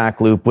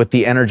feedback loop with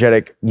the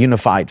energetic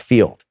unified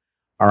field.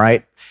 All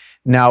right.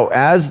 Now,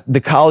 as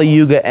the Kali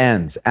Yuga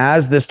ends,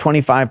 as this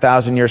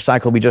 25,000 year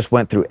cycle we just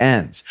went through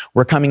ends,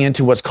 we're coming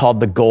into what's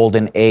called the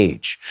Golden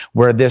Age,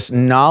 where this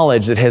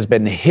knowledge that has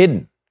been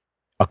hidden,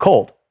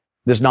 occult,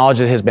 this knowledge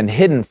that has been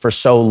hidden for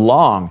so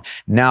long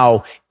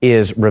now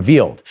is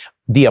revealed.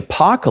 The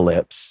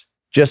apocalypse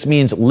just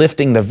means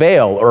lifting the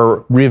veil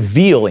or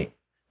revealing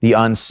the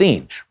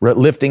unseen,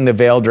 lifting the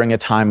veil during a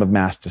time of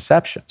mass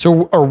deception.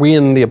 So are we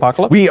in the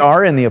apocalypse? We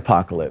are in the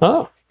apocalypse.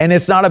 Oh. And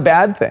it's not a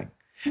bad thing.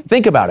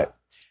 Think about it.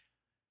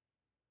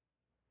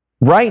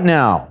 Right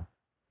now,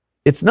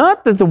 it's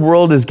not that the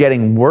world is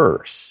getting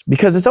worse,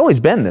 because it's always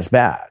been this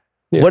bad.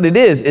 Yeah. What it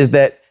is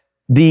that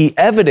the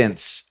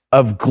evidence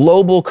of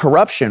global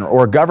corruption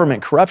or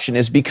government corruption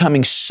is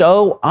becoming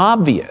so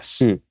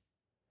obvious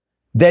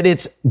that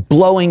it's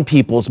blowing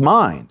people's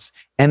minds,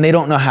 and they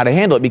don't know how to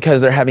handle it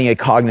because they're having a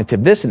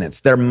cognitive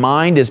dissonance. Their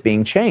mind is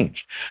being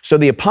changed. So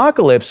the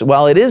apocalypse,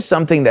 while it is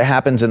something that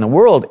happens in the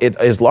world, it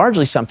is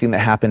largely something that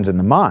happens in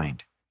the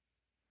mind.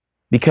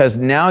 Because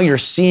now you're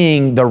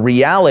seeing the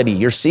reality,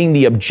 you're seeing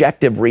the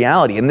objective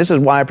reality. And this is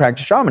why I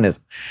practice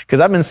shamanism, because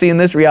I've been seeing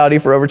this reality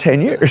for over 10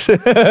 years.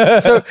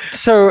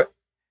 So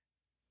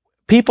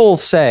people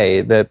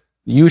say that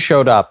you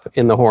showed up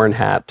in the horn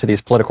hat to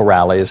these political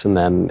rallies, and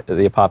then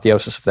the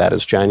apotheosis of that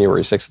is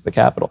January 6th at the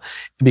Capitol,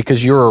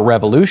 because you're a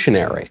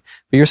revolutionary.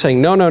 But you're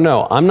saying,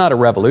 no, I'm not a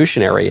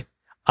revolutionary.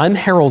 I'm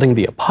heralding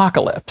the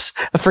apocalypse.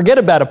 Forget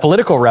about a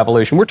political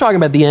revolution. We're talking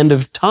about the end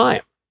of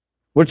time.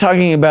 We're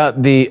talking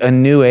about a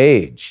new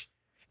age.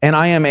 And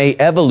I am a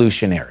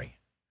evolutionary.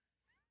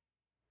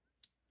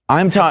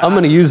 I'm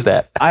going to use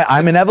that.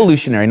 I'm an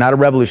evolutionary, not a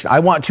revolutionary.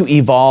 I want to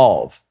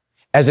evolve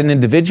as an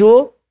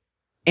individual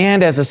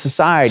and as a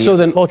society, as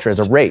a culture, as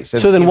a race.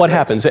 So then what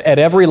happens at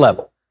every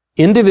level?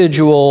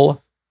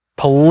 Individual,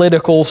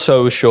 political,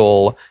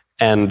 social,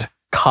 and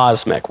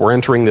cosmic. We're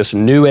entering this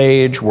new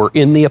age. We're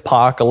in the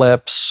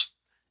apocalypse.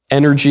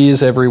 Energy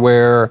is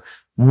everywhere.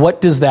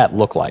 What does that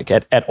look like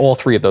at all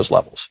three of those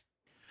levels?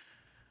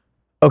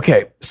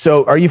 Okay,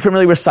 so are you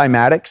familiar with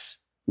cymatics?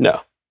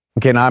 No.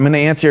 Okay, now I'm going to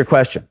answer your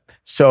question.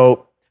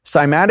 So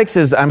cymatics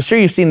is, I'm sure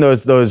you've seen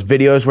those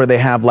videos where they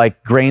have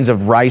like grains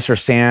of rice or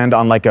sand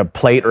on like a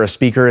plate or a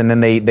speaker, and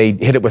then they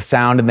hit it with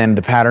sound and then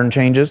the pattern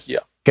changes. Yeah.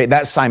 Okay,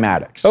 that's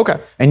cymatics. Okay.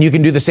 And you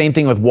can do the same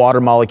thing with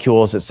water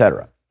molecules,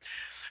 etc.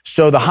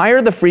 So the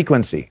higher the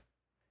frequency,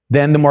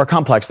 then the more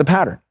complex the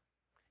pattern.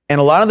 And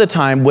a lot of the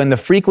time when the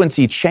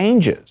frequency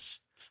changes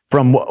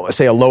from,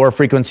 say, a lower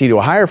frequency to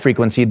a higher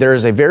frequency, there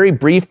is a very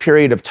brief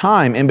period of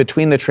time in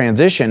between the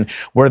transition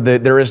where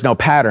there is no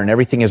pattern.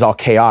 Everything is all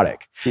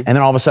chaotic. Mm-hmm. And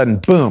then all of a sudden,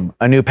 boom,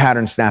 a new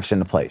pattern snaps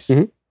into place,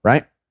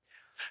 right?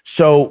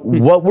 So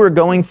what we're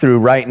going through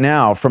right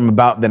now from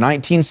about the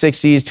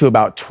 1960s to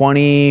about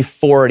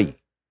 2040,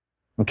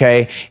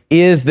 okay,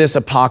 is this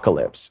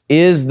apocalypse,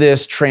 is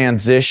this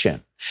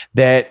transition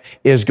that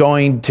is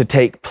going to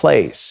take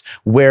place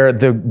where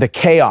the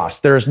chaos,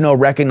 there's no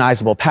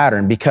recognizable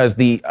pattern because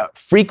the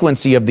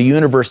frequency of the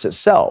universe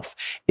itself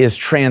is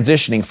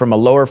transitioning from a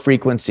lower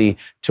frequency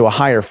to a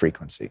higher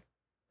frequency.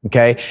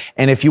 Okay.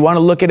 And if you want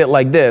to look at it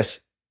like this,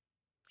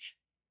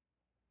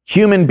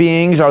 human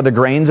beings are the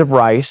grains of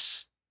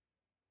rice.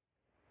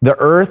 The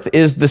earth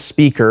is the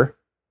speaker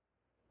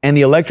and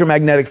the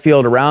electromagnetic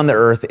field around the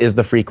earth is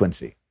the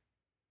frequency.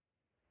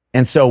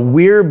 And so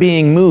we're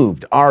being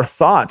moved. Our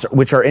thoughts,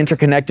 which are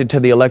interconnected to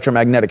the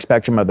electromagnetic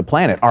spectrum of the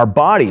planet, our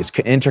bodies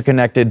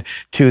interconnected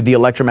to the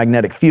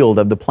electromagnetic field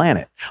of the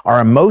planet.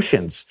 Our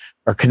emotions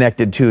are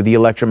connected to the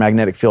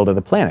electromagnetic field of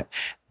the planet.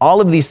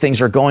 All of these things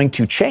are going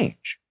to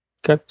change.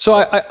 Okay. So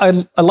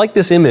I like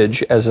this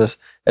image as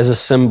a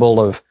symbol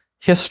of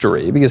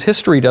history, because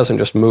history doesn't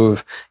just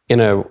move in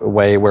a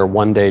way where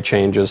one day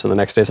changes and the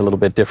next day is a little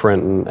bit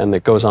different and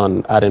it goes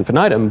on ad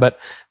infinitum. But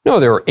no,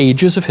 there are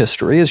ages of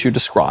history, as you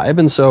describe.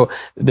 And so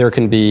there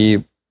can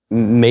be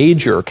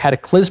major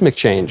cataclysmic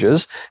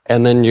changes,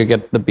 and then you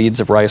get the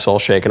beads of rice all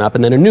shaken up,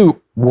 and then a new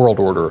world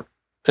order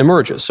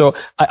emerges. So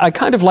I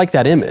kind of like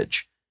that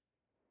image.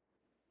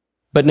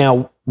 But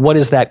now, what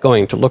is that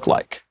going to look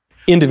like?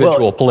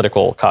 Individual,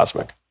 political,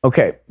 cosmic.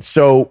 Okay,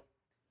 so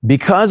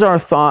because our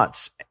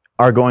thoughts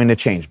are going to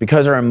change,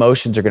 because our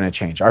emotions are going to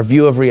change, our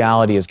view of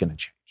reality is going to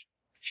change.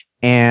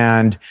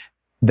 And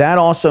that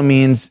also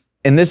means,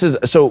 and this is,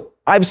 so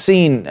I've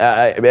seen,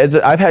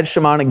 I've had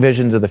shamanic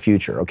visions of the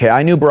future, okay?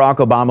 I knew Barack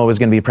Obama was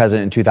going to be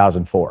president in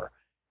 2004.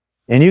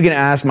 And you can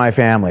ask my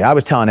family. I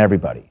was telling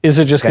everybody. Is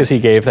it just because he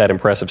gave that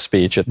impressive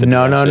speech at the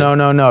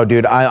DNC? No,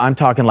 dude. I'm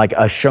talking like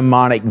a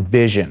shamanic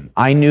vision.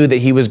 I knew that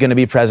he was going to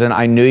be president.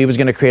 I knew he was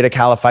going to create a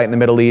caliphate in the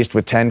Middle East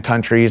with 10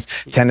 countries,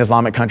 10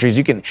 Islamic countries.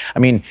 You can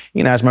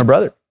ask my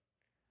brother.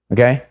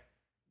 Okay?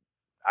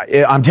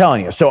 I'm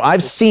telling you. So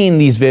I've seen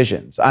these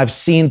visions. I've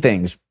seen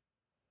things.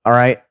 All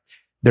right?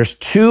 There's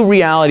two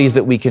realities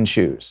that we can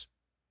choose.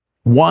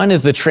 One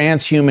is the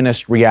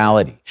transhumanist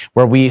reality,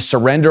 where we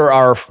surrender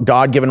our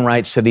God-given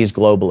rights to these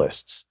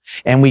globalists,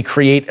 and we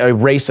create a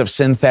race of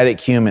synthetic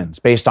humans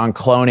based on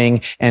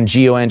cloning and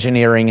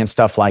geoengineering and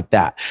stuff like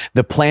that.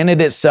 The planet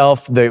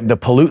itself, the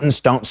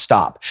pollutants don't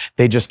stop.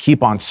 They just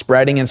keep on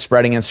spreading and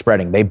spreading and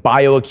spreading. They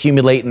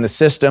bioaccumulate in the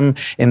system,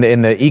 in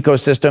the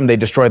ecosystem. They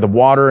destroy the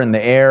water and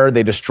the air.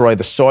 They destroy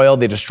the soil.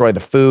 They destroy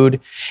the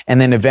food. And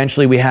then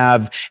eventually we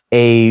have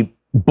a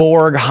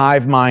Borg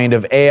hive mind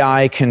of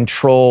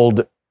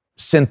AI-controlled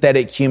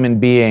synthetic human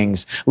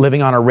beings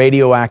living on a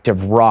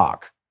radioactive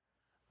rock.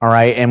 All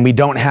right. And we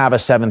don't have a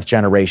seventh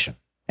generation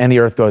and the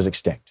earth goes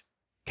extinct.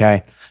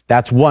 Okay.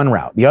 That's one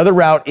route. The other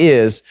route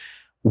is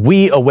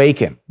we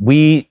awaken.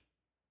 We,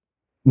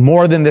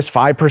 more than this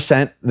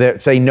 5%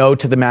 that say no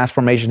to the mass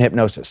formation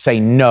hypnosis,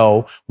 say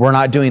no, we're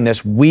not doing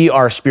this. We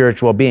are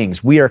spiritual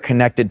beings. We are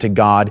connected to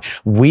God.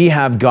 We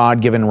have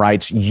God-given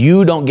rights.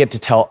 You don't get to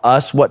tell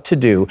us what to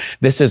do.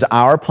 This is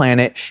our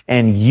planet,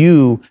 and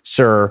you,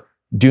 sir,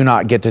 do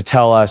not get to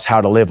tell us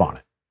how to live on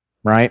it,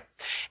 right?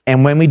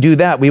 And when we do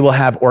that, we will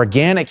have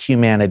organic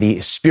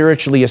humanity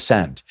spiritually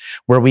ascend,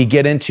 where we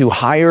get into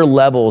higher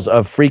levels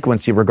of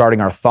frequency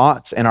regarding our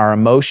thoughts and our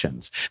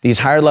emotions. These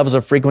higher levels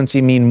of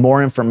frequency mean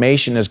more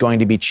information is going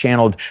to be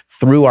channeled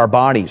through our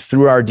bodies,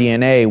 through our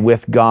DNA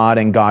with God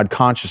and God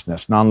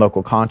consciousness,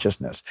 non-local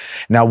consciousness.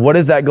 Now, what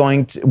is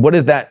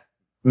that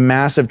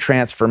massive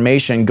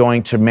transformation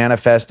going to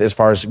manifest as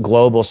far as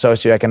global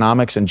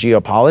socioeconomics and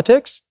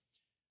geopolitics?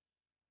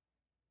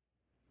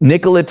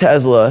 Nikola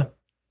Tesla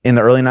in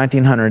the early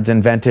 1900s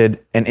invented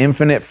an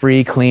infinite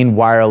free, clean,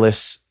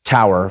 wireless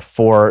tower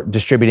for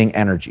distributing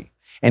energy.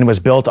 And it was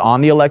built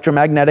on the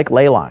electromagnetic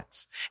ley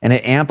lines. And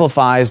it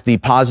amplifies the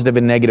positive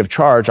and negative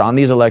charge on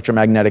these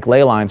electromagnetic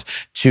ley lines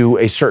to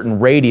a certain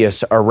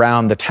radius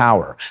around the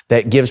tower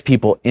that gives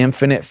people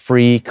infinite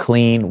free,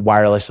 clean,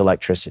 wireless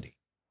electricity.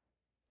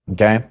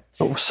 Okay?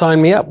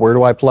 Sign me up. Where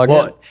do I plug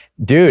in?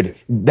 Dude,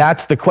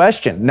 that's the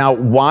question. Now,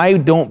 why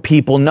don't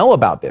people know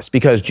about this?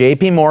 Because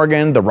JP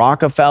Morgan, the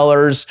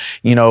Rockefellers,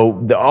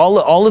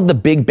 all of the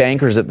big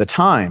bankers at the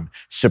time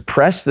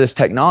suppressed this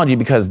technology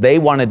because they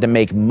wanted to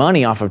make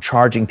money off of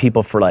charging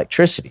people for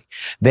electricity.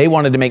 They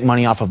wanted to make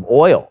money off of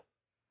oil.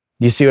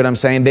 You see what I'm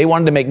saying? They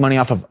wanted to make money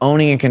off of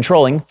owning and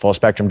controlling, full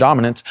spectrum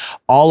dominance,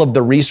 all of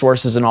the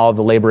resources and all of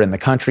the labor in the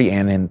country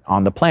and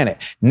on the planet.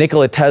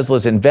 Nikola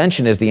Tesla's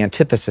invention is the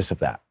antithesis of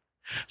that.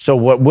 So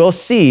what we'll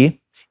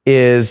see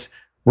is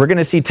we're going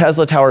to see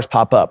Tesla towers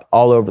pop up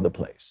all over the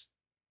place.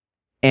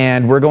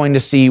 And we're going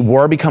to see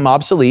war become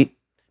obsolete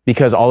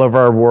because all of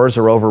our wars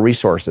are over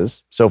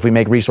resources. So if we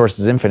make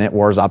resources infinite,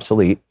 war is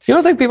obsolete. You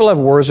don't think people have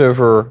wars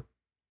over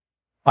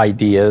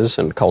ideas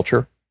and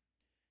culture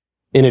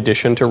in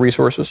addition to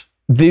resources?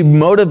 The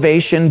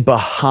motivation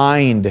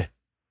behind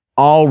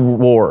all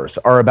wars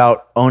are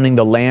about owning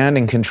the land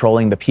and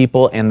controlling the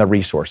people and the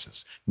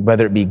resources,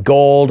 whether it be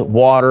gold,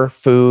 water,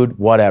 food,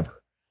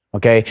 whatever.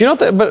 Okay? You know,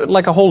 but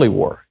like a holy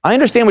war. I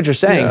understand what you're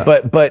saying,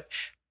 but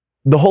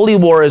the holy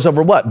war is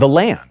over what? The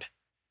land.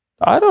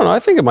 I don't know. I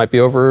think it might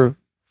be over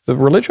the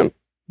religion.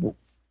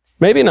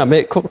 Maybe not.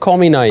 Call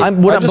me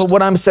naive. But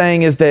what I'm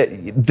saying is that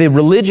the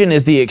religion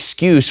is the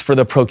excuse for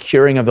the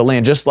procuring of the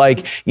land, just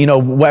like,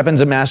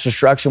 weapons of mass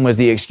destruction was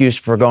the excuse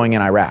for going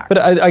in Iraq. But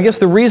I guess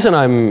the reason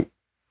I'm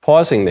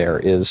pausing there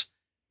is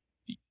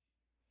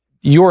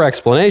your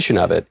explanation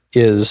of it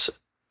is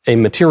a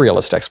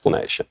materialist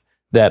explanation,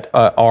 that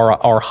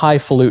our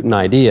highfalutin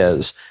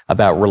ideas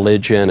about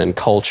religion and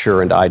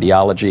culture and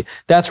ideology,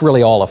 that's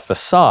really all a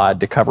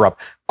facade to cover up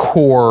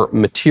core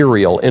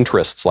material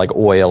interests like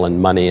oil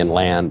and money and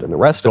land and the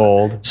rest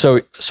Gold. of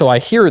it. So I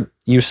hear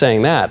you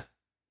saying that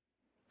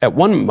at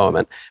one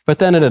moment, but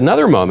then at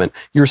another moment,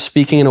 you're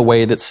speaking in a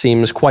way that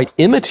seems quite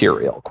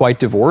immaterial, quite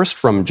divorced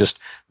from just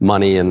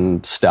money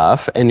and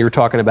stuff. And you're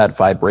talking about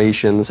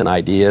vibrations and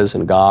ideas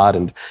and God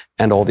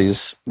and all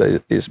these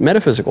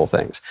metaphysical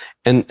things.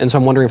 And so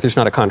I'm wondering if there's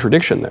not a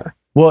contradiction there.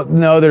 Well,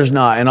 no, there's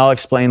not. And I'll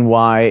explain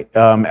why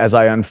as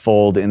I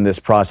unfold in this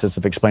process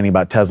of explaining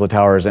about Tesla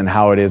towers and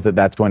how it is that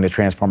that's going to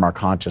transform our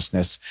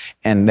consciousness.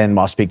 And then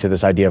I'll speak to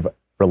this idea of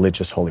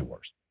religious holy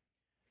wars.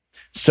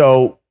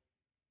 So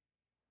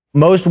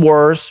most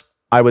wars,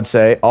 I would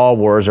say, all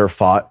wars are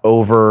fought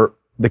over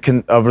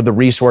the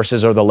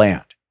resources or the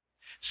land.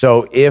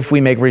 So if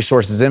we make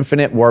resources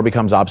infinite, war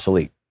becomes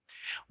obsolete.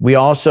 We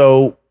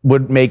also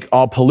would make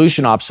all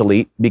pollution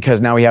obsolete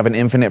because now we have an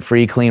infinite,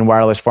 free, clean,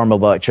 wireless form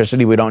of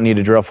electricity. We don't need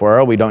to drill for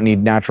oil. We don't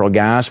need natural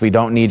gas. We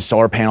don't need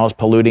solar panels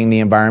polluting the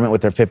environment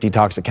with their 50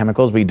 toxic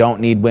chemicals. We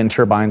don't need wind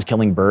turbines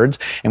killing birds.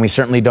 And we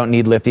certainly don't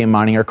need lithium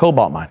mining or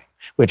cobalt mining,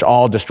 which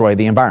all destroy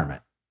the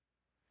environment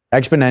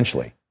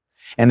exponentially.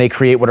 And they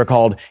create what are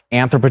called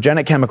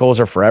anthropogenic chemicals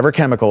or forever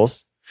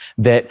chemicals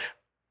that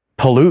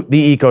pollute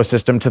the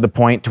ecosystem to the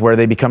point to where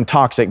they become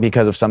toxic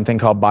because of something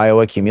called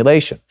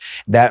bioaccumulation.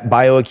 That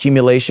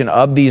bioaccumulation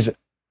of these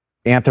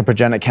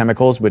anthropogenic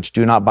chemicals, which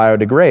do not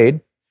biodegrade,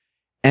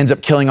 ends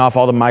up killing off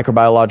all the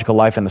microbiological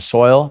life in the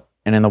soil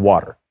and in the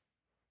water.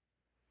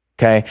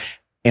 Okay?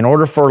 In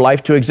order for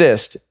life to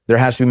exist, there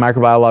has to be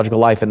microbiological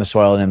life in the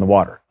soil and in the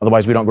water.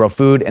 Otherwise, we don't grow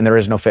food and there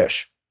is no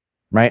fish,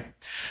 right?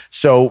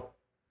 So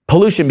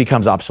pollution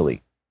becomes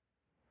obsolete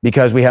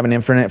because we have an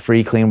infinite,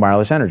 free, clean,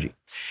 wireless energy.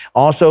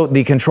 Also,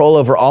 the control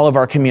over all of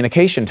our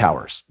communication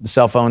towers, the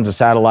cell phones, the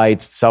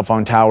satellites, the cell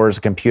phone towers,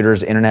 the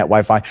computers, internet,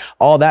 Wi-Fi,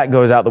 all that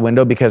goes out the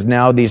window because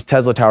now these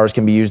Tesla towers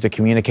can be used to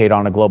communicate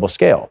on a global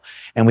scale.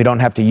 And we don't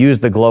have to use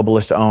the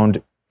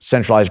globalist-owned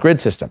centralized grid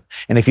system.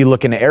 And if you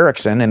look into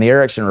Ericsson and the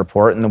Ericsson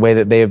report and the way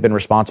that they have been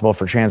responsible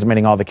for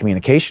transmitting all the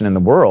communication in the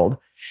world,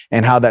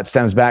 and how that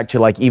stems back to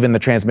like even the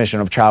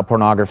transmission of child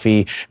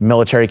pornography,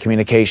 military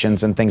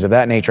communications and things of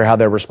that nature, how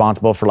they're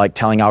responsible for like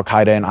telling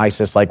Al-Qaeda and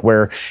ISIS like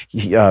where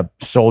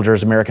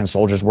American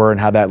soldiers were and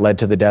how that led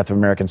to the death of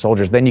American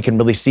soldiers. Then you can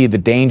really see the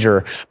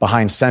danger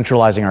behind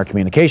centralizing our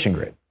communication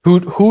grid.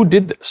 Who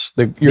did this?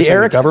 The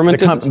government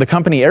did this? The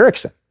company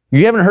Ericsson.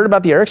 You haven't heard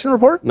about the Ericsson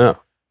report? No.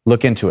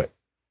 Look into it.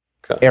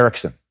 Okay.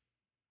 Ericsson.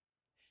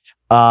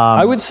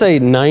 I would say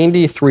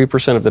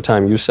 93% of the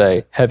time you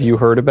say, have you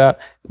heard about?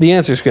 The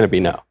answer is going to be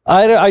no.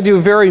 I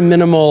do very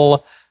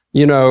minimal,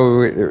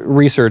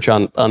 research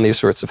on these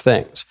sorts of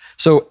things.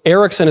 So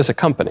Ericsson is a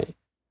company.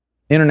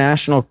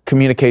 International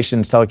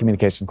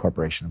Telecommunications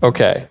Corporation.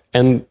 Okay.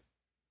 And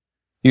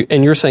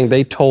you're saying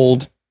they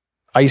told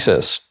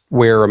ISIS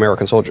where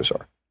American soldiers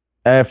are?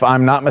 If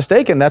I'm not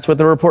mistaken, that's what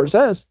the report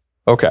says.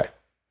 Okay.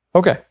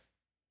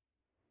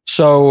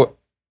 So...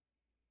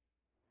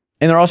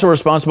 And they're also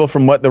responsible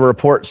from what the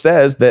report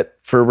says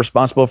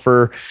responsible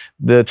for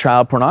the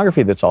child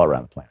pornography that's all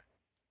around the planet.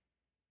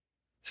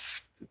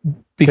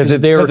 Because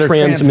they're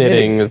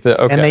transmitting. And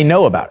they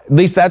know about it. At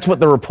least that's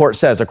what the report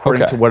says,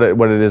 according to what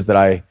it is that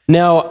I...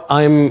 Now,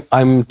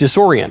 I'm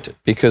disoriented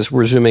because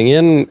we're zooming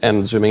in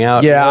and zooming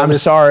out. Yeah, I'm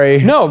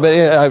sorry. No,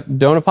 but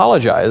don't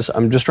apologize.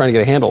 I'm just trying to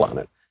get a handle on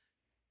it.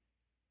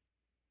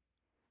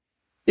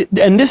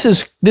 And this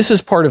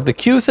is part of the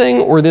Q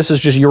thing, or this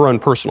is just your own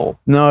personal?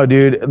 No,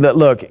 dude.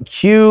 Look,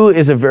 Q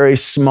is a very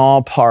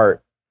small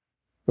part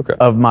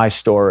of my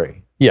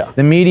story. Yeah.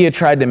 The media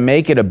tried to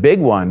make it a big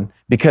one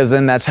because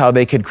then that's how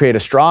they could create a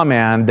straw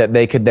man that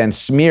they could then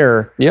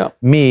smear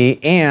me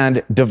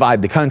and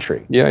divide the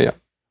country. Yeah.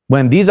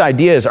 When these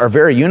ideas are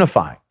very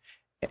unifying.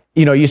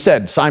 You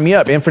said, sign me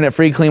up. Infinite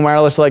free clean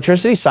wireless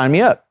electricity, sign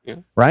me up,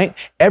 right?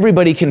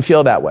 Everybody can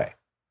feel that way.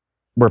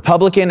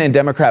 Republican and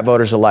Democrat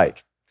voters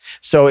alike.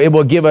 So it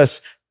will give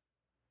us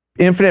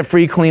infinite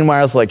free clean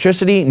wireless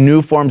electricity, a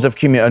new form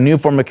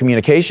of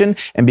communication,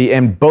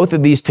 and both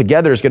of these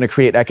together is going to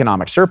create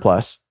economic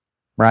surplus,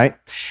 right?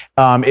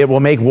 It will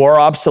make war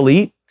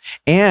obsolete.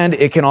 And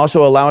it can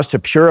also allow us to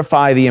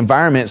purify the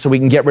environment so we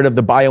can get rid of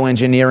the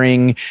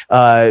bioengineering,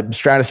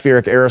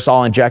 stratospheric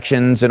aerosol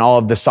injections and all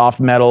of the soft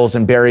metals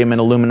and barium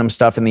and aluminum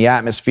stuff in the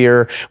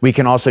atmosphere. We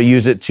can also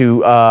use it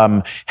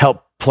to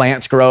help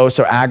plants grow.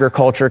 So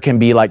agriculture can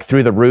be like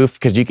through the roof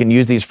because you can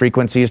use these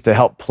frequencies to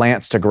help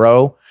plants to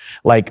grow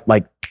like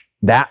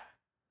that.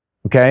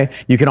 Okay.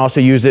 You can also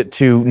use it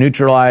to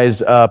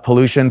neutralize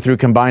pollution through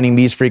combining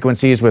these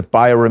frequencies with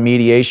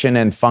bioremediation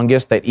and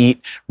fungus that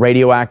eat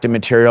radioactive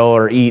material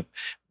or eat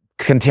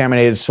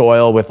contaminated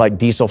soil with like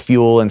diesel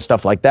fuel and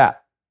stuff like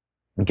that.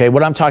 Okay.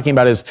 What I'm talking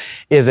about is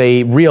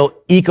a real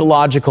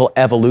ecological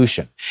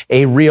evolution,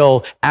 a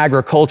real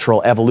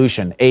agricultural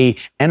evolution, a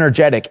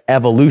energetic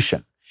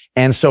evolution.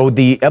 And so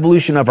the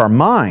evolution of our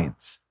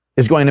minds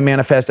is going to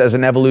manifest as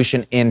an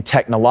evolution in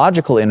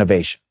technological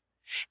innovation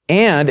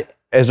and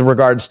as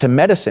regards to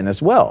medicine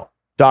as well.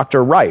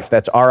 Dr. Rife,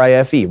 that's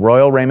R-I-F-E,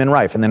 Royal Raymond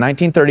Rife. In the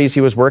 1930s,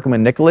 he was working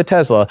with Nikola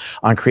Tesla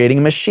on creating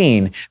a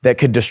machine that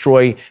could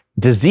destroy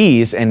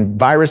disease and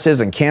viruses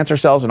and cancer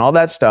cells and all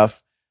that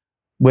stuff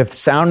with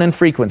sound and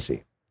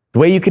frequency. The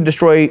way you can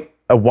destroy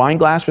a wine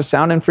glass with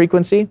sound and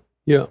frequency,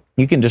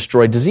 you can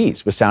destroy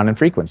disease with sound and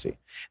frequency.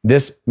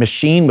 This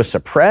machine was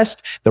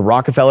suppressed. The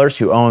Rockefellers,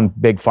 who own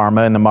big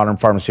pharma in the modern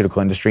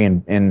pharmaceutical industry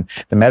and in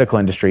the medical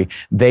industry,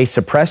 they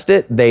suppressed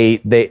it.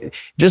 They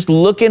just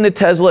look into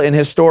Tesla and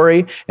his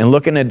story and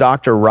look into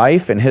Dr.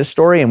 Rife and his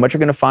story, and what you're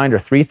going to find are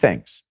three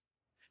things.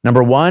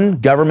 Number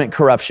one, government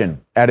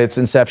corruption at its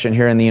inception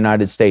here in the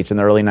United States in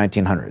the early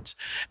 1900s.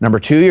 Number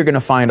two, you're going to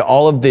find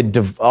all of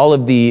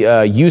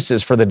the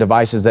uses for the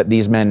devices that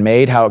these men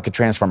made, how it could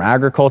transform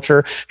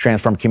agriculture,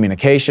 transform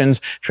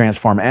communications,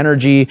 transform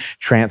energy,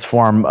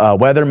 transform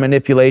weather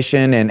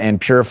manipulation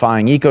and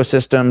purifying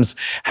ecosystems,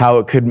 how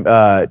it could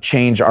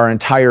change our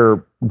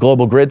entire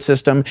global grid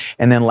system.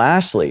 And then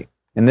lastly,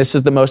 and this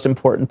is the most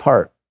important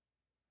part,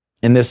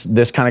 and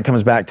this kind of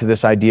comes back to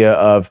this idea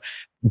of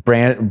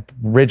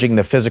bridging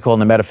the physical and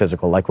the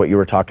metaphysical, like what you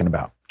were talking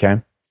about,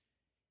 okay?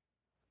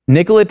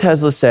 Nikola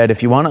Tesla said,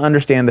 if you want to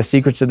understand the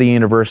secrets of the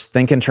universe,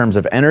 think in terms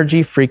of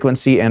energy,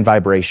 frequency, and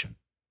vibration,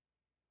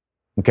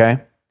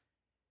 okay?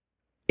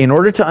 In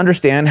order to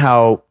understand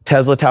how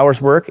Tesla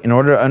towers work, in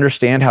order to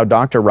understand how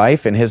Dr.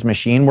 Rife and his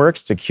machine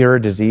works to cure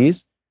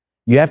disease,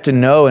 you have to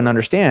know and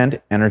understand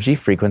energy,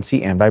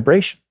 frequency, and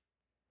vibration.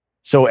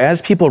 So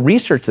as people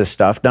research this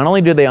stuff, not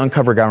only do they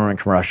uncover government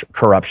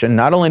corruption,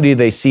 not only do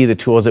they see the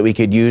tools that we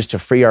could use to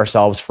free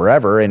ourselves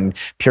forever and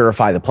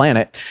purify the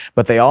planet,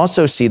 but they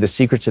also see the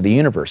secrets of the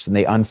universe and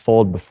they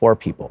unfold before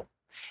people.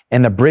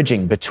 And the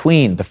bridging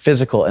between the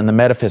physical and the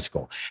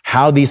metaphysical,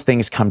 how these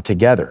things come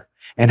together,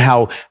 and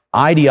how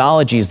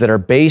ideologies that are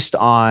based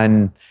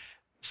on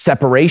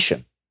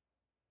separation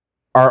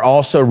are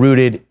also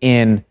rooted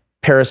in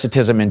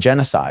parasitism and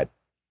genocide.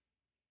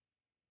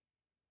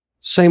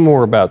 Say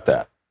more about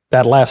that.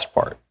 That last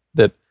part,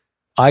 that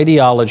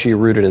ideology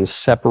rooted in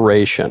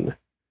separation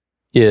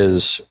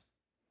has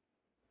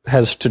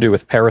to do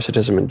with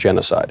parasitism and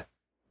genocide.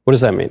 What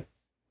does that mean?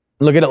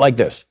 Look at it like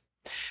this.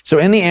 So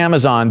in the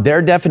Amazon,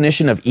 their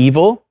definition of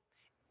evil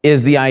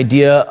is the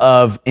idea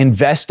of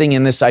investing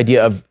in this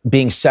idea of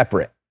being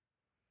separate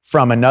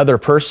from another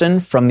person,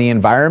 from the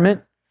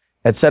environment,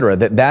 etc.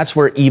 That's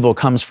where evil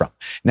comes from.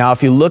 Now,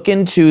 if you look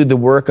into the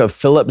work of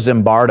Philip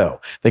Zimbardo,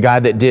 the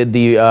guy that did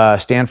the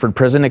Stanford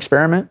prison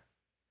experiment,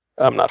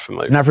 I'm not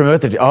familiar. Not familiar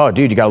with it? Oh,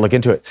 dude, you got to look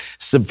into it.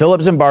 So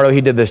Philip Zimbardo,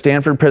 he did the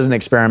Stanford prison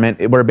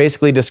experiment where it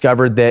basically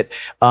discovered that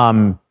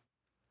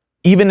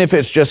even if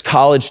it's just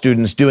college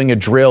students doing a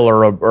drill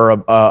or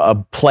a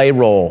play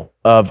role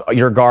of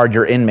your guard,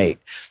 your inmate,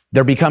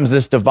 there becomes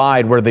this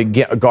divide where the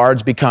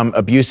guards become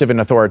abusive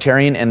and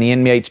authoritarian and the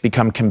inmates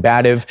become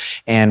combative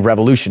and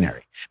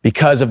revolutionary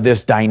because of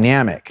this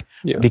dynamic,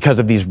 because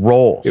of these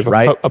roles,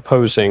 right?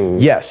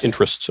 Opposing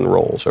interests and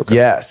roles. Okay.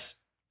 Yes.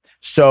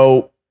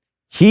 So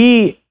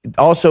he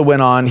also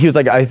went on,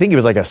 I think he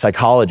was like a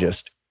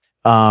psychologist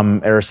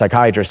or a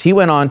psychiatrist. He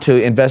went on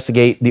to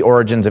investigate the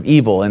origins of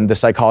evil and the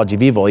psychology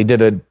of evil. He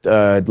did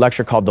a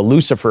lecture called The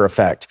Lucifer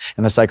Effect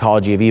and the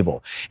Psychology of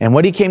Evil. And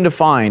what he came to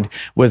find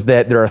was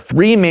that there are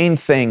three main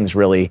things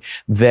really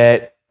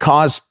that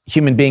cause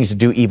human beings to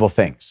do evil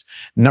things.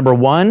 Number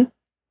one,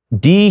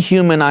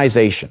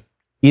 dehumanization,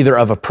 either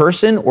of a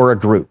person or a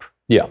group.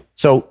 Yeah.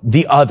 So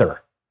the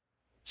other,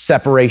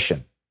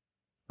 separation,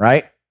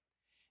 right?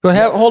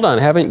 But hold on,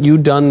 haven't you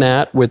done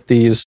that with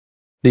these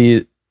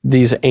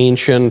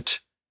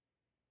ancient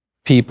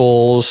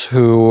peoples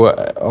who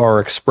are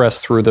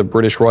expressed through the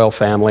British royal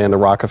family and the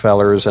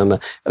Rockefellers and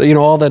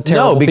all the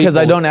terrible No, because people?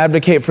 I don't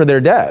advocate for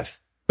their death.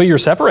 But you're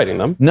separating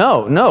them.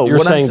 No. You're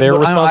saying they're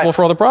responsible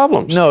for all the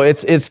problems. No,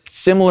 it's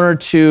similar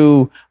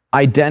to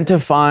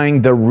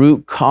identifying the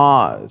root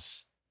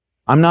cause.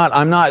 I'm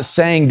not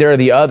saying they're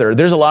the other.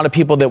 There's a lot of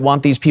people that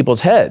want these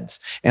people's heads.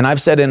 And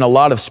I've said in a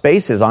lot of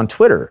spaces on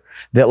Twitter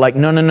that like,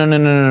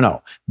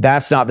 no.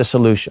 That's not the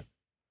solution.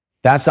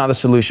 That's not the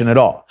solution at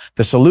all.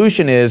 The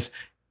solution is,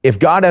 if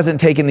God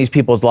hasn't taken these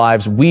people's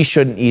lives, we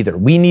shouldn't either.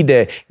 We need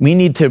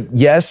to,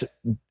 yes,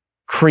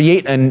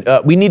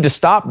 we need to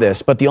stop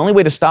this. But the only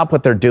way to stop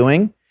what they're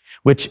doing,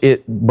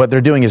 what they're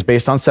doing is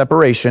based on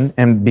separation.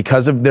 And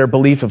because of their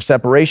belief of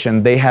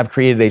separation, they have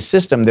created a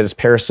system that is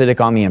parasitic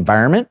on the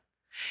environment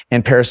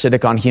and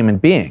parasitic on human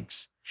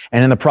beings.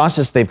 And in the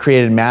process, they've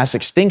created mass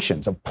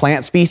extinctions of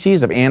plant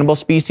species, of animal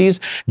species,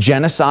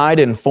 genocide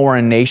in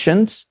foreign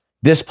nations,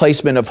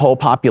 displacement of whole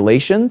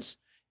populations,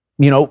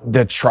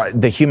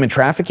 the human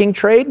trafficking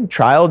trade,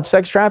 child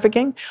sex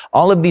trafficking.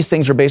 All of these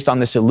things are based on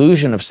this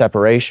illusion of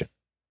separation.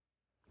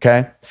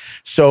 Okay?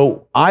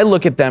 So I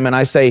look at them and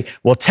I say,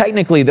 well,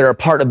 technically they're a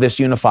part of this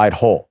unified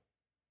whole.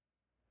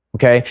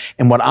 Okay?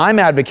 And what I'm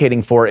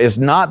advocating for is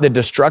not the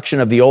destruction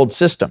of the old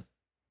system,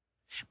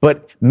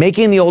 but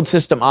making the old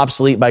system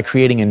obsolete by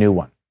creating a new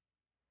one.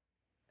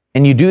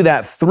 And you do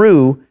that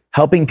through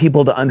helping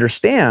people to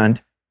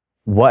understand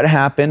what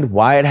happened,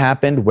 why it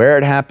happened, where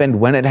it happened,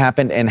 when it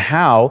happened, and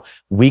how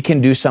we can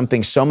do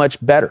something so much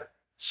better,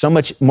 so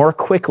much more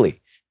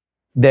quickly,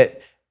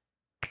 that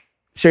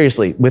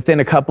seriously, within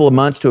a couple of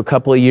months to a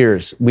couple of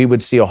years, we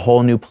would see a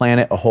whole new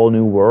planet, a whole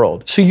new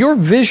world. So your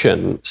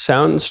vision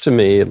sounds to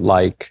me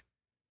like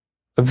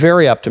a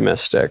very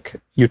optimistic,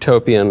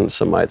 utopian,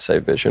 some might say,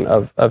 vision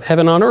of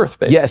heaven on earth,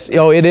 basically. Yes.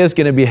 Oh, it is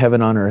going to be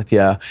heaven on earth.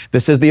 Yeah.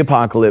 This is the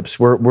apocalypse.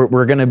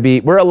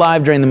 We're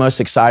alive during the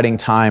most exciting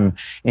time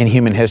in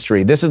human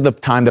history. This is the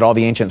time that all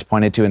the ancients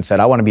pointed to and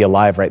said, I want to be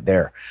alive right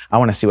there. I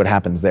want to see what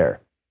happens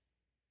there.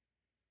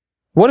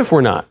 What if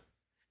we're not?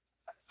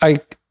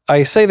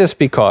 I say this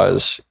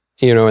because,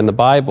 in the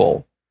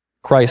Bible,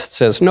 Christ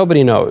says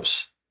nobody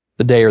knows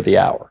the day or the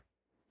hour.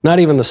 Not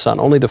even the Son,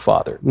 only the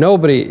Father.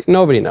 Nobody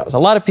knows. A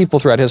lot of people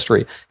throughout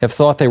history have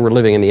thought they were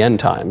living in the end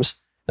times,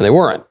 and they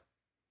weren't.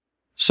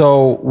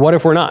 So what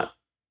if we're not?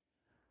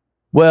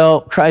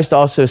 Well, Christ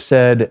also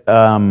said,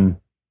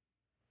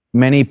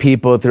 many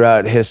people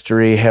throughout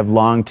history have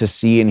longed to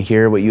see and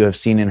hear what you have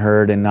seen and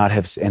heard, and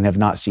have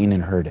not seen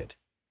and heard it.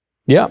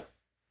 Yeah.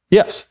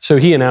 Yes. So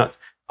he announced,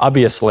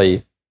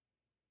 obviously,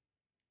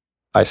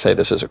 I say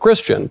this as a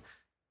Christian,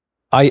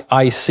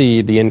 I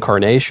see the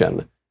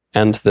incarnation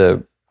and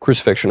the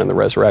crucifixion and the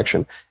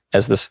resurrection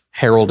as this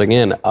heralding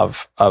in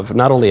of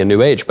not only a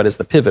new age, but as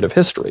the pivot of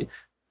history,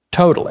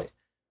 totally.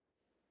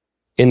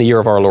 In the year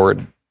of our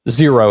Lord,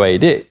 0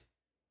 AD.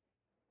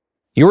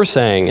 You're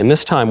saying in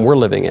this time we're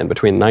living in,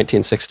 between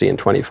 1960 and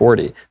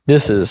 2040,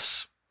 this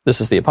is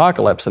the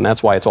apocalypse, and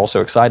that's why it's all so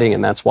exciting,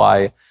 and that's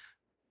why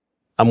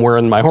I'm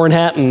wearing my horn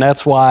hat, and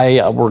that's why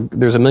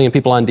there's 1 million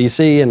people on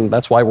DC, and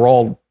that's why we're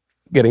all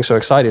getting so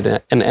excited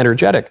and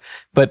energetic.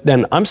 But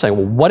then I'm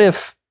saying, well,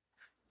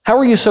 how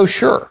are you so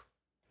sure?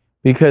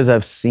 Because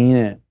I've seen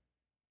it.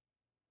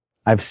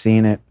 I've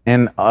seen it.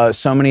 And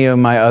so many of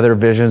my other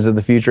visions of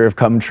the future have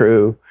come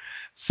true.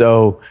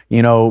 So,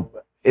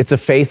 it's a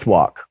faith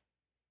walk.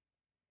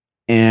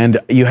 And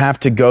you have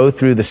to go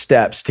through the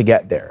steps to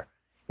get there.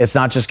 It's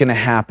not just going to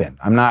happen.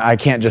 I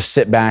can't just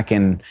sit back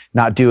and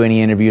not do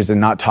any interviews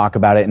and not talk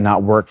about it and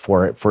not work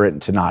for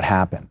it to not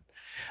happen.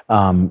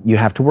 You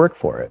have to work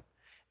for it.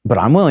 But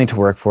I'm willing to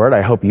work for it.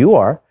 I hope you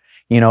are.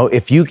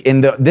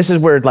 This is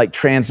where like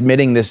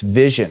transmitting this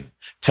vision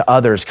to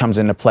others comes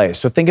into play.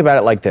 So think about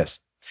it like this.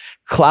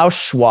 Klaus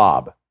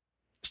Schwab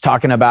is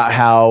talking about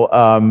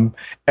how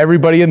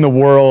everybody in the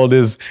world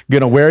is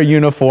going to wear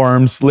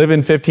uniforms, live in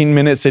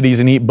 15-minute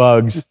cities, and eat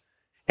bugs.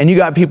 And you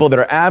got people that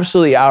are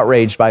absolutely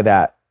outraged by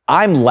that.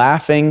 I'm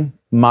laughing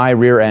my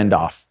rear end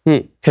off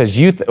because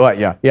that's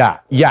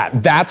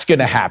going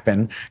to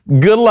happen.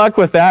 Good luck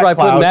with that, Right,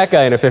 Klaus. putting that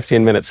guy in a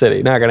 15-minute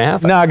city. Not going to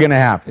happen. Not going to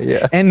happen.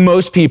 Yeah. And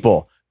most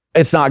people,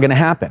 it's not going to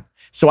happen.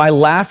 So I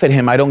laugh at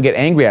him. I don't get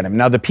angry at him.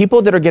 Now, the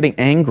people that are getting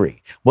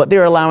angry, what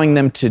they're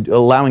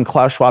allowing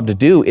Klaus Schwab to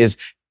do is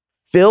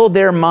fill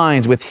their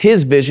minds with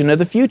his vision of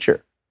the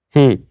future.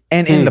 And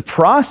in the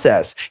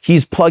process,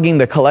 he's plugging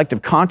the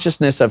collective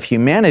consciousness of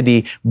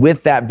humanity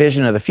with that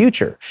vision of the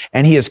future.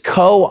 And he is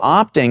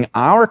co-opting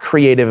our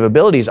creative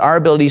abilities, our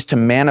abilities to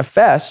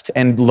manifest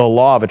and the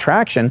law of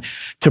attraction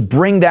to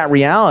bring that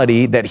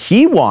reality that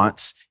he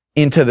wants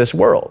into this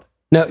world.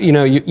 Now,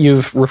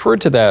 you've referred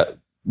to that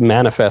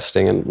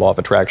manifesting and law of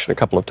attraction a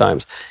couple of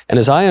times. And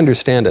as I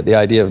understand it, the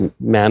idea of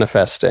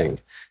manifesting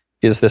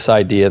is this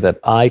idea that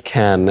I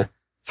can,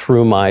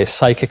 through my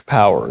psychic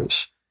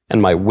powers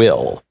and my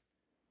will,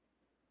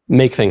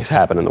 make things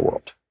happen in the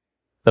world.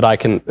 That I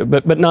can,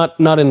 but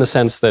not in the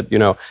sense that,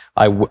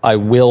 I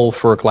will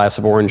for a glass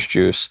of orange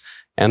juice,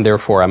 and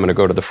therefore I'm going to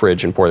go to the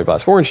fridge and pour the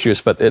glass of orange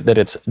juice, but that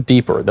it's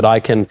deeper, that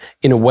I can,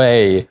 in a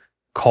way,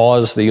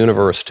 cause the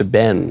universe to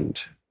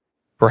bend,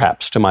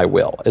 perhaps, to my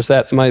will.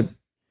 Am I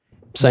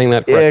saying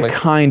that correctly?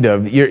 Kind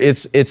of.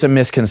 It's a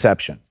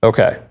misconception.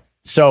 Okay.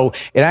 So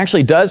it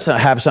actually does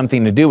have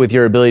something to do with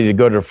your ability to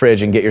go to the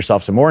fridge and get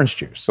yourself some orange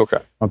juice.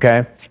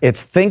 Okay?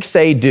 It's think,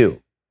 say,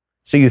 do.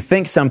 So you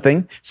think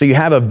something, so you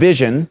have a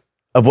vision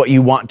of what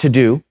you want to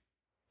do,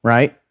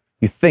 right?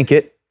 You think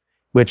it,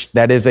 which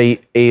that is a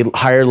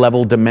higher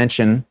level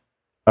dimension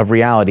of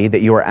reality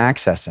that you are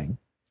accessing,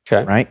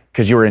 right?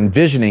 Because you're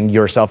envisioning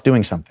yourself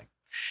doing something.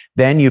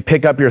 Then you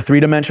pick up your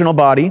 3-dimensional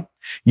body,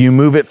 you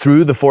move it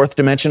through the 4th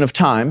dimension of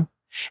time,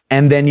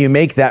 and then you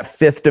make that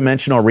 5th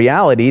dimensional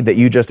reality that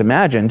you just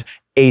imagined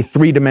a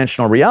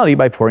 3-dimensional reality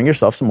by pouring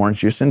yourself some orange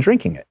juice and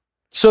drinking it.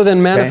 So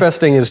then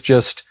manifesting is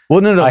just...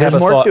 Well, no, there's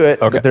more to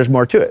it. Okay. There's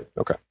more to it.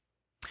 Okay.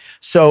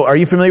 So are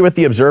you familiar with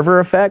the observer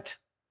effect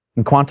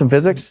in quantum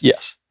physics?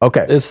 Yes.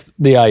 Okay. It's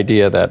the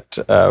idea that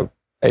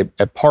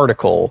a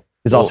particle...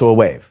 is also a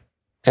wave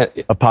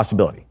of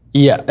possibility.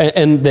 Yeah,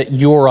 and that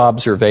your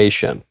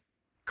observation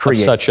of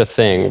such a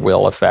thing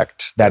will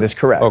affect... That is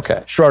correct.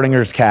 Okay.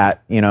 Schrodinger's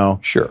cat,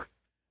 Sure.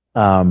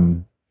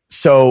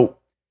 So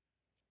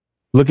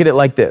look at it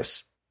like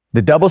this.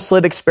 The double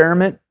slit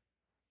experiment,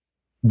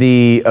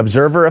 the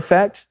observer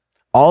effect,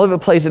 all of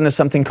it plays into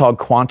something called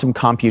quantum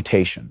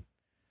computation.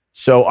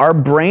 So our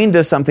brain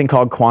does something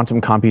called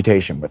quantum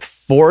computation with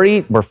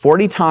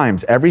 40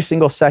 times every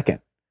single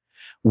second.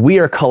 We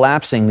are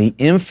collapsing the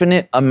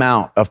infinite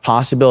amount of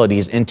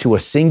possibilities into a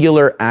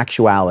singular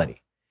actuality.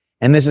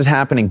 And this is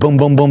happening boom,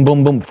 boom, boom,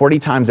 boom, boom, 40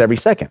 times every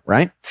second,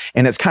 right?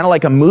 And it's kind of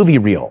like a movie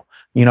reel,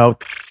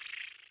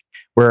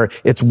 where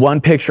it's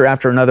one picture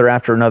after another,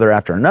 after another,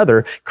 after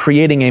another,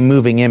 creating a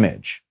moving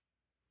image.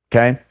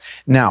 Okay?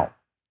 Now,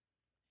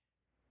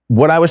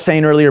 what I was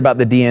saying earlier about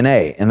the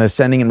DNA and the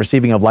sending and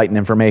receiving of light and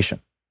information,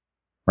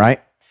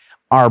 right?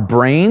 Our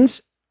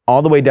brains,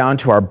 all the way down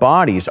to our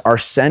bodies, are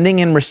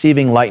sending and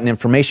receiving light and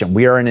information.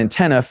 We are an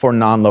antenna for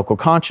non-local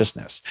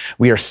consciousness.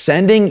 We are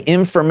sending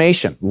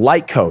information,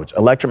 light codes,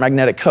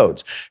 electromagnetic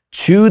codes,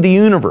 to the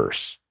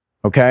universe,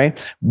 okay?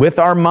 With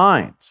our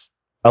minds,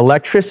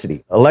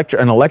 electricity,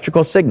 an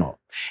electrical signal.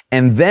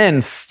 And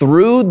then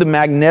through the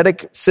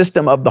magnetic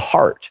system of the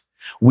heart,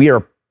 we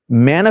are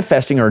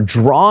manifesting or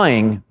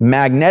drawing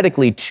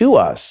magnetically to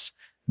us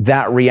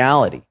that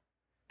reality.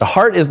 The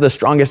heart is the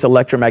strongest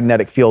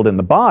electromagnetic field in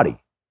the body.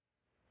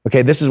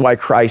 Okay, this is why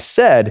Christ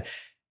said,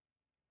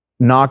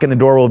 knock and the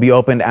door will be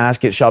opened,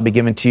 ask it shall be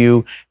given to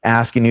you,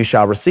 ask and you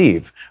shall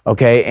receive.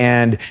 Okay,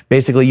 and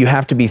basically you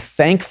have to be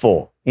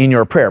thankful in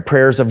your prayer,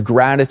 prayers of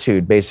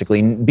gratitude,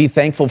 basically. Be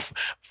thankful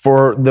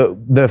for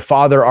the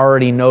Father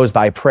already knows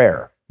thy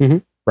prayer,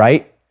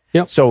 right?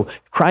 Yep. So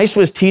Christ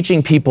was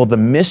teaching people the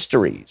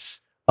mysteries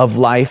of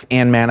life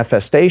and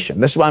manifestation.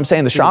 This is what I'm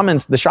saying.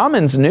 The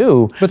shamans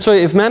knew. But so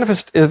if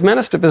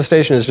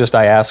manifestation is just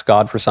I ask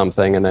God for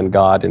something and then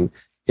God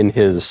in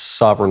his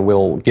sovereign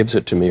will gives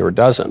it to me or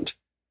doesn't,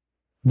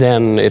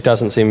 then it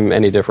doesn't seem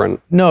any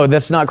different. No,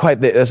 that's not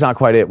quite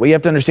it. What you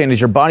have to understand is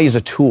your body is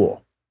a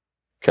tool.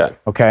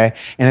 Okay?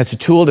 And it's a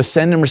tool to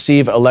send and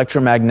receive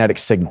electromagnetic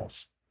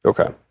signals.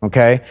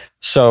 Okay?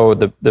 So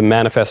the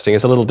manifesting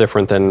is a little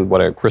different than what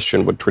a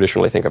Christian would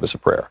traditionally think of as a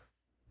prayer.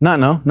 No,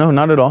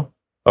 not at all.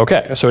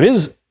 Okay, so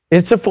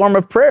it's a form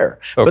of prayer.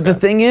 Okay. But the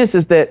thing is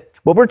that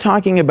what we're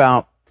talking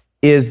about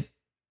is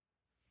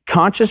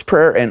conscious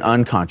prayer and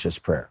unconscious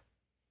prayer.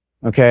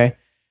 Okay?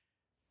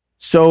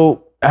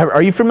 So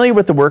are you familiar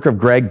with the work of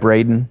Greg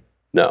Braden?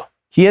 No.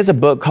 He has a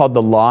book called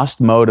The Lost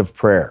Mode of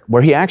Prayer,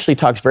 where he actually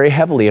talks very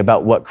heavily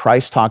about what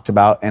Christ talked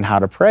about and how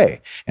to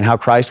pray, and how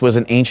Christ was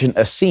an ancient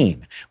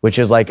Essene, which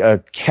is like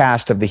a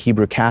caste of the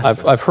Hebrew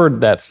caste. I've heard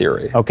that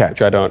theory, okay,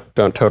 which I don't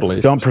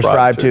totally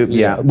prescribe to.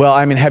 Yeah. Well,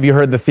 I mean, have you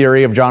heard the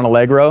theory of John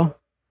Allegro,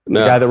 the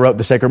guy that wrote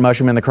The Sacred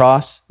Mushroom and the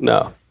Cross?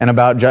 No. And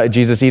about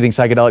Jesus eating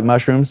psychedelic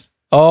mushrooms?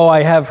 Oh,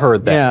 I have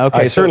heard that. Yeah,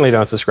 okay. I certainly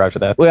don't subscribe to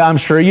that. Well, I'm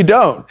sure you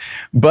don't.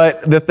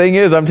 But the thing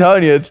is, I'm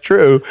telling you, it's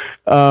true.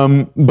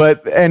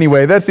 But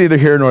anyway, that's neither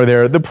here nor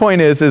there. The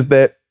point is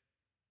that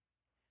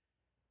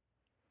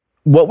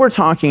what we're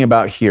talking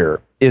about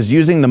here is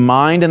using the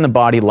mind and the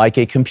body like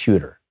a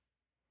computer.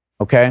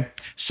 Okay?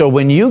 So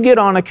when you get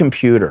on a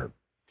computer,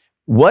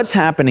 what's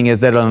happening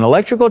is that an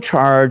electrical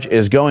charge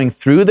is going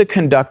through the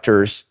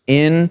conductors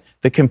in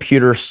the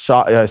computer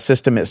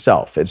system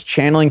itself. It's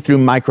channeling through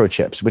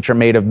microchips, which are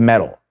made of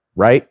metal,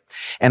 right?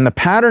 And the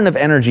pattern of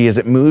energy as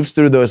it moves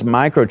through those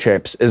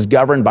microchips is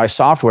governed by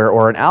software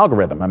or an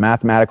algorithm, a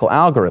mathematical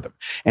algorithm.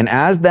 And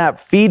as that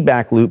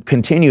feedback loop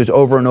continues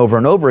over and over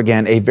and over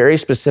again, a very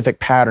specific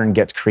pattern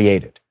gets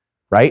created.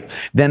 Right?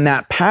 Then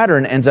that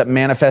pattern ends up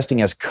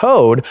manifesting as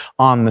code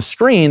on the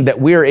screen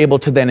that we're able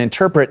to then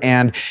interpret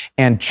and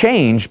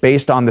change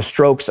based on the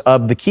strokes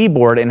of the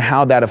keyboard and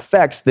how that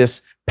affects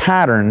this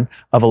pattern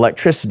of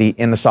electricity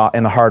in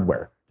the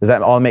hardware. Does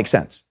that all make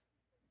sense?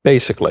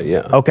 Basically,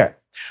 yeah. Okay.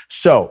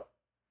 So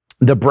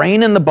the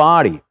brain and the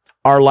body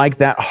are like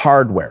that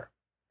hardware,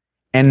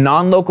 and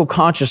non-local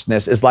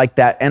consciousness is like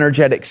that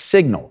energetic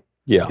signal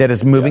that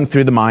is moving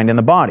through the mind and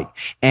the body.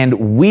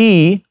 And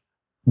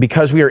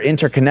because we are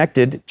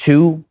interconnected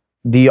to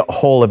the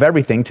whole of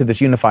everything, to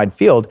this unified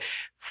field,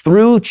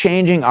 through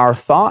changing our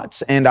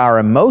thoughts and our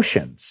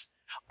emotions,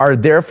 are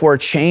therefore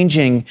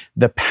changing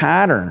the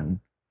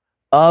pattern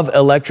of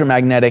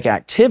electromagnetic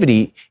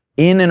activity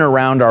in and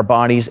around our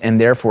bodies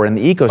and therefore in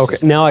the ecosystem.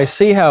 Okay, now I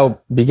see how,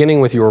 beginning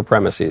with your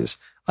premises,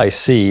 I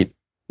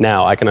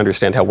can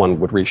understand how one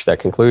would reach that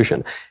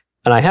conclusion.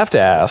 And I have to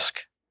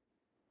ask,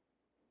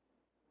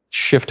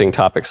 shifting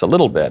topics a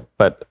little bit,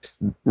 but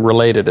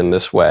related in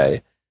this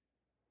way,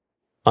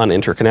 on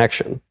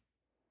interconnection.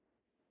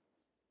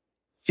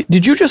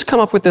 Did you just come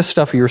up with this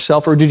stuff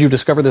yourself, or did you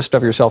discover this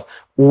stuff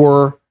yourself?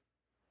 Or,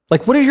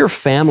 like, what do your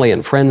family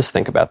and friends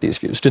think about these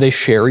views? Do they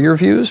share your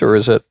views, or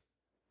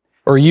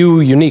are you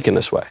unique in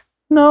this way?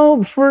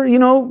 No,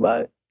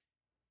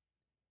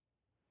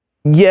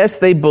 yes,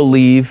 they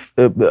believe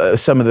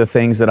some of the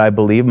things that I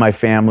believe, my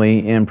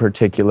family in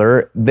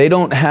particular. They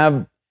don't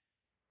have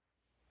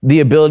the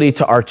ability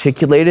to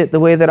articulate it the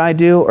way that I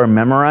do or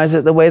memorize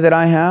it the way that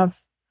I have.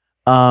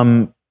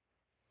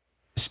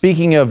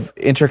 Speaking of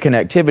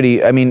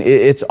interconnectivity, I mean,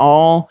 it's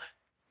all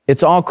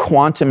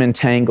quantum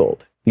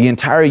entangled. The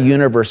entire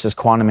universe is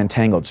quantum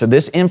entangled. So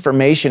this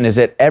information is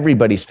at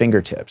everybody's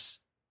fingertips.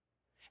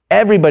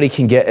 Everybody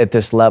can get at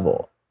this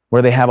level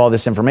where they have all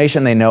this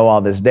information, they know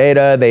all this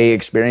data, they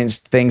experience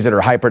things that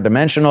are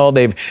hyperdimensional,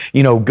 they've,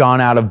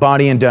 gone out of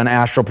body and done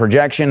astral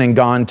projection and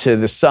gone to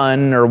the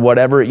sun or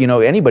whatever,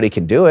 anybody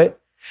can do it.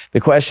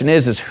 The question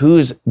is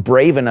who's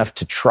brave enough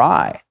to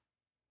try?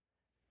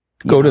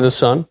 Go to the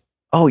sun?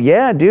 Oh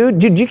yeah,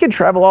 dude, you can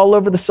travel all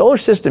over the solar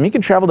system. You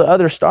can travel to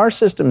other star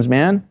systems,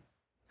 man.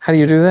 How do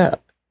you do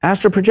that?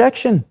 Astral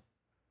projection.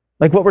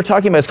 Like what we're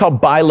talking about, it's called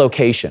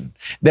bilocation.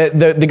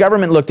 The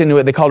government looked into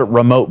it, they called it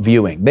remote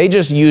viewing. They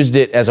just used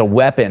it as a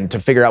weapon to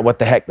figure out what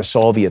the heck the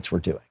Soviets were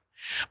doing.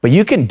 But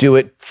you can do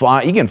it,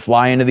 you can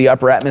fly into the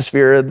upper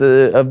atmosphere of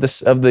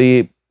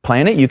the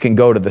planet, you can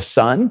go to the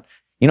sun.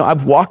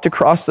 I've walked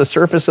across the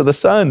surface of the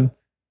sun.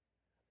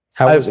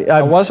 How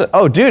was it?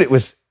 Oh, dude, it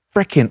was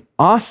freaking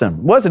awesome.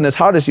 It wasn't as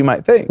hot as you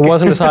might think. It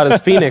wasn't as hot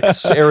as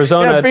Phoenix,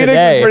 Arizona Phoenix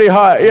today. Is pretty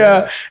hot.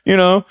 Yeah.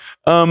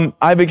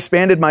 I've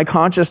expanded my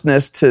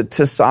consciousness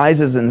to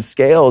sizes and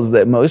scales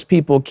that most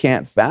people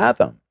can't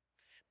fathom.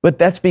 But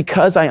that's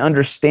because I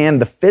understand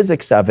the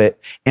physics of it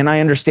and I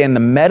understand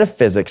the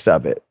metaphysics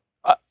of it.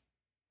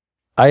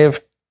 I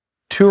have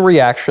two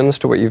reactions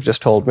to what you've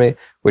just told me,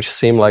 which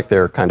seem like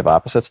they're kind of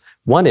opposites.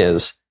 One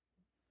is,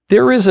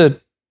 there is a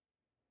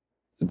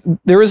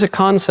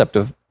concept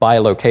of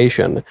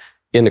bilocation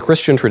in the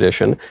Christian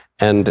tradition,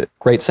 and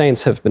great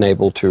saints have been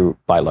able to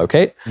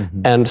bilocate.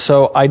 Mm-hmm. And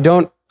so I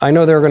know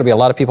there are going to be a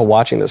lot of people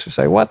watching this who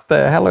say, what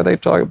the hell are they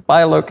talking about?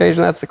 Bilocation?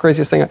 That's the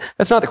craziest thing.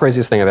 That's not the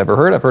craziest thing I've ever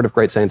heard. I've heard of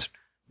great saints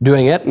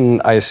doing it,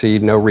 and I see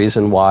no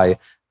reason why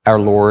our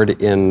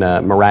Lord in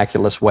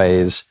miraculous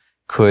ways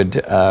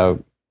could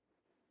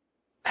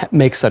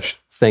make such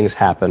things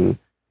happen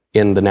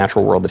in the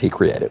natural world that he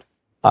created.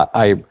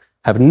 I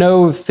have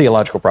no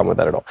theological problem with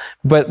that at all.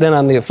 But then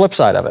on the flip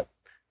side of it,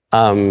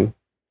 how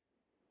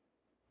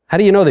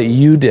do you know that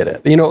you did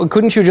it?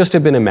 Couldn't you just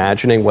have been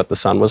imagining what the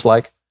sun was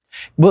like?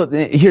 Well,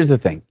 here's the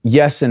thing.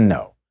 Yes and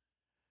no.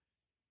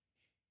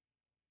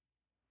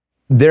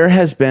 There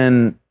has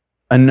been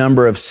a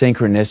number of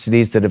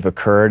synchronicities that have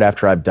occurred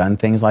after I've done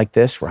things like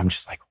this where I'm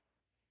just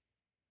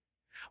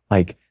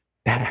like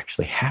that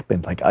actually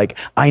happened. Like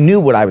I knew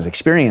what I was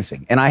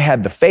experiencing and I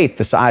had the faith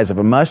the size of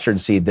a mustard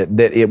seed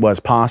that it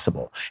was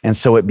possible. And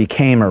so it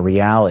became a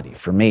reality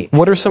for me.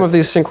 What are some of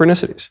these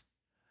synchronicities?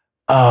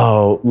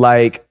 Oh,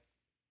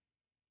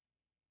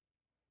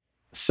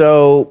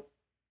 so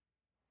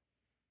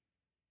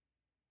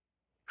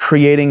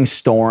creating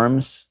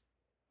storms,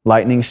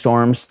 lightning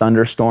storms,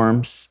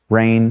 thunderstorms,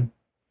 rain,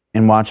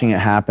 and watching it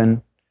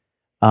happen.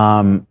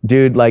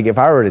 Dude, if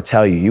I were to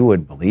tell you, you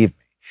wouldn't believe me.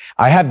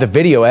 I have the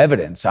video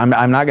evidence. I'm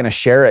not going to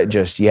share it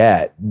just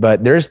yet,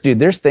 but there's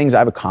things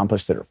I've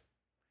accomplished that are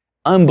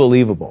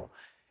unbelievable.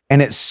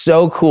 And it's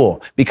so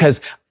cool because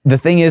the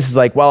thing is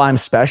while I'm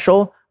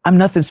special, I'm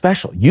nothing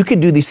special. You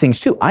could do these things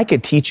too. I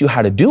could teach you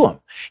how to do them.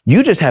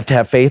 You just have to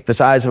have faith the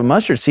size of a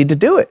mustard seed to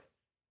do it.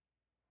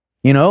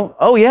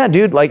 Oh yeah,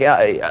 dude.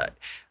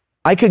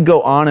 I could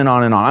go on and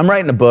on and on. I'm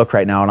writing a book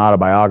right now, an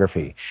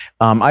autobiography.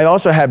 I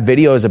also have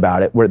videos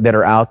about it that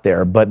are out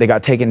there, but they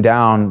got taken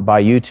down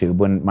by YouTube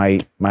when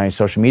my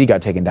social media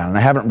got taken down. And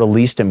I haven't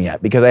released them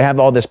yet because I have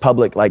all this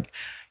public,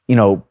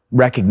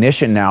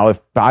 recognition now.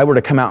 If I were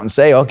to come out and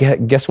say, oh,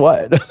 guess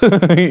what?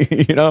 They'd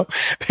be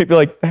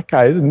like, that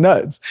guy is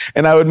nuts.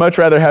 And I would much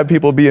rather have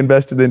people be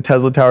invested in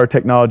Tesla Tower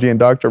technology and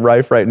Dr.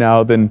 Rife right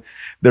now than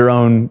their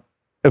own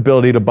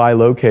ability to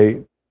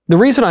bilocate. The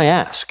reason I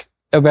ask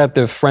about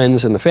the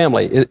friends and the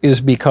family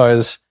is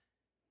because,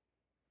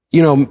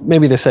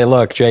 maybe they say,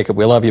 look, Jacob,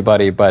 we love you,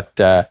 buddy, but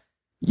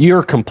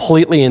you're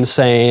completely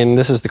insane.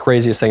 This is the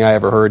craziest thing I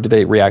ever heard. Do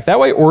they react that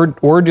way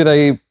or do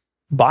they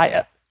buy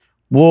it?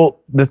 Well,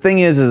 the thing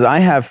is I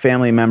have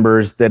family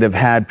members that have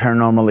had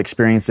paranormal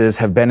experiences,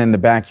 have been in the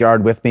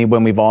backyard with me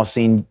when we've all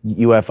seen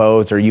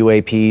UFOs or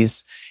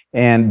UAPs.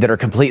 and that are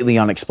completely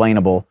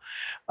unexplainable.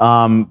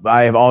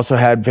 I have also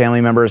had family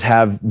members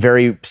have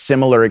very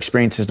similar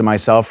experiences to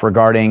myself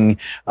regarding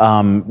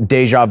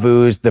deja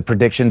vus, the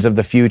predictions of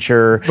the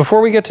future.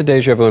 Before we get to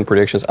deja vu and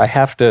predictions, I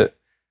have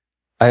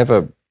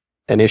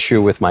an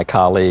issue with my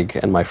colleague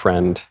and my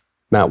friend,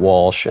 Matt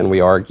Walsh, and we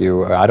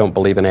argue. I don't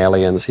believe in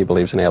aliens. He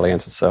believes in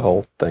aliens. It's the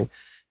whole thing.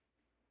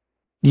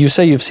 You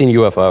say you've seen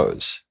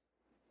UFOs.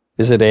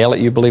 Is it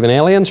you believe in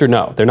aliens or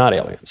no? They're not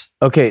aliens.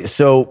 Okay,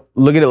 so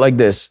look at it like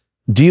this.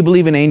 Do you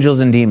believe in angels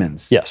and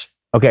demons? Yes.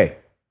 Okay.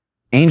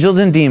 Angels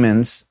and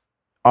demons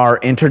are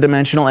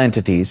interdimensional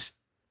entities.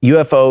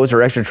 UFOs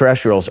or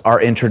extraterrestrials are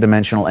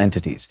interdimensional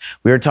entities.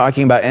 We are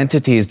talking about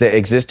entities that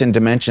exist in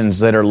dimensions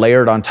that are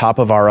layered on top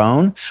of our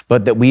own,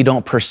 but that we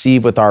don't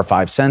perceive with our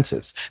five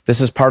senses.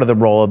 This is part of the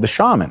role of the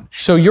shaman.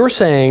 So you're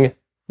saying,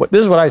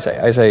 this is what I say.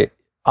 I say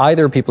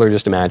either people are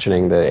just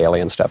imagining the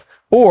alien stuff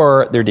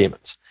or they're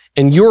demons.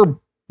 And you're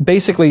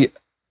basically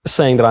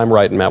saying that I'm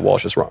right and Matt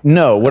Walsh is wrong.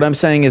 No, what I'm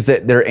saying is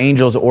that they're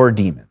angels or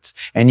demons,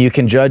 and you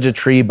can judge a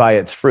tree by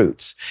its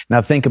fruits.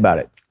 Now think about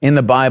it. In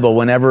the Bible,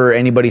 whenever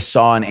anybody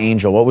saw an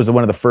angel, what was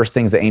one of the first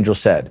things the angel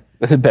said?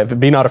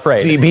 Be not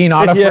afraid. Be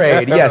not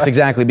afraid. Yeah. Yes,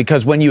 exactly.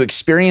 Because when you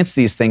experience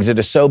these things, it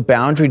is so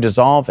boundary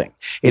dissolving.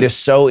 It is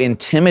so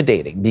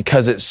intimidating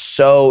because it's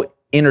so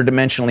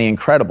interdimensionally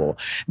incredible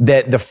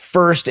that the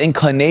first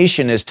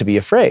inclination is to be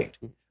afraid,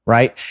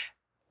 right?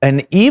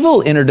 An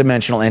evil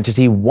interdimensional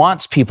entity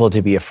wants people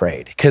to be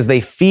afraid because they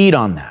feed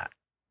on that,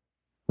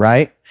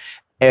 right?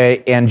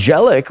 An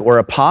angelic or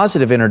a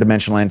positive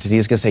interdimensional entity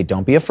is going to say,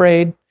 don't be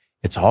afraid.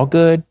 It's all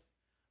good.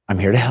 I'm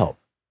here to help.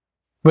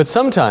 But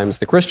sometimes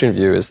the Christian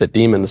view is that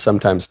demons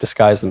sometimes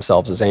disguise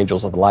themselves as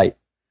angels of light.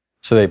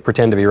 So they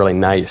pretend to be really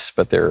nice,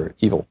 but they're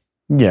evil.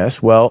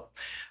 Yes, well,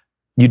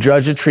 you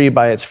judge a tree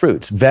by its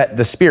fruits. Vet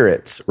the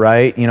spirits,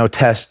 right?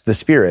 Test the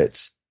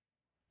spirits.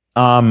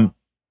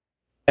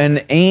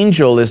 An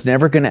angel is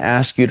never going to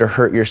ask you to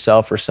hurt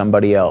yourself or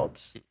somebody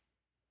else.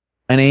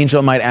 An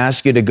angel might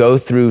ask you to go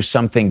through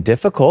something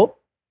difficult,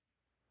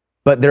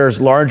 but there's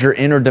larger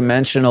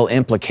interdimensional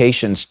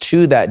implications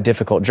to that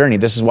difficult journey.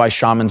 This is why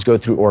shamans go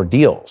through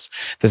ordeals.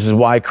 This is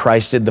why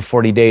Christ did the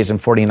 40 days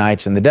and 40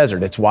 nights in the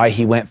desert. It's why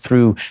he went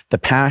through the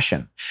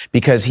passion,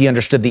 because he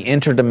understood the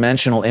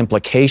interdimensional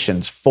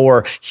implications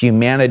for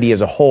humanity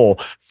as a whole,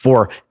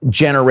 for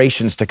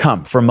generations to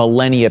come, for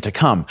millennia to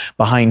come,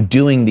 behind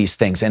doing these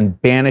things and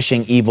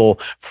banishing evil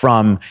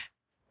from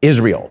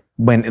Israel.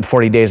 When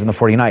 40 days and the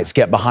 40 nights,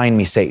 get behind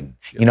me, Satan,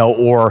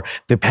 or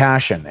the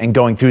passion and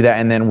going through that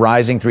and then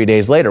rising 3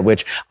 days later,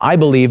 which I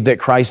believe that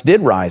Christ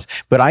did rise,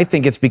 but I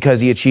think it's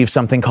because he achieved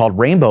something called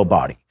rainbow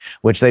body,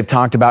 which they've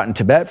talked about in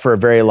Tibet for a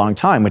very long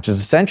time, which is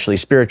essentially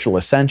spiritual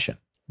ascension.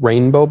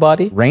 Rainbow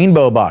body?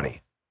 Rainbow body.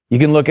 You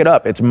can look it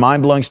up. It's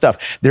mind-blowing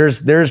stuff.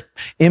 There's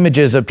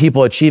images of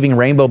people achieving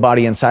rainbow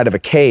body inside of a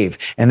cave,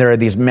 and there are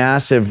these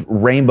massive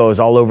rainbows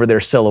all over their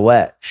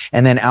silhouette.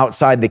 And then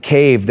outside the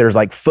cave, there's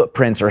like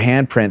footprints or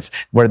handprints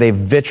where they've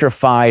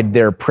vitrified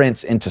their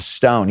prints into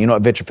stone. You know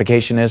what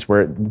vitrification is?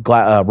 Where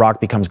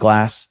rock becomes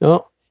glass?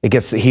 No. It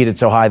gets heated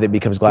so high that it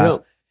becomes glass.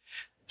 No.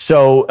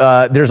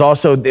 So there's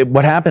also,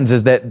 what happens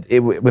is that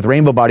with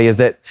rainbow body is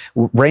that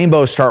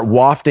rainbows start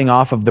wafting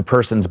off of the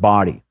person's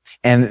body.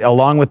 And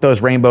along with those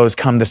rainbows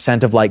come the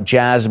scent of like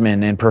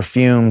jasmine and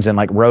perfumes and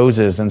like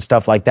roses and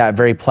stuff like that.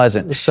 Very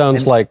pleasant. It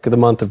sounds like the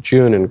month of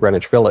June in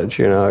Greenwich Village.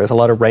 There's a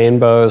lot of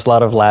rainbows, a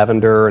lot of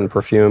lavender and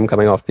perfume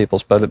coming off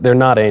people's, but they're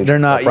not angels. They're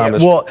not. I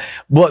promise.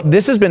 Well,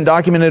 this has been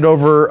documented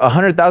over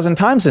 100,000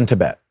 times in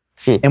Tibet.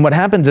 And what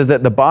happens is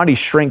that the body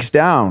shrinks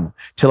down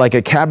to like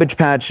a Cabbage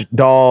Patch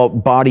doll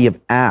body of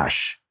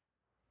ash.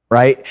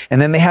 Right? And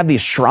then they have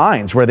these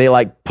shrines where they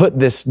like put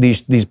these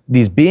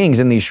beings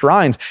in these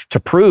shrines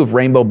to prove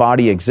rainbow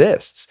body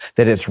exists,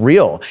 that it's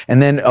real.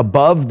 And then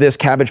above this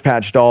Cabbage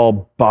Patch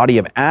doll body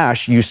of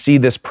ash, you see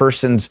this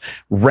person's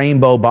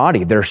rainbow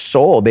body, their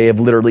soul. They have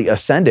literally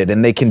ascended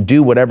and they can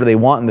do whatever they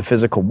want in the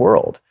physical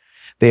world.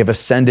 They have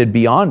ascended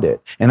beyond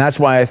it. And that's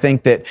why I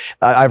think that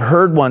I've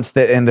heard once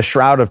that in the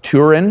Shroud of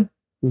Turin,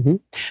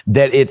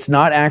 that it's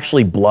not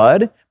actually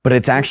blood, but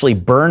it's actually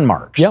burn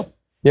marks. Yep.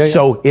 Yeah,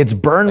 so it's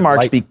burn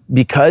marks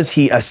because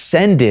he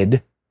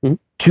ascended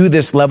to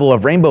this level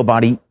of rainbow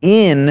body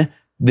in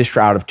the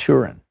Shroud of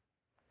Turin.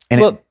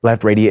 And it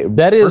left radiate.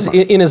 That is,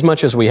 in as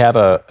much as we have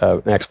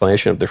an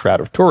explanation of the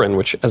Shroud of Turin,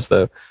 which has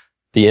the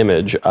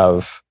image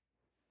of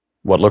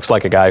what looks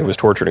like a guy who was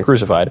tortured and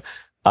crucified.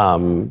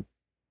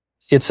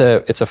 It's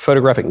a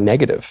photographic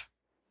negative.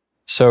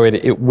 So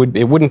it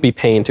wouldn't be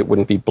paint, it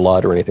wouldn't be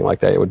blood or anything like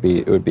that. It would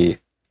be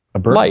a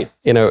light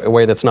in a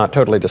way that's not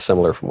totally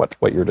dissimilar from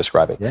what you're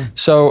describing. Yeah.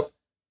 So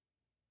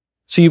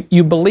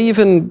you believe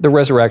in the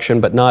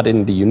resurrection, but not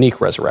in the unique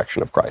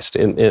resurrection of Christ.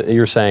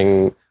 You're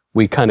saying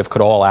we kind of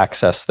could all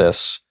access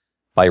this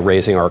by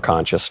raising our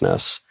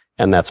consciousness,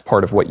 and that's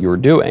part of what you're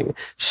doing.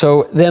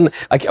 So then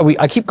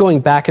I keep going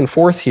back and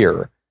forth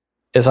here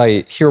as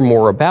I hear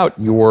more about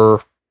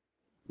your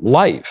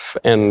life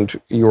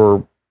and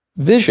your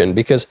vision,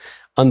 because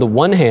on the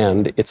one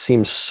hand, it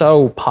seems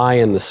so pie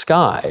in the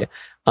sky.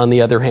 On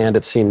the other hand,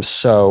 it seems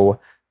so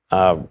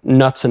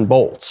nuts and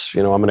bolts.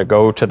 I'm going to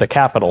go to the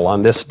Capitol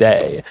on this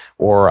day,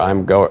 or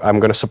I'm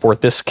going to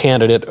support this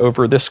candidate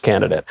over this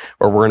candidate,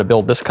 or we're going to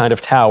build this kind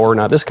of tower,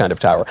 not this kind of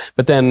tower.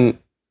 But then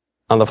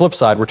on the flip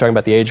side, we're talking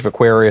about the age of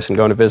Aquarius and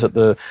going to visit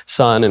the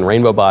sun and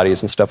rainbow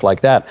bodies and stuff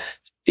like that.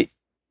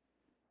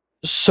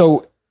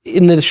 So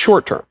in the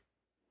short term,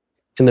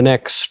 in the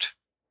next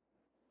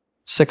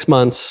 6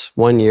 months,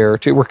 1 year,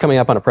 2, we're coming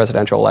up on a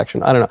presidential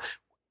election. I don't know.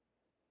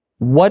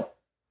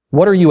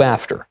 What are you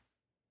after?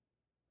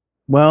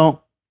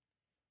 Well,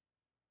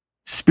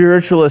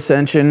 spiritual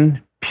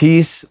ascension,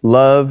 peace,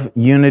 love,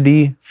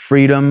 unity,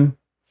 freedom,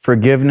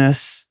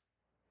 forgiveness,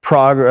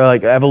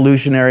 like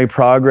evolutionary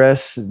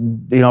progress,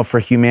 for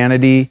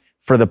humanity,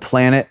 for the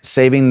planet,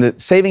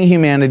 saving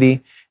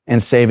humanity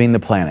and saving the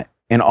planet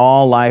and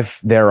all life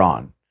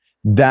thereon.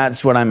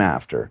 That's what I'm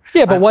after.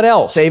 Yeah, but what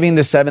else? Saving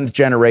the 7th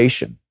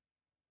generation.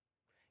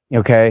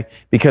 Okay?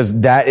 Because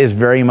that is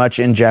very much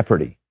in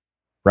jeopardy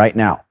right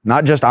now.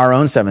 Not just our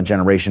own 7th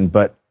generation,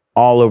 but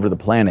all over the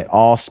planet,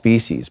 all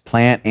species,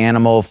 plant,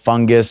 animal,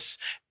 fungus,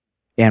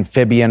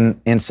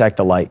 amphibian, insect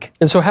alike.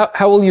 And so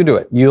how will you do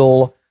it?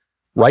 You'll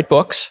write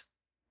books.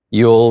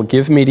 You'll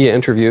give media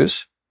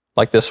interviews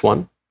like this one.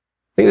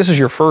 I think this is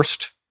your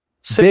first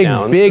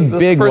sit-down. Big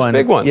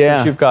one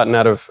since you've gotten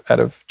out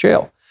of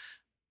jail.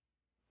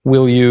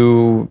 Are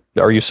you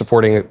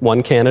supporting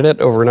one candidate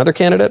over another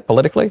candidate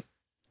politically?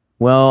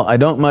 Well, I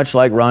don't much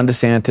like Ron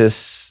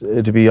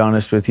DeSantis, to be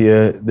honest with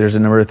you. There's a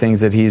number of things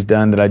that he's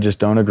done that I just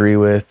don't agree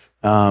with.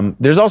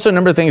 There's also a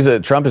number of things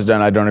that Trump has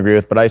done I don't agree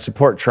with, but I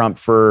support Trump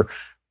for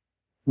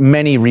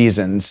many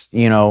reasons.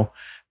 I'll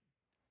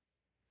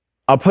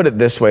put it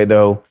this way,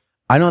 though.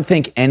 I don't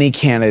think any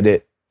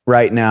candidate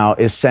right now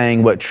is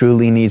saying what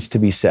truly needs to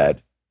be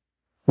said.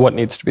 What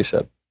needs to be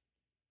said?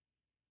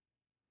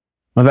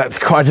 Well, that's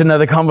quite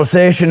another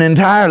conversation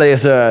entirely,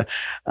 sir.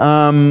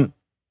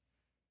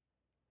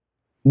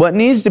 What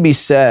needs to be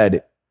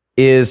said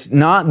is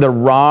not the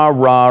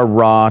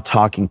rah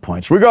talking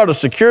points. We got to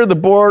secure the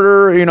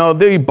border.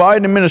 The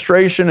Biden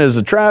administration is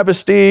a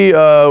travesty.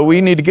 We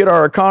need to get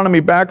our economy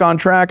back on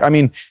track. I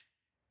mean,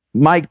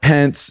 Mike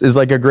Pence is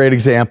like a great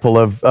example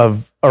of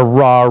a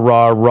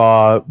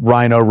rah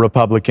rhino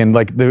Republican.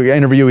 Like the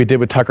interview he did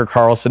with Tucker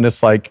Carlson,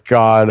 it's like,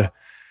 God,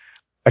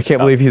 I can't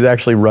believe he's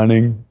actually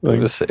running.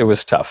 Like, it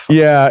was tough.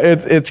 Yeah,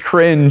 it's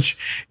cringe,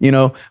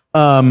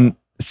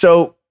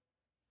 So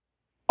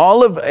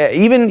all of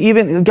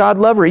even God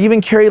Lover,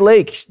 even Carrie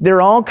Lake,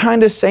 they're all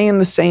kind of saying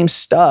the same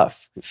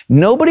stuff.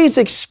 Nobody's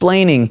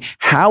explaining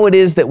how it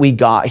is that we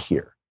got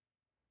here.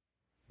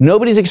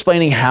 Nobody's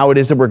explaining how it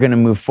is that we're going to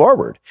move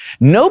forward.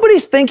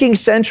 Nobody's thinking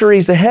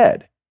centuries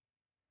ahead.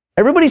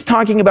 Everybody's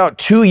talking about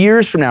 2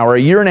 years from now or a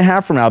year and a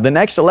half from now, the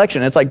next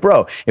election. It's like,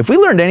 bro, if we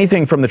learned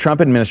anything from the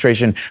Trump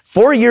administration,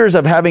 4 years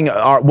of having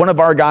one of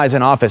our guys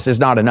in office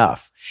is not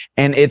enough.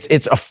 And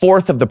it's a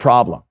fourth of the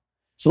problem.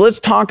 So let's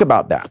talk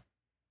about that.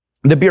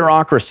 The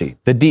bureaucracy,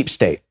 the deep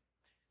state.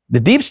 The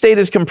deep state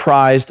is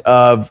comprised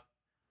of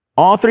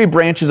all 3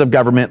 branches of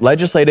government,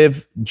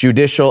 legislative,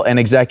 judicial, and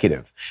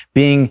executive,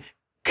 being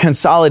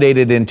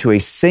consolidated into a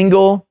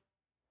single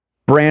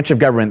branch of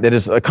government that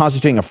is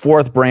constituting a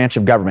 4th branch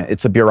of government.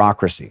 It's a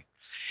bureaucracy.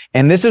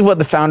 And this is what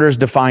the founders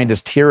defined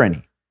as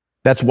tyranny.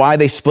 That's why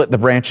they split the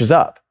branches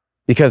up,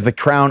 because the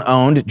crown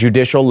owned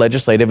judicial,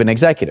 legislative, and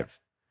executive.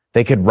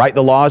 They could write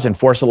the laws,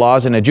 enforce the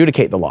laws, and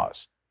adjudicate the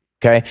laws.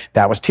 Okay.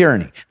 That was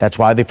tyranny. That's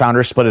why the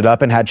founders split it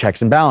up and had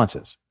checks and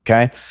balances.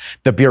 Okay.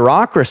 The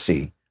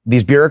bureaucracy,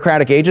 these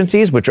bureaucratic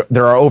agencies, which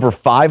there are over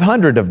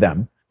 500 of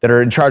them that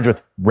are in charge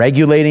with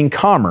regulating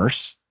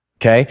commerce.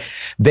 Okay.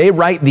 They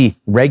write the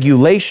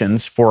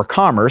regulations for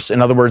commerce.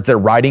 In other words, they're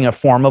writing a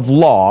form of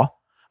law.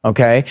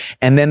 Okay.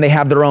 And then they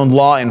have their own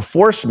law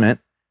enforcement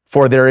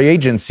for their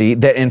agency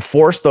that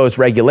enforce those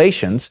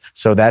regulations.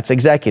 So that's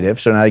executive.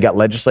 So now you got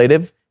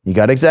legislative, you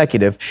got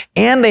executive,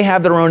 and they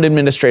have their own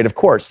administrative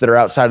courts that are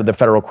outside of the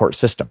federal court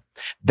system.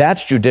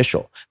 That's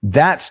judicial.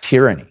 That's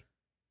tyranny.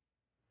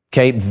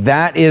 Okay,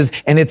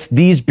 and it's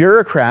these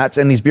bureaucrats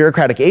and these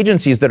bureaucratic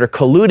agencies that are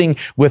colluding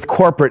with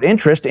corporate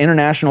interest,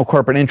 international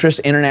corporate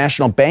interests,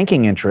 international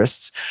banking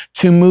interests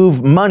to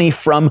move money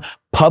from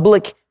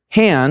public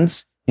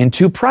hands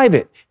into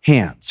private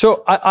hands.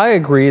 So I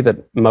agree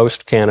that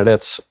most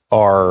candidates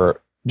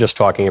are just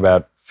talking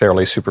about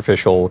fairly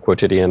superficial,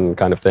 quotidian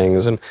kind of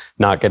things and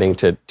not getting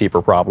to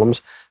deeper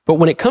problems. But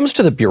when it comes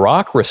to the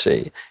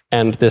bureaucracy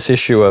and this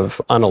issue of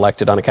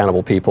unelected,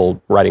 unaccountable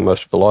people writing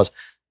most of the laws,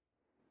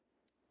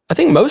 I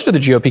think most of the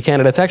GOP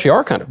candidates actually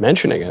are kind of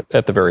mentioning it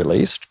at the very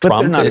least. But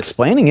Trump, they're not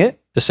explaining it.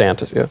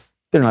 DeSantis, yeah.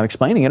 They're not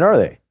explaining it, are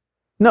they?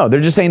 No,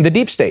 they're just saying the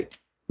deep state.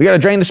 We got to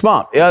drain the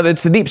swamp. Yeah,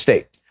 it's the deep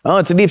state. Oh,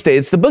 it's the deep state.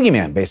 It's the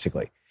boogeyman,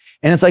 basically.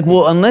 And it's like,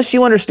 well, unless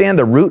you understand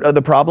the root of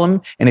the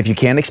problem, and if you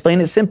can't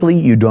explain it simply,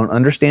 you don't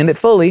understand it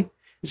fully.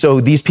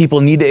 So these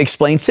people need to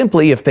explain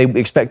simply. If they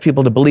expect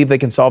people to believe they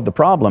can solve the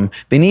problem,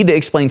 they need to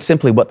explain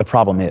simply what the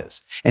problem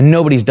is. And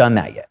nobody's done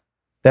that yet,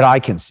 that I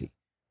can see.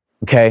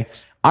 Okay?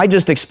 I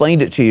just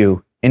explained it to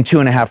you in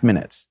 2.5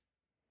 minutes.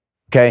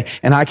 Okay.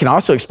 And I can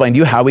also explain to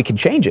you how we can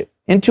change it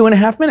in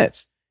 2.5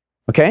 minutes.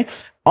 Okay.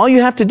 All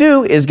you have to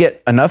do is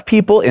get enough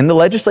people in the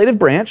legislative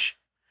branch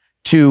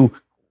to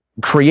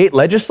create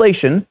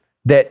legislation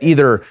that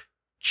either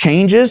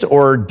changes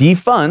or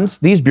defunds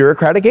these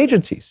bureaucratic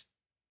agencies.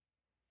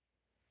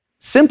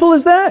 Simple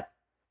as that.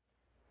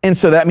 And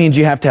so that means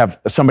you have to have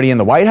somebody in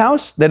the White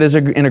House that is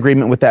in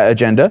agreement with that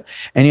agenda,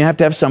 and you have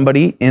to have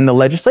somebody in the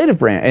legislative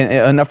branch,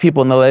 enough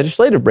people in the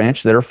legislative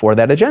branch that are for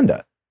that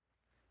agenda,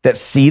 that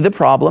see the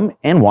problem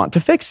and want to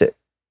fix it.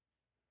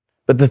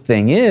 But the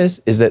thing is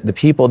that the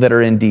people that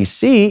are in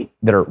DC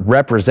that are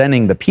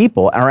representing the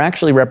people are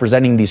actually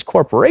representing these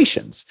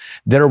corporations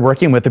that are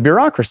working with the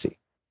bureaucracy.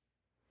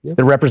 Yep.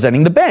 They're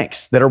representing the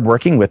banks that are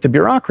working with the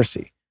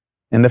bureaucracy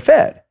and the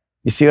Fed.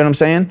 You see what I'm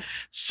saying?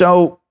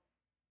 So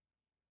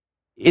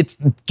it's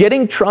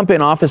getting Trump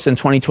in office in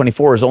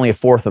 2024 is only a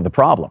fourth of the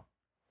problem.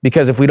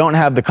 Because if we don't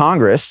have the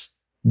Congress,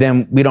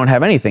 then we don't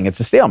have anything. It's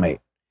a stalemate.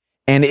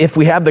 And if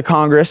we have the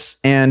Congress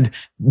and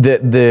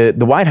the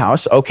White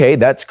House, okay,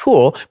 that's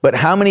cool. But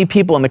how many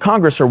people in the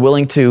Congress are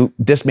willing to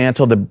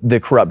dismantle the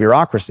corrupt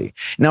bureaucracy?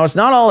 Now, it's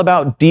not all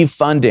about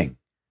defunding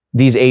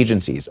these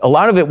agencies. A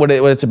lot of it, what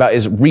it's about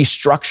is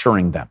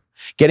restructuring them,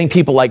 getting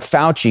people like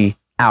Fauci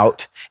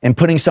out and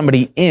putting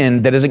somebody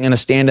in that isn't going to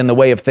stand in the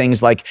way of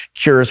things like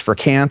cures for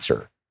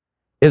cancer,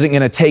 isn't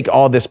going to take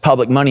all this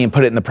public money and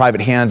put it in the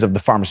private hands of the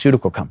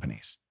pharmaceutical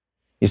companies.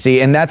 You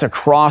see, and that's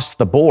across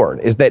the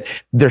board, is that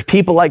there's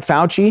people like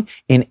Fauci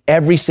in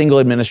every single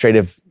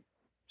administrative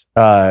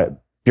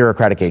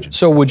bureaucratic agency.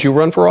 So would you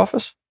run for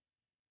office?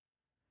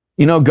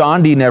 You know,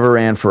 Gandhi never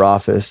ran for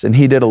office, and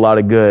he did a lot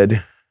of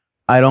good.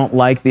 I don't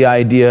like the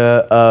idea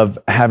of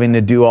having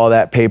to do all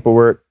that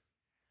paperwork.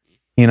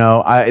 You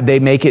know, they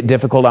make it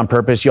difficult on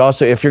purpose. You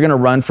also, if you're going to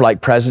run for like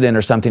president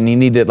or something, you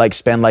need to like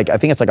spend like, I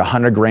think it's like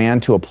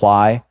 $100,000 to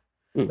apply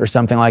or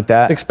something like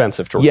that. It's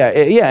expensive to run. Yeah,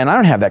 and I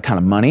don't have that kind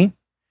of money.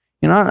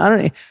 You know, I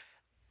don't.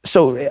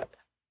 So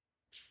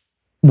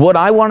what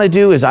I want to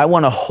do is I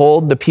want to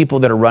hold the people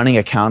that are running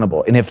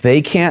accountable. And if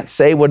they can't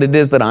say what it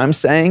is that I'm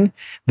saying,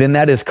 then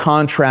that is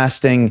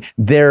contrasting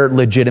their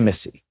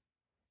legitimacy.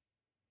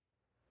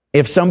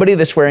 If somebody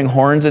that's wearing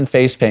horns and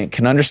face paint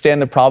can understand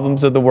the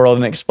problems of the world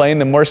and explain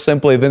them more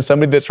simply than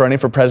somebody that's running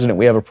for president,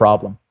 we have a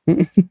problem.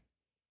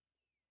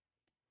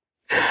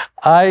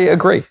 I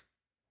agree.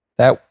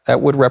 That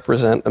would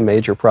represent a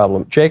major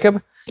problem.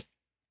 Jacob,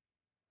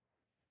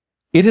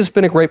 it has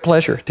been a great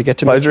pleasure to get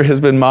to meet you. Pleasure has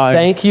been mine.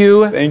 Thank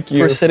you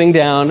for sitting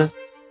down.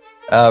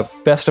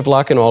 Best of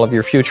luck in all of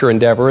your future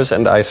endeavors,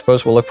 and I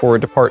suppose we'll look forward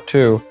to part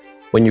 2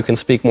 when you can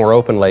speak more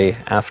openly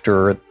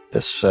after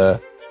this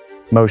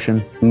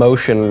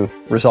motion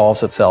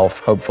resolves itself,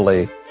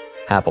 hopefully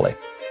happily.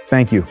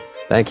 Thank you.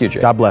 Thank you,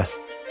 Jacob. God bless.